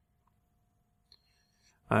you.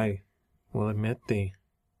 I will admit the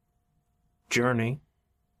journey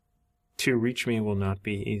to reach me will not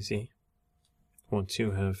be easy once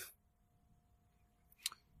you have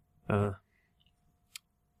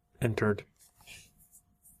entered.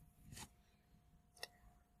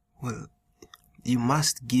 Well, you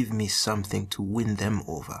must give me something to win them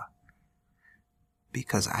over.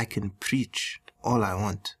 Because I can preach all I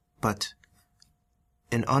want, but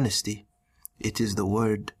in honesty, it is the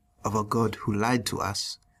word of a god who lied to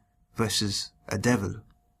us versus a devil.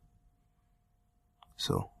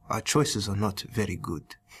 So our choices are not very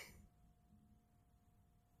good.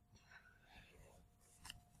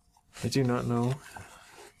 I do not know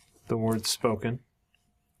the words spoken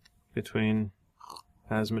between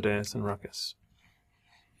Asmodeus and Ruckus.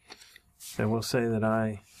 I will say that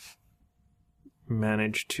I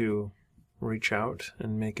managed to reach out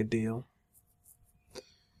and make a deal.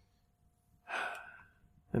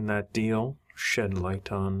 And that deal shed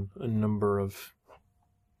light on a number of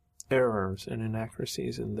errors and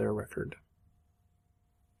inaccuracies in their record.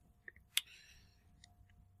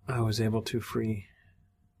 I was able to free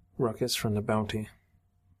Ruckus from the bounty.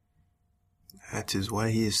 That is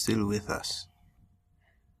why he is still with us,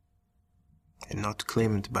 and not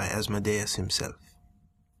claimed by Asmodeus himself.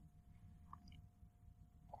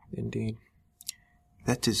 Indeed.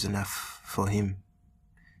 That is enough for him,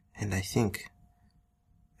 and I think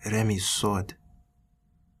Remy's sword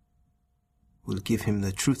will give him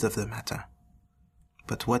the truth of the matter.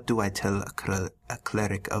 But what do I tell a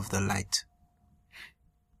cleric of the light?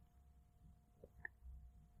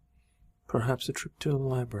 Perhaps a trip to the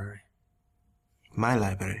library. My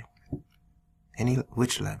library?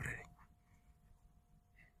 Which library?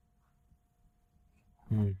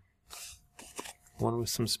 One with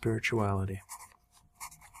some spirituality.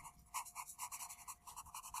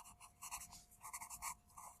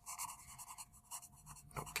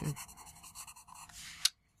 Okay.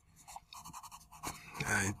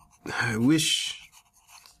 I wish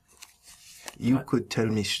you could tell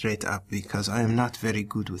me straight up, because I am not very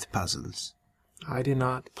good with puzzles. I did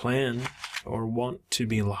not plan or want to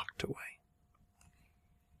be locked away.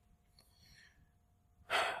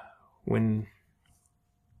 When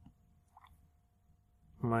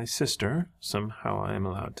my sister, somehow I am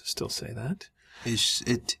allowed to still say that. Is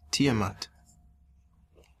it Tiamat?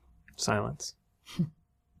 Silence.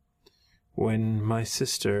 When my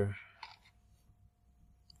sister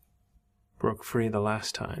broke free the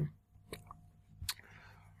last time,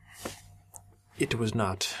 it was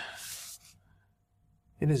not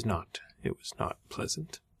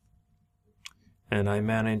pleasant. And I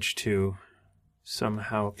managed to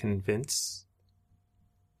somehow convince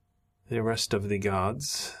the rest of the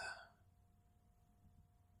gods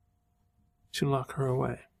to lock her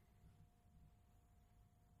away.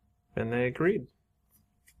 And they agreed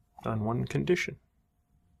on one condition: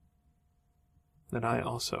 that I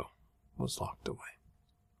also was locked away.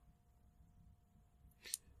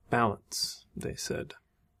 Balance, they said.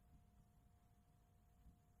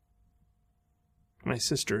 My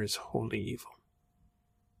sister is wholly evil.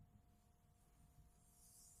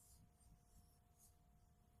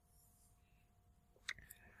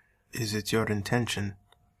 Is it your intention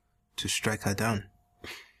to strike her down?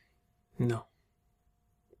 No.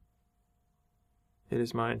 It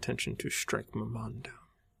is my intention to strike Maman down.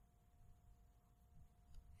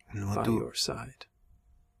 And what by your side.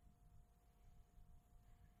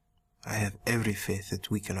 I have every faith that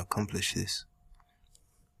we can accomplish this.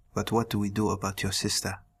 But what do we do about your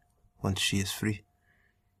sister once she is free?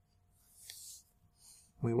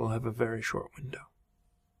 We will have a very short window.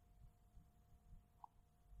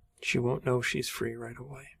 She won't know she's free right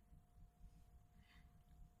away.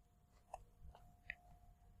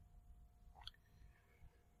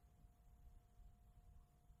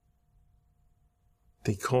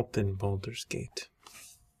 The cult in Baldur's Gate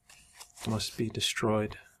must be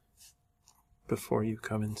destroyed before you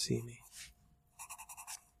come and see me.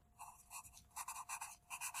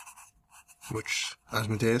 Which,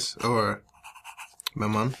 Asmodeus or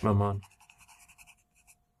Maman? Maman.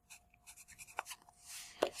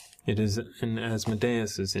 It is in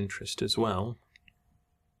Asmodeus's interest as well.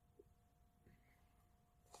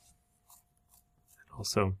 And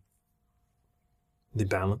also the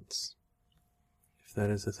balance, if that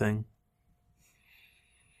is a thing.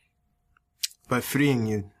 By freeing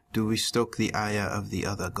you, do we stoke the ire of the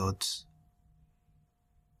other gods?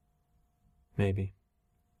 Maybe.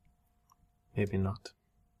 Maybe not.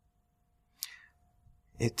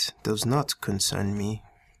 It does not concern me.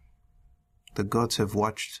 The gods have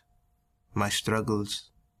watched my struggles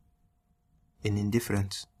in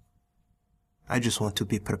indifference. I just want to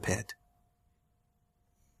be prepared.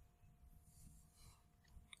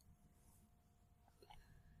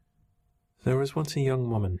 There was once a young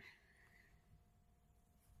woman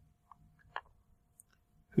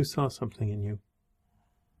who saw something in you.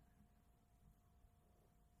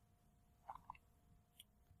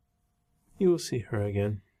 You will see her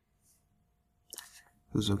again.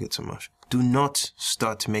 Uzo gets emotional. Do not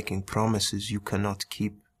start making promises you cannot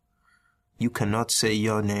keep. You cannot say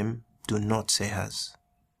your name. Do not say has.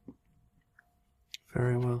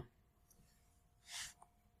 Very well.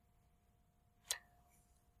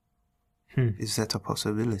 Is that a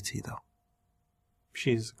possibility, though?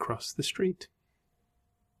 She's across the street.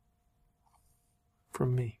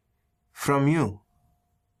 From me. From you?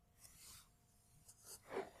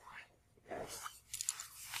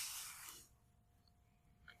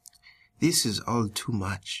 This is all too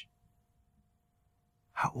much.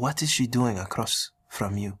 What is she doing across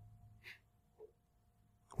from you?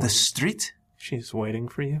 The street? She's waiting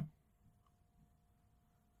for you.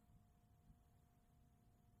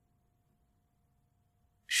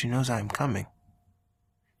 She knows I am coming.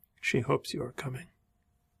 She hopes you are coming.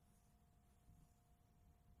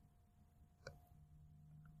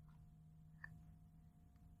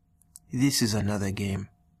 This is another game.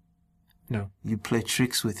 No. You play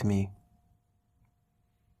tricks with me.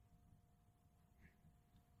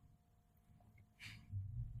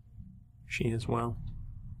 She is well.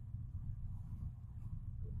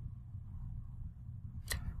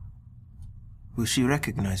 Will she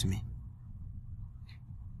recognize me?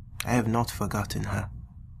 I have not forgotten her.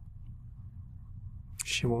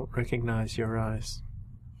 She won't recognize your eyes.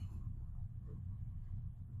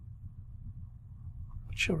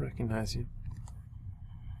 But she'll recognize you.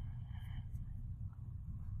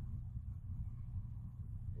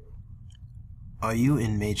 Are you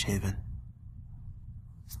in Mage Haven?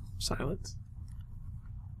 Silence.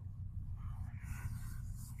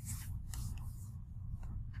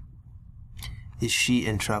 Is she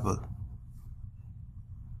in trouble?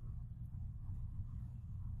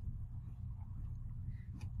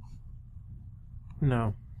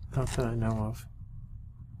 No, not that I know of.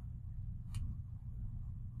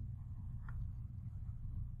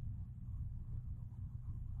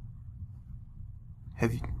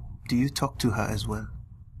 Do you talk to her as well?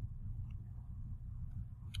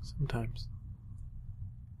 Sometimes.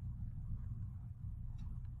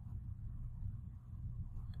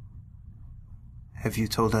 Have you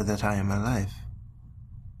told her that I am alive?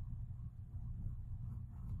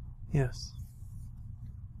 Yes.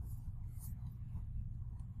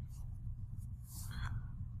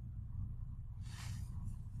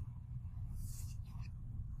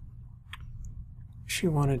 She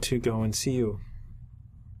wanted to go and see you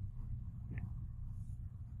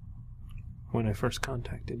when I first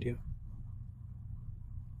contacted you.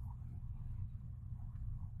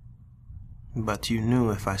 But you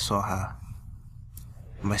knew if I saw her,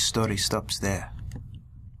 my story stops there.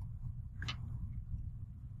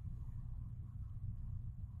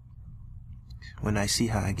 When I see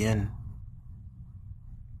her again,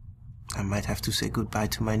 I might have to say goodbye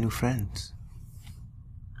to my new friends.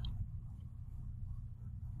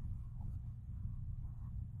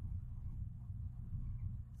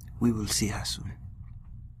 We will see her soon.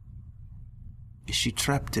 Is she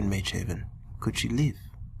trapped in Mage Haven? Could she leave?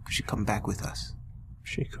 Could she come back with us?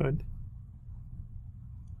 She could.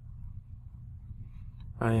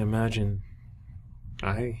 I imagine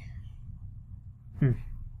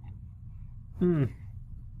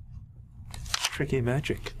Tricky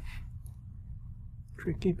magic.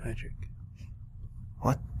 Tricky magic.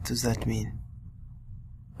 What does that mean?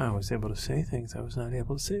 I was able to say things I was not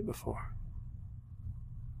able to say before.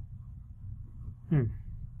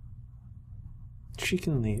 She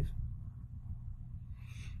can leave.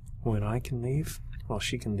 When I can leave, well,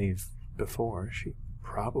 she can leave before. She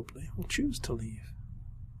probably will choose to leave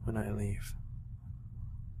when I leave.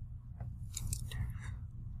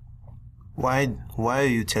 Why are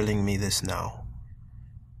you telling me this now?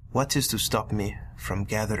 What is to stop me from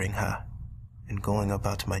gathering her and going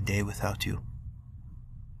about my day without you?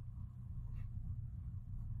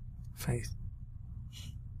 Faith.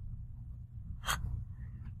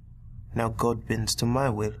 Now God bends to my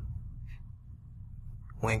will.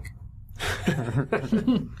 Wink.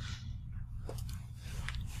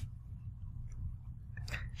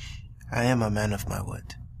 I am a man of my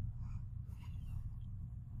word.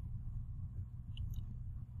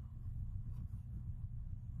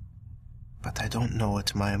 But I don't know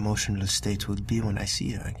what my emotional state will be when I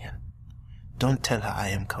see her again. Don't tell her I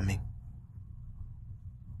am coming.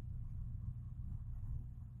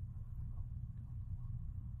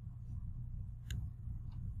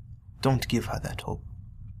 Don't give her that hope.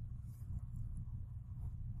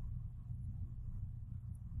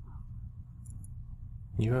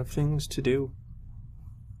 You have things to do.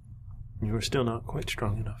 You are still not quite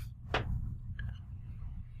strong enough.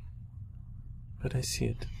 But I see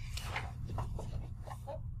it.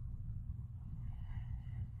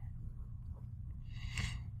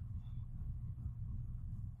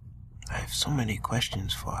 I have so many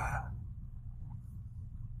questions for her.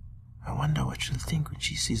 I wonder what she'll think when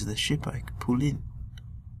she sees the ship I could pull in.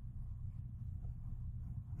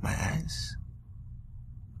 My eyes.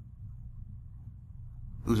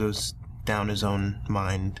 Uzo's down his own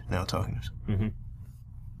mind, now talking to us. Mm-hmm.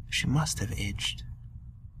 She must have aged.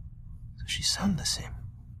 So she sounds the same.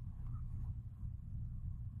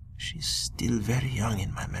 She's still very young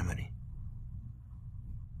in my memory.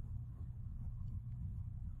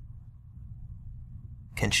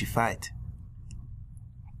 Can she fight?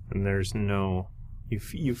 And there's no... You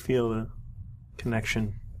feel the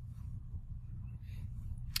connection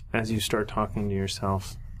as you start talking to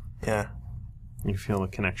yourself. Yeah. You feel the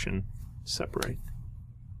connection separate.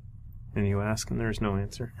 And you ask, and there's no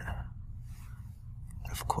answer.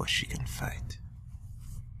 Of course she can fight.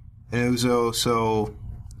 And Uzo, so...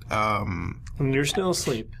 And you're still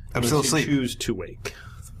asleep. I'm still asleep. You choose to wake.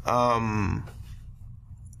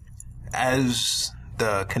 As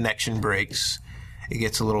the connection breaks, it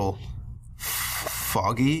gets a little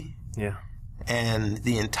foggy. Yeah. And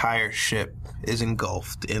the entire ship is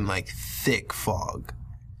engulfed in, like, thick fog.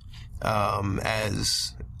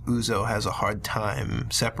 As Uzo has a hard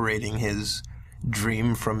time separating his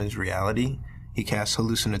dream from his reality. He casts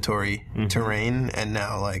hallucinatory terrain, and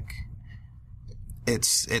now, like,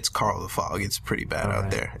 it's Carl the Fog. It's pretty bad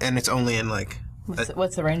out there. And it's only in, like...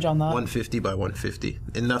 What's the range on that? 150 by 150.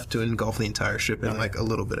 Enough to engulf the entire ship in, like, a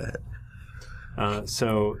little bit ahead.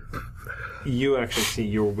 So you actually see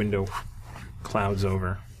your window clouds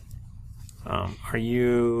over. Are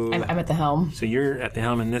you... I'm at the helm. So you're at the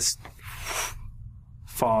helm, and this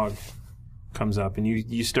fog comes up, and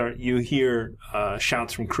you hear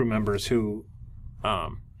shouts from crew members who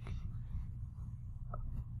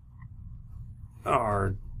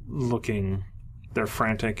are looking... They're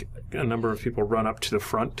frantic. A number of people run up to the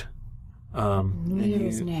front.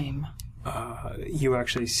 His name. You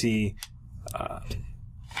actually see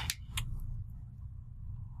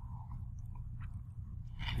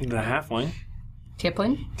the halfling.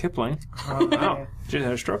 Kipling. Wow. Just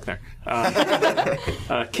had a stroke there.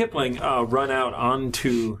 Kipling run out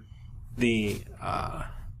onto the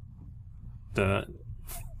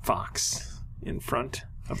fox in front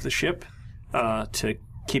of the ship to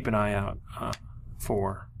keep an eye out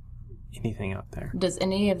for anything out there. Does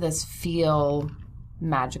any of this feel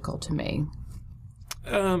magical to me?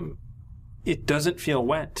 It doesn't feel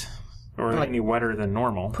wet or any wetter than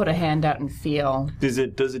normal. Put a hand out and feel. Does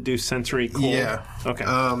it do sensory cold? Yeah. Okay.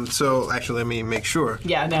 So actually, let me make sure.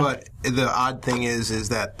 Yeah, no. But the odd thing is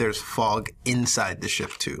that there's fog inside the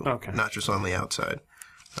ship too. Okay. Not just on the outside.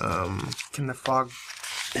 Can the fog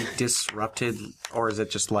be disrupted, or is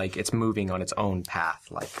it just like it's moving on its own path,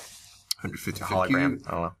 like 150 a hologram?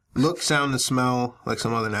 I don't know. Look, sound, and smell like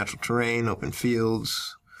some other natural terrain, open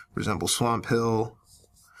fields, resemble swamp hill,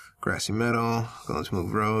 grassy meadow, going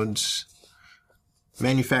smooth roads.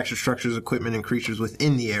 Manufactured structures, equipment, and creatures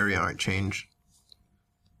within the area aren't changed.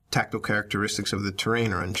 Tactile characteristics of the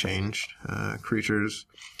terrain are unchanged. Creatures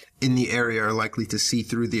in the area are likely to see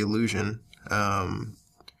through the illusion.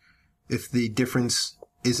 If the difference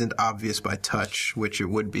isn't obvious by touch, which it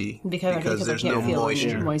would be, because there's no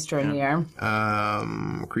moisture in the air.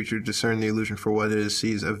 Creature discern the illusion for what it is,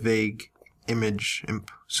 sees a vague image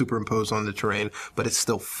superimposed on the terrain, but it's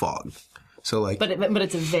still fog. So like, but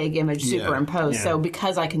it's a vague image superimposed. Yeah. So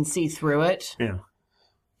because I can see through it,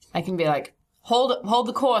 I can be like, hold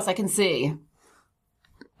the course, I can see,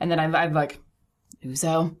 and then I'm like,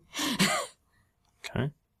 Uzo.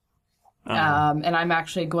 Okay. And I'm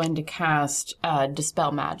actually going to cast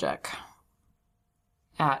Dispel Magic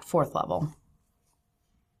at 4th level.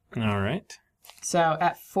 All right. So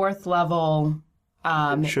at 4th level...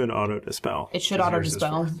 it should auto-dispel. It should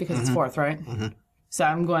auto-dispel because it's 4th, right? Mm-hmm. So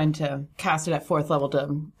I'm going to cast it at 4th level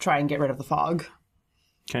to try and get rid of the fog.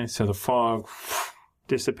 Okay, so the fog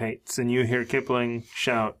dissipates, and you hear Kipling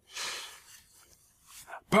shout,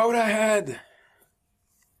 "Boat ahead!"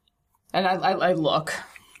 And I look...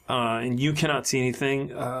 and you cannot see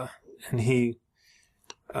anything, and he,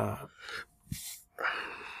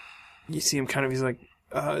 you see him kind of, he's like,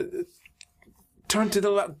 turn to the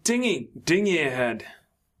left, dinghy ahead.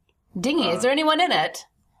 Dinghy, is there anyone in it?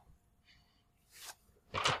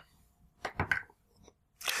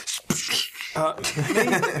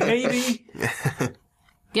 Maybe.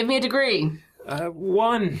 Give me a degree.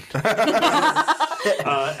 1.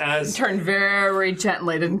 As Turn very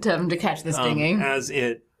gently to catch this dinghy.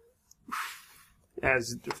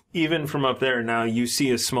 As even from up there now, you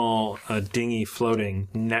see a small dinghy floating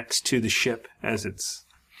next to the ship as it's.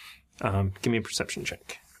 Give me a perception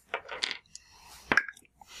check.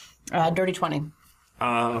 Dirty 20.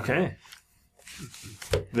 Okay.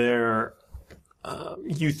 There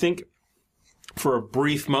You think for a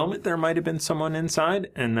brief moment there might have been someone inside,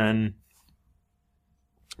 and then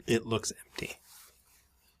it looks empty.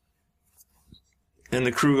 And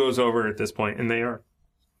the crew goes over at this point, and they are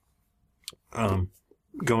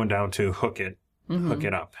going down to hook it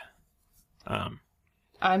up.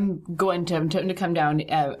 I'm going to come down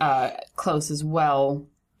close as well.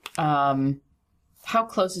 How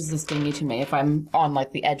close is this dinghy to me if I'm on,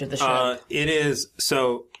 like, the edge of the ship? It is,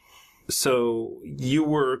 so you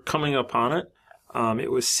were coming upon it.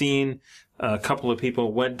 It was seen. A couple of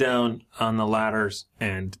people went down on the ladders,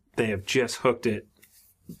 and they have just hooked it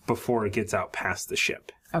before it gets out past the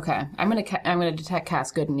ship. Okay. I'm gonna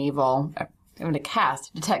cast Good and Evil. I'm gonna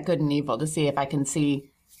cast Detect Good and Evil to see if I can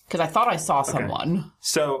see, because I thought I saw someone.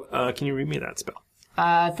 So, can you read me that spell?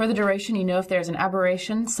 For the duration, you know if there's an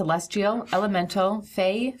aberration, celestial, elemental,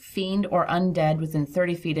 fey, fiend, or undead within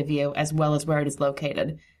 30 feet of you, as well as where it is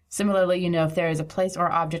located. Similarly, you know if there is a place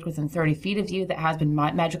or object within 30 feet of you that has been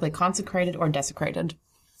magically consecrated or desecrated.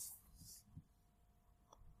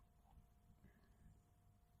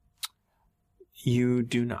 You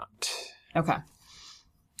do not. Okay.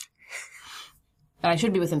 And I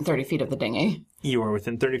should be within 30 feet of the dinghy. You are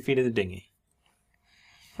within 30 feet of the dinghy.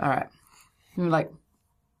 All right. I'm like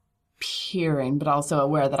peering, but also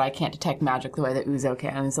aware that I can't detect magic the way that Uzo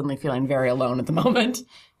can, and suddenly feeling very alone at the moment.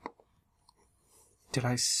 Did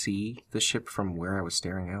I see the ship from where I was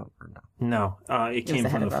staring out, or no? No, it came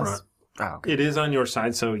from the front. Oh, okay. It is on your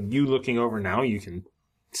side, so you looking over now, you can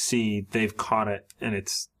see they've caught it, and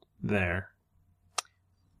it's there.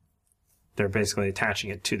 They're basically attaching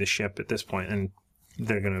it to the ship at this point, and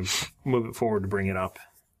they're going to move it forward to bring it up.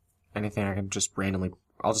 Anything I can just randomly...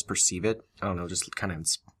 I'll just perceive it. I don't know, just kind of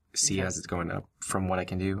see as it's going up from what I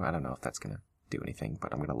can do. I don't know if that's going to do anything,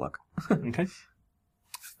 but I'm going to look. Okay.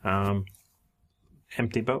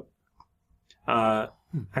 Empty boat.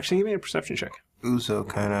 Actually, give me a perception check. Uzo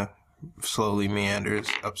kind of slowly meanders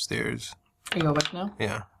upstairs. Are you awake now?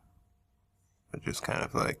 Yeah. But just kind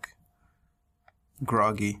of like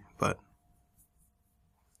groggy, but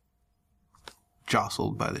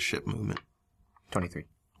jostled by the ship movement. 23.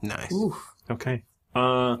 Nice. Oof. Okay. You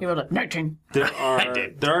rolled a 19.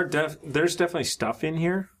 There's definitely stuff in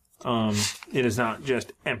here. It is not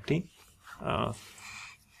just empty.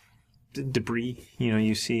 Debris.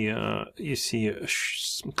 You see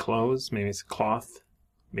some clothes. Maybe it's a cloth.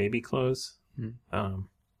 Maybe clothes.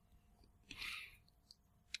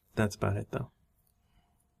 That's about it, though.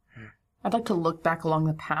 I'd like to look back along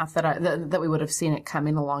the path that we would have seen it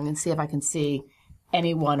coming along and see if I can see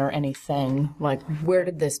anyone or anything. Like, where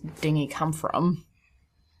did this dinghy come from?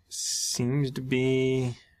 Seems to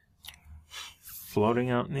be floating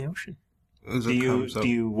out in the ocean. Uzo do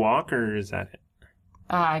you walk, or is that it?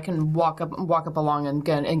 I can walk up along and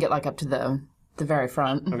get like up to the very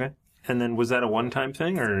front. Okay. And then was that a one-time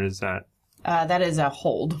thing, or is that? That is a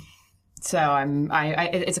hold. So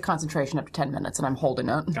it's a concentration up to 10 minutes, and I'm holding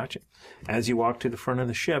it. Gotcha. As you walk to the front of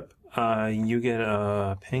the ship, you get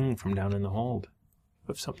a ping from down in the hold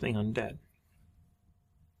of something undead.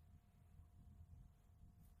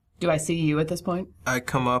 Do I see you at this point? I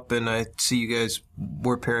come up and I see you guys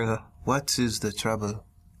were pairing up. What is the trouble?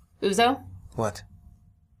 Uzo? What?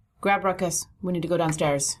 Grab Ruckus. We need to go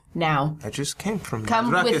downstairs. Now. I just came from...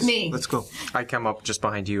 Come Ruckus, with me. Let's go. I come up just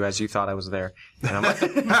behind you as you thought I was there. And I'm like...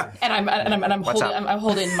 I'm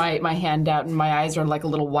holding my hand out, and my eyes are like a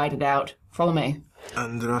little whited out. Follow me.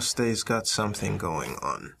 Andraste's got something going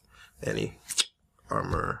on. Any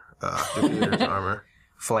armor, defeater's armor.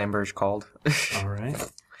 Flamberge called. All right.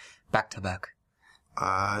 Back to back.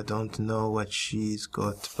 I don't know what she's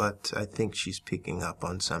got, but I think she's picking up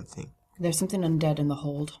on something. There's something undead in the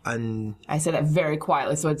hold. I say that very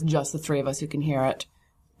quietly, so it's just the three of us who can hear it.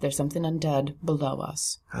 There's something undead below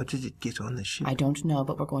us. How did it get on the ship? I don't know,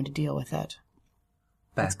 but we're going to deal with it.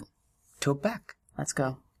 Back to back. Let's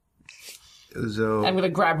go. Uzo I'm going to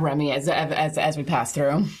grab Remy as we pass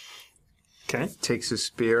through. Okay. takes his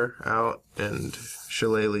spear out and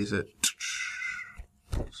shillelaghs it.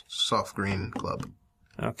 Soft green club.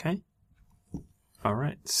 Okay. All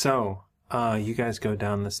right. So, you guys go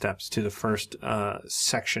down the steps to the first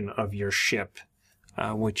section of your ship,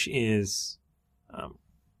 which is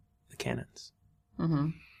the cannons. Mm-hmm.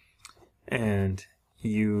 And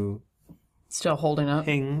you... Still holding up.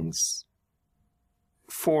 Pings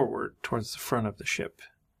forward towards the front of the ship.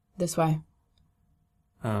 This way.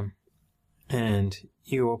 And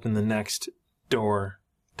you open the next door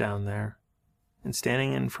down there. And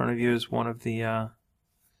standing in front of you is one of the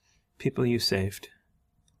people you saved.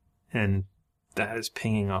 And that is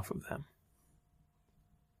pinging off of them.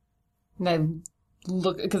 And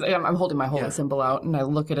look, because I'm holding my holy symbol out, and I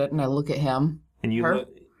look at it, and I look at him. And you Her?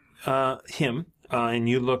 look him, and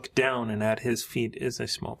you look down, and at his feet is a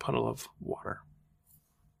small puddle of water.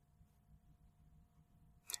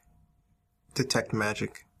 Detect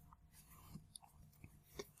magic.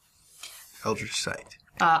 Eldritch Sight.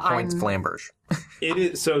 Points Flamberge. It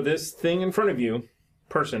is so. This thing in front of you,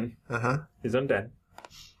 person, Uh-huh. is undead.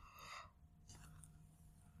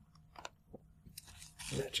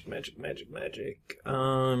 Magic.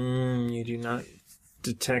 You do not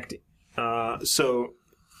detect. So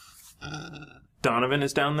Donovan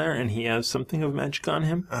is down there, and he has something of magic on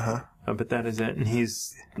him. Uh-huh. But that is it, and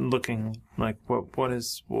he's looking like what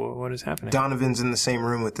is happening? Donovan's in the same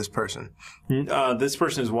room with this person. This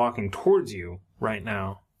person is walking towards you right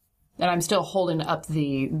now. And I'm still holding up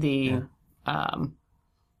the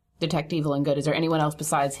detect evil and good. Is there anyone else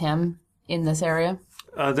besides him in this area?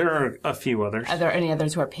 There are a few others. Are there any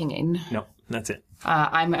others who are pinging? No, that's it.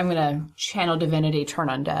 I'm going to channel divinity, turn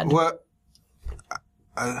undead. What?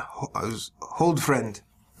 Hold friend.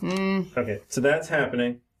 Okay, so that's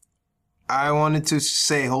happening. I wanted to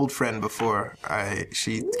say hold friend before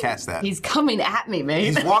she cast that. He's coming at me, mate.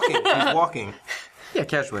 He's walking. Yeah,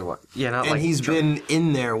 casually walk. Yeah, not And like... he's been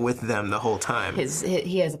in there with them the whole time.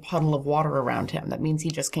 He has a puddle of water around him. That means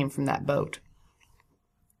he just came from that boat.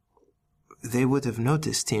 They would have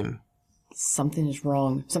noticed him. Something is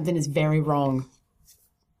wrong. Something is very wrong.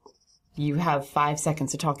 You have 5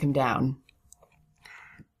 seconds to talk him down.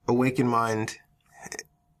 Awaken mind.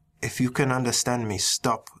 If you can understand me,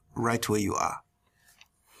 stop right where you are.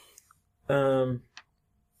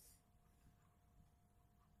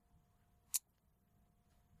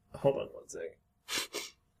 Hold on one second.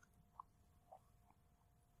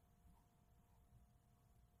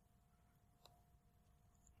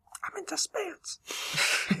 I'm into spans.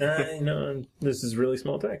 I know, this is really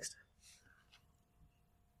small text.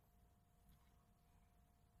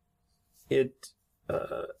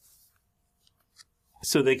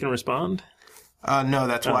 So they can respond? No,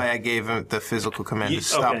 that's why I gave him the physical command to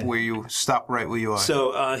stop stop right where you are.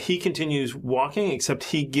 So he continues walking, except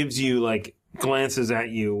he gives you like glances at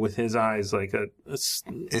you with his eyes, like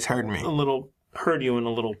It heard me. a little heard you and a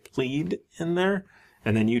little plead in there,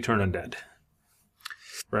 and then you turn undead,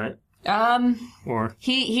 right? Or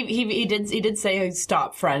He did say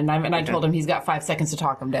stop, friend, and I told him he's got 5 seconds to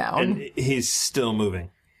talk him down. and he's still moving.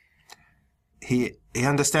 He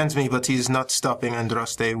understands me, but he's not stopping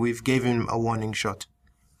Andraste. We've gave him a warning shot.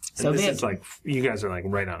 And So this be is it. like you guys are like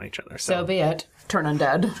right on each other. So be it. Turn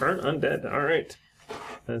undead. Turn undead. All right.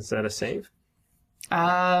 Is that a save?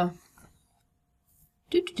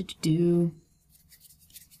 Do.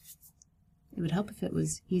 It would help if it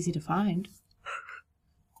was easy to find.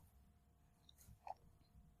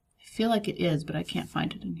 I feel like it is, but I can't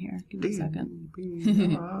find it in here. Give me a second.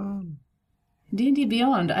 D&D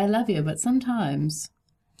Beyond, I love you, but sometimes...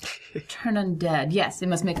 Turn undead. Yes, it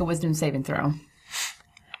must make a wisdom saving throw.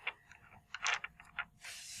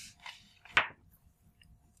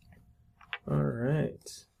 All right.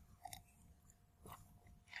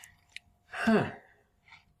 Huh.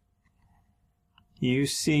 You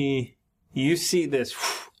see this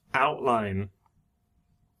outline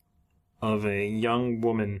of a young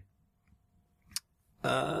woman,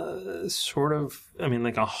 sort of, I mean,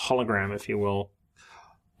 like a hologram, if you will,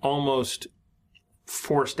 almost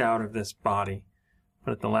forced out of this body,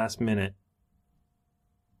 but at the last minute,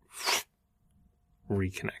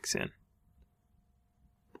 reconnects in.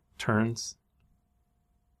 Turns.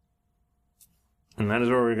 And that is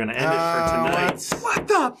where we're going to end it for tonight. What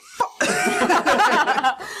the fuck?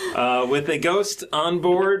 With a ghost on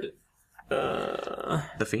board,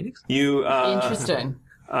 The Phoenix? you Interesting.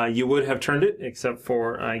 you would have turned it, except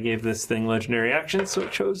for I gave this thing legendary action, so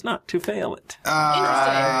it chose not to fail it.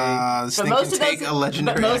 This thing can take a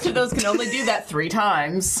legendary but most action. of those can only do that 3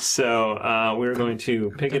 times. So we're going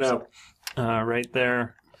to pick it up right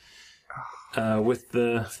there with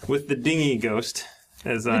the dinghy ghost,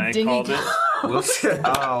 as I dinghy called it. Oh,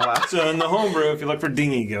 wow. So in the homebrew, if you look for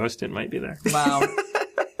dinghy ghost, it might be there. Wow.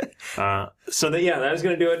 That is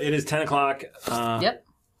going to do it. It is 10 o'clock. Yep.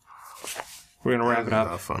 We're going to wrap it A lot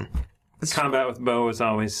up. of fun. Combat with bow is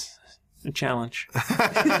always a challenge.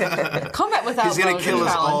 Combat without He's gonna bow is a kill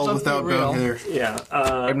us challenge, all let's be without real. bow here.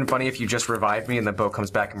 Yeah. It'd been funny if you just revived me and the bow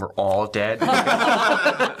comes back and we're all dead.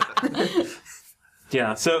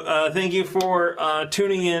 Yeah. So thank you for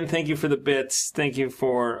tuning in. Thank you for the bits. Thank you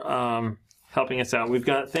for helping us out. We've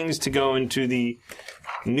got things to go into the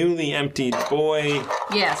newly emptied boy.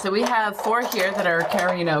 Yeah, so we have 4 here that are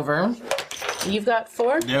carrying over. You've got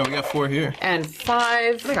 4? Yeah, we got 4 here. And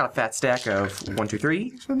 5. I got a fat stack of 1, 2,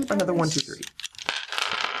 3. Another 1, 2, 3.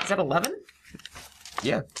 that 11?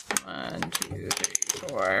 Yeah. 1, 2, 3,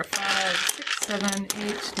 4, 5, 6, 7, 8,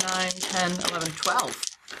 9, 10, 11, 12.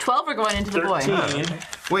 12 are going into the boy. 13.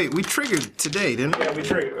 Wait, we triggered today, didn't we? Yeah, we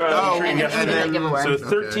triggered. and then giveaway. So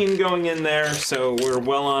 13 going in there, so we're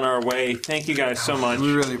well on our way. Thank you guys so much.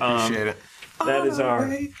 We really appreciate it. That is our...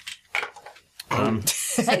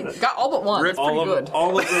 Hey, got all but one. That's pretty good.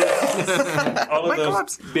 All of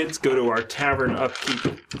those bits go to our tavern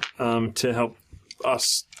upkeep to help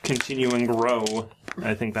us continue and grow.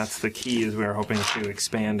 I think that's the key, is we're hoping to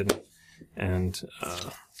expand and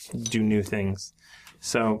do new things.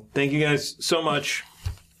 So thank you guys so much.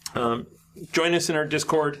 Join us in our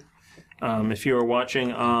Discord. If you are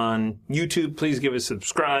watching on YouTube, please give us a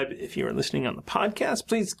subscribe. If you are listening on the podcast,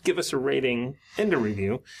 please give us a rating and a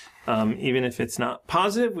review. Even if it's not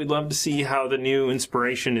positive, we'd love to see how the new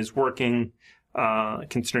inspiration is working,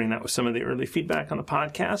 considering that was some of the early feedback on the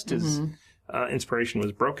podcast is inspiration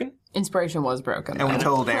was broken. Inspiration was broken. And we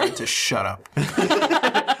told Aaron to shut up.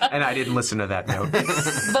 And I didn't listen to that note.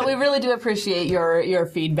 But we really do appreciate your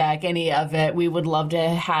feedback, any of it. We would love to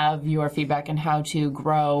have your feedback on how to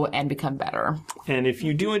grow and become better. And if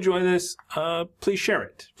you do enjoy this, please share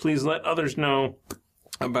it. Please let others know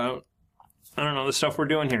about, the stuff we're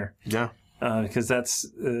doing here. Yeah. Because that's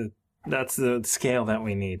the scale that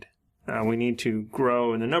we need. We need to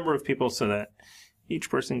grow in the number of people so that each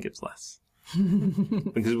person gives less.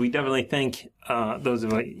 Because we definitely thank those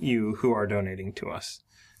of you who are donating to us.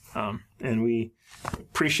 And we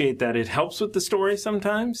appreciate that it helps with the story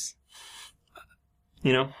sometimes.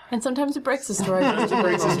 And sometimes it breaks the story. Sometimes it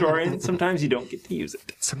breaks the story, and sometimes you don't get to use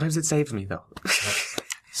it. Sometimes it saves me, though.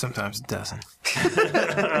 Sometimes it doesn't.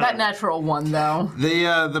 That natural one, though.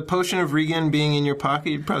 The potion of Regan being in your pocket,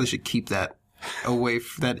 you probably should keep that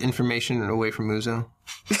that information away from Uzo.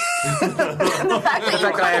 The fact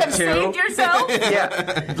that I have two. saved yourself.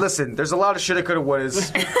 Yeah. Listen, there's a lot of shoulda, coulda,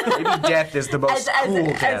 wouldas. Maybe death is the most cool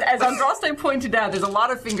death. As Andraste pointed out, there's a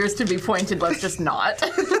lot of fingers to be pointed. Let's just not.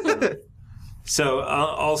 So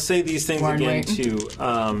I'll say these things again, too.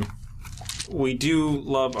 We do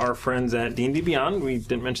love our friends at D&D Beyond. We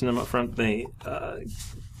didn't mention them up front. They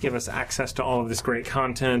give us access to all of this great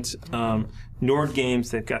content. Nord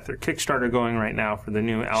Games, they've got their Kickstarter going right now for the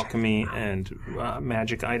new alchemy and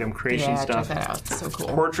magic item creation stuff. Check that out. It's so cool.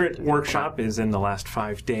 Portrait Workshop is in the last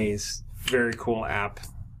 5 days. Very cool app.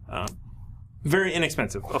 Very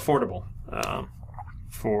inexpensive, affordable.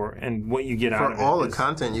 And what you get out of it. For all the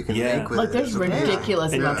content you can make with it. There's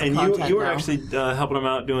ridiculous amounts of content. And you were now. actually helping them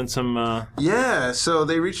out doing some... Yeah, so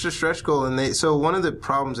they reached a stretch goal, and so one of the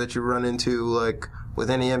problems that you run into, like,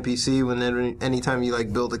 with any NPC, anytime you,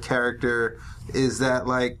 like, build a character, is that,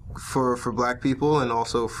 like, for black people and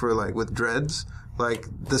also for, like, with dreads, like,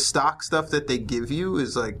 the stock stuff that they give you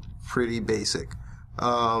is, like, pretty basic.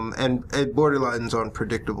 And it borderlines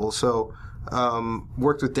unpredictable. So,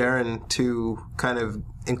 worked with Darren to kind of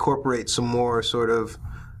incorporate some more sort of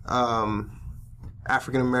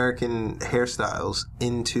African-American hairstyles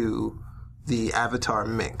into the avatar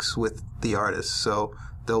mix with the artists. So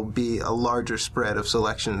there'll be a larger spread of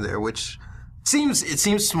selection there, which seems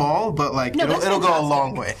small, but like it'll go a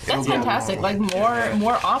long way. That's fantastic. Like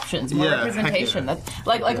more options, more representation. Yeah. That's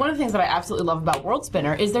like one of the things that I absolutely love about World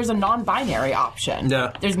Spinner is there's a non-binary option.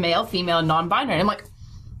 Yeah. There's male, female, and non-binary. And I'm like,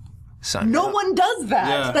 Sign no up. one does that.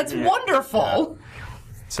 Yeah. That's wonderful. Yeah.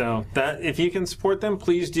 So that if you can support them,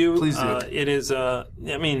 please do. Please do. It is,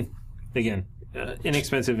 again,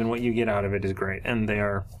 inexpensive, and what you get out of it is great. And they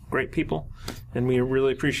are great people, and we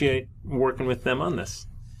really appreciate working with them on this.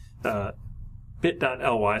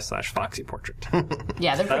 bit.ly/FoxyPortrait.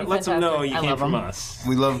 Yeah, they're pretty That lets them fantastic. know you I came love from them. us.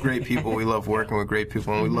 We love great people. We love working with great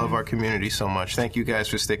people, and we love our community so much. Thank you guys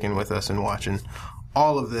for sticking with us and watching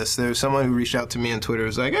all of this. There was someone who reached out to me on Twitter. It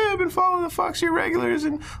was like, hey, I've been following the Foxy Regulars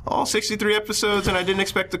and all 63 episodes, and I didn't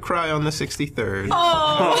expect to cry on the 63rd.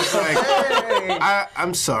 Oh, It's like,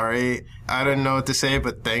 I'm sorry. I didn't know what to say,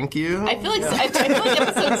 but thank you. I feel like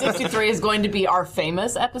episode 63 is going to be our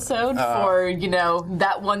famous episode for,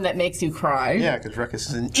 that one that makes you cry. Yeah, because Ruckus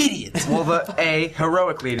is an idiot. Well, the A,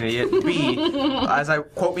 heroically an idiot. B, as I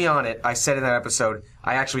quote me on it, I said in that episode,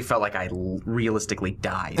 I actually felt like I realistically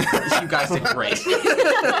died. You guys did great.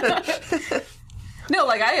 No,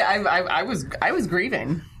 like I was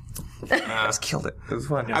grieving. I just killed it. It was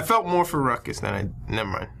fun. I felt more for Ruckus than I... Never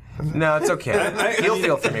mind. No, it's okay. You'll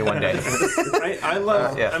feel for me one day. I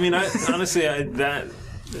love. Yeah. I mean, honestly, the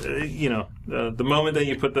moment that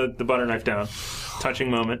you put the butter knife down,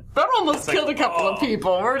 touching moment. That almost killed a couple of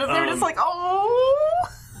people. They're just like, oh.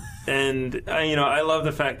 And I love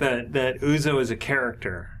the fact that Uzo as a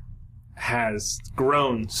character has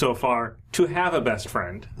grown so far to have a best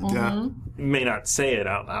friend. Yeah. May not say it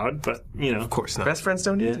out loud, but Of course not. Best friends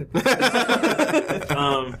don't need it.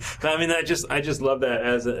 I mean, I just love that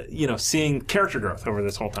as seeing character growth over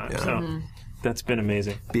this whole time. So that's been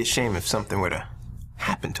amazing. Be a shame if something were to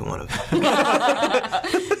happen to one of them.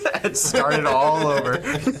 It started all over.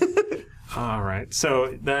 All right,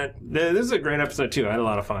 so this is a great episode too. I had a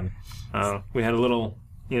lot of fun. We had a little,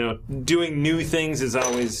 doing new things is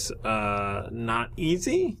always not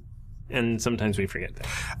easy, and sometimes we forget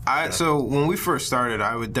that. So when we first started,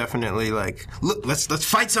 I would definitely look, let's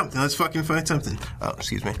fight something. Let's fucking fight something. Oh,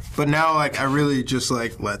 excuse me. But now, I really just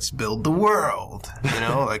let's build the world.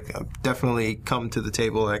 I've definitely come to the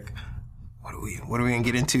table what are we gonna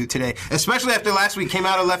get into today? Especially after last week came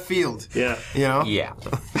out of left field. Yeah. Yeah.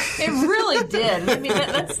 It really did. I mean,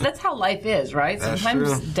 that's how life is, right? That's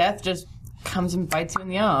Sometimes true. death just comes and bites you in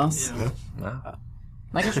the ass. Wow.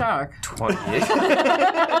 Like a shark. 28.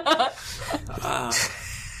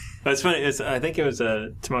 It's funny. I think it was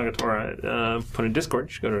Tamagatora put in Discord.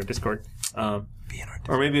 You should go to our Discord. Or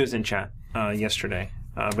maybe it was in chat yesterday.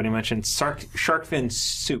 But he mentioned shark fin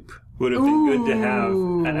soup would have been good to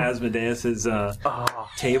have at Asmodeus's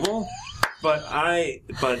table. But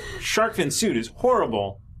shark fin soup is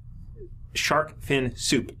horrible. Shark fin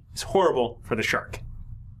soup is horrible for the shark.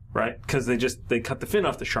 Right? Because they cut the fin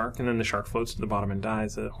off the shark, and then the shark floats to the bottom and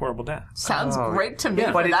dies a horrible death. Sounds great to me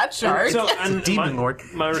Yeah. for that shark. So, and Demon Lord.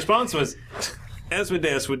 My response was,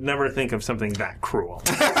 Asmodeus would never think of something that cruel.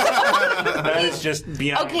 That is just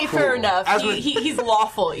beyond Okay, cruel. fair enough. He's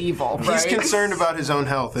lawful evil, right? He's concerned about his own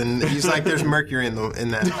health, and he's like, "There's mercury in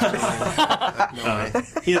that." No way.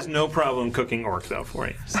 He has no problem cooking orc, though, for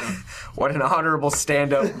you. So. What an honorable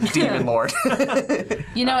stand-up Demon Lord. Everyone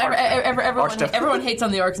hates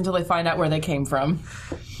on the orcs until they find out where they came from.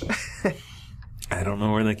 I don't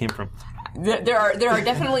know where they came from. There are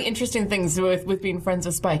definitely interesting things with being friends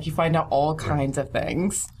with Spike. You find out all kinds of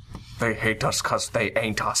things. They hate us because they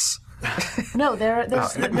ain't us. No, they're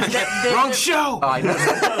Wrong show. I know.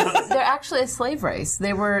 they're actually a slave race.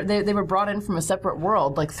 They were brought in from a separate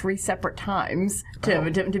world 3 separate times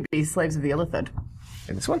to be slaves of the Illithid.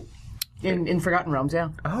 In this one? In Forgotten Realms, yeah.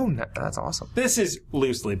 Oh, no, that's awesome. This is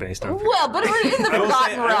loosely based on. Well, but we're in the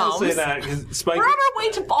Forgotten I will Realms. say that because Spike. We're on our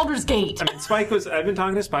way to Baldur's Gate. I mean, I've been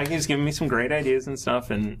talking to Spike. He's giving me some great ideas and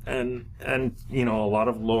stuff, and a lot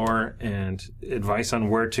of lore and advice on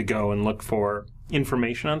where to go and look for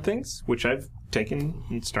information on things, which I've taken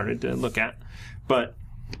and started to look at. But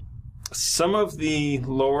some of the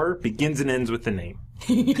lore begins and ends with the name.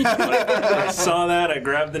 I saw that, I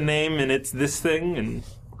grabbed the name, and it's this thing, and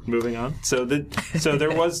moving on. So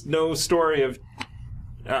there was no story of.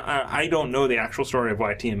 I don't know the actual story of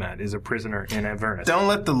why Tiamat is a prisoner in Avernus. Don't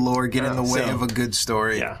let the lore get in the way of a good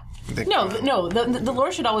story. Yeah. No. The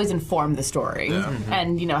lore should always inform the story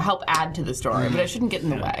and help add to the story, but it shouldn't get in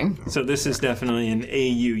the way. So this is definitely an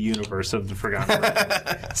AU universe of the Forgotten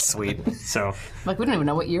Realms. Sweet. So We don't even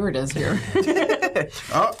know what year it is here.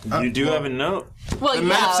 you do have a note. Well, The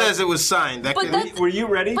map says it was signed. That But could, that's- Were you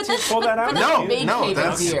ready to pull that out? that's no, Maid no, Cave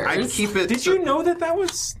that's years. I keep it. Did you know that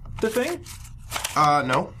was the thing?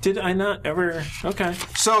 No. Did I not ever? Okay.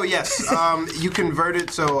 So yes, you converted.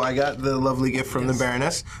 So I got the lovely gift from the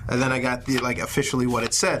Baroness, and then I got the officially what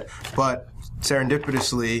it said. But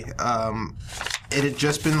serendipitously, it had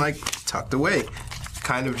just been tucked away,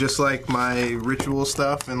 kind of just like my ritual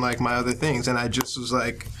stuff and my other things. And I just was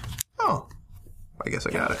like, oh, I guess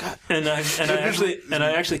I got it. And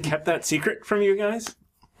I actually kept that secret from you guys.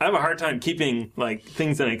 I have a hard time keeping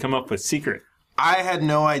things that I come up with secret. I had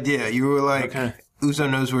no idea. You were like, Okay. Uzo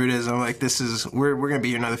knows where it is. I'm like, we're going to be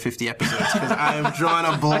here another 50 episodes because I am drawing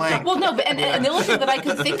a blank. Well, no, but and the only thing that I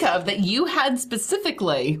could think of that you had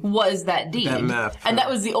specifically was that deed. That map. And that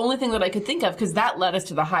was the only thing that I could think of because that led us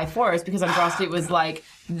to the High Forest because Andraste was like,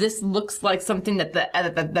 this looks like something that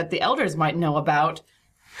the elders might know about.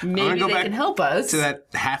 Maybe go they back can help us. To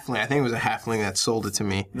that halfling. I think it was a halfling that sold it to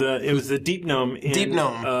me. It was the Deep Gnome. Deep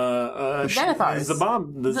Gnome. Xanathar's. The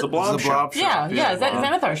Zablob shop. Yeah,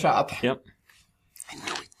 Xanathar shop. Yep.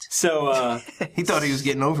 So, He thought he was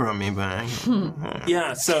getting over on me, but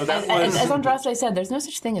yeah, so that As was... Andraste said, there's no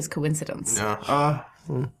such thing as coincidence. no.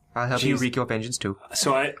 I'll help you wreak your vengeance too.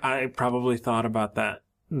 So I probably thought about that.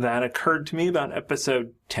 That occurred to me about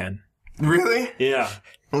episode 10. Really? Yeah.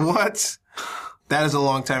 What? That is a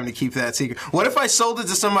long time to keep that secret. What if I sold it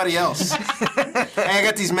to somebody else? Hey, I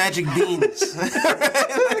got these magic beans.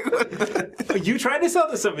 You tried to sell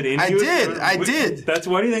to somebody. And I did. That's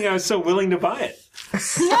why do you think I was so willing to buy it?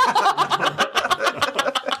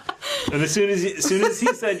 And as soon as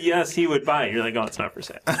he said yes, he would buy it. You're like, oh, it's not for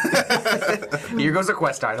sale. Here goes a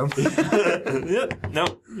quest item. Yep.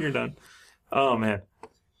 No, you're done. Oh man.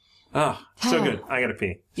 Oh, so good. I gotta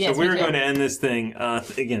pee. Yes, so we're me too. going to end this thing.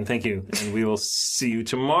 Again, thank you, and we will see you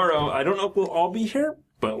tomorrow. I don't know if we'll all be here,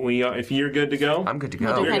 but we are. If you're good to go, I'm good to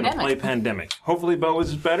We'll go. do we're going to play Pandemic. Pandemic. Hopefully, Bo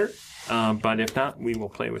is better. But if not, we will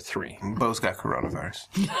play with 3. Bo's got coronavirus.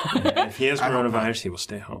 If he has coronavirus, he will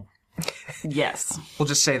stay home. Yes. We'll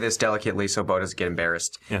just say this delicately so Bo doesn't get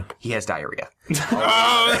embarrassed. Yeah. He has diarrhea.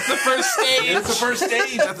 Oh, that's the first stage. It's the first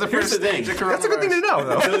stage. That's the Here's first the thing. stage of coronavirus. That's a good thing to know,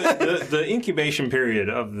 though. The incubation period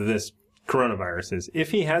of this coronavirus is if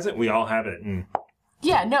he has it, we all have it. And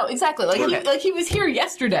Yeah, no, exactly. Like he was here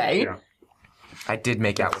yesterday. yeah. I did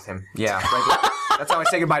make out with him. Yeah. Right. That's how I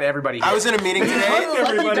say goodbye to everybody. I was in a meeting today.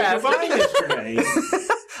 Everybody bastard. goodbye yesterday.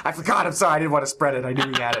 I forgot. I'm sorry. I didn't want to spread it. I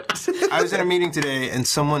knew he had it. I was in a meeting today and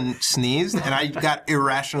someone sneezed and I got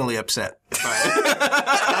irrationally upset by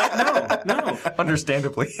it. No.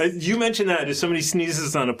 Understandably. You mentioned that if somebody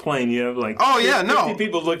sneezes on a plane, you have like Oh, yeah, 50 no.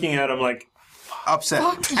 people looking at him like, Upset.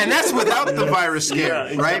 And that's without the virus scare, Yeah,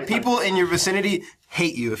 exactly. right? People in your vicinity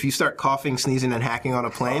hate you. If you start coughing, sneezing, and hacking on a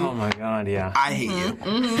plane, oh my god, yeah. I hate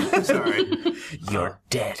you. Sorry. You're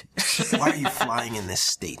dead. Why are you flying in this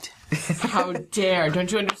state? How dare.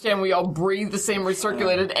 Don't you understand we all breathe the same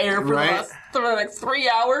recirculated air for Right. the last 3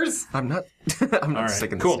 hours? I'm not. I'm not All right,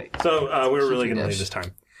 sick in the cool. state. So we're really going to dish. leave this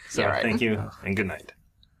time. So Yeah, right. thank you and good night.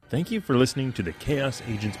 Thank you for listening to the Chaos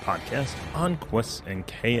Agents podcast on Quests and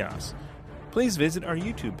Chaos. Please visit our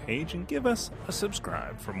YouTube page and give us a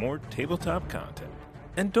subscribe for more tabletop content.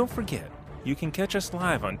 And don't forget, you can catch us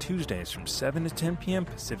live on Tuesdays from 7 to 10 p.m.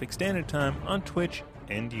 Pacific Standard Time on Twitch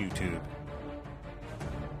and YouTube.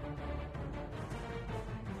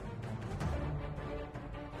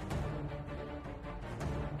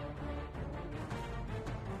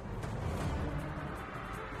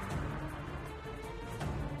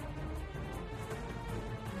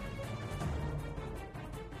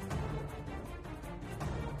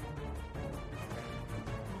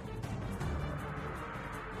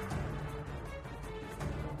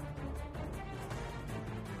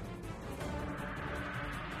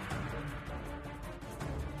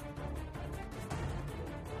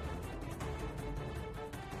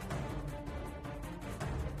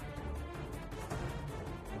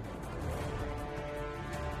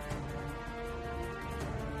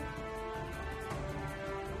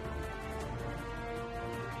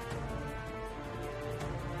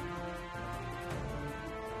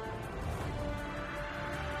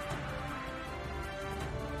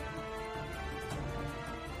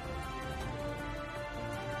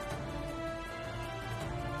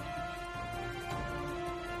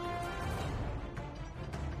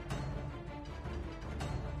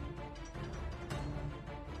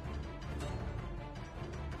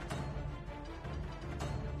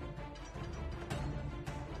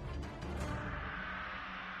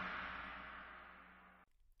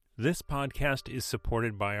 This podcast is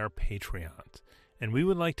supported by our Patreons, and we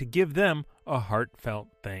would like to give them a heartfelt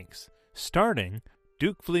thanks, starting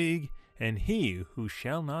Duke Fleeg and He Who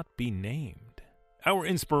Shall Not Be Named. Our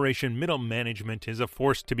inspiration, Middle Management, is a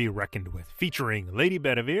force to be reckoned with, featuring Lady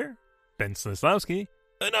Bedivere, Ben Slislawski,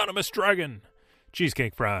 Anonymous Dragon,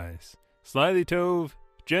 Cheesecake Fries, Slyly Tove,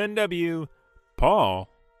 Jen W., Paul,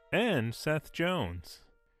 and Seth Jones.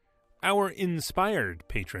 Our inspired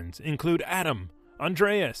patrons include Adam,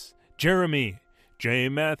 Andreas, Jeremy, Jay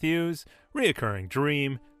Matthews, Reoccurring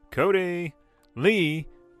Dream, Cody, Lee,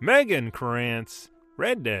 Megan Krantz,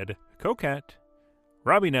 Red Dead, Coquette,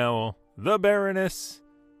 Robbie Nowell, The Baroness,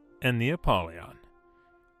 and the Apollyon.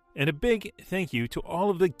 And a big thank you to all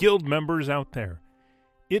of the guild members out there.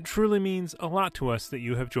 It truly means a lot to us that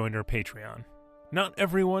you have joined our Patreon. Not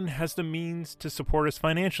everyone has the means to support us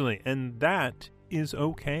financially, and that is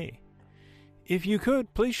okay. If you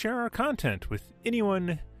could, please share our content with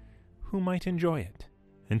anyone who might enjoy it.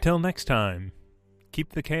 Until next time,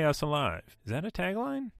 keep the chaos alive. Is that a tagline?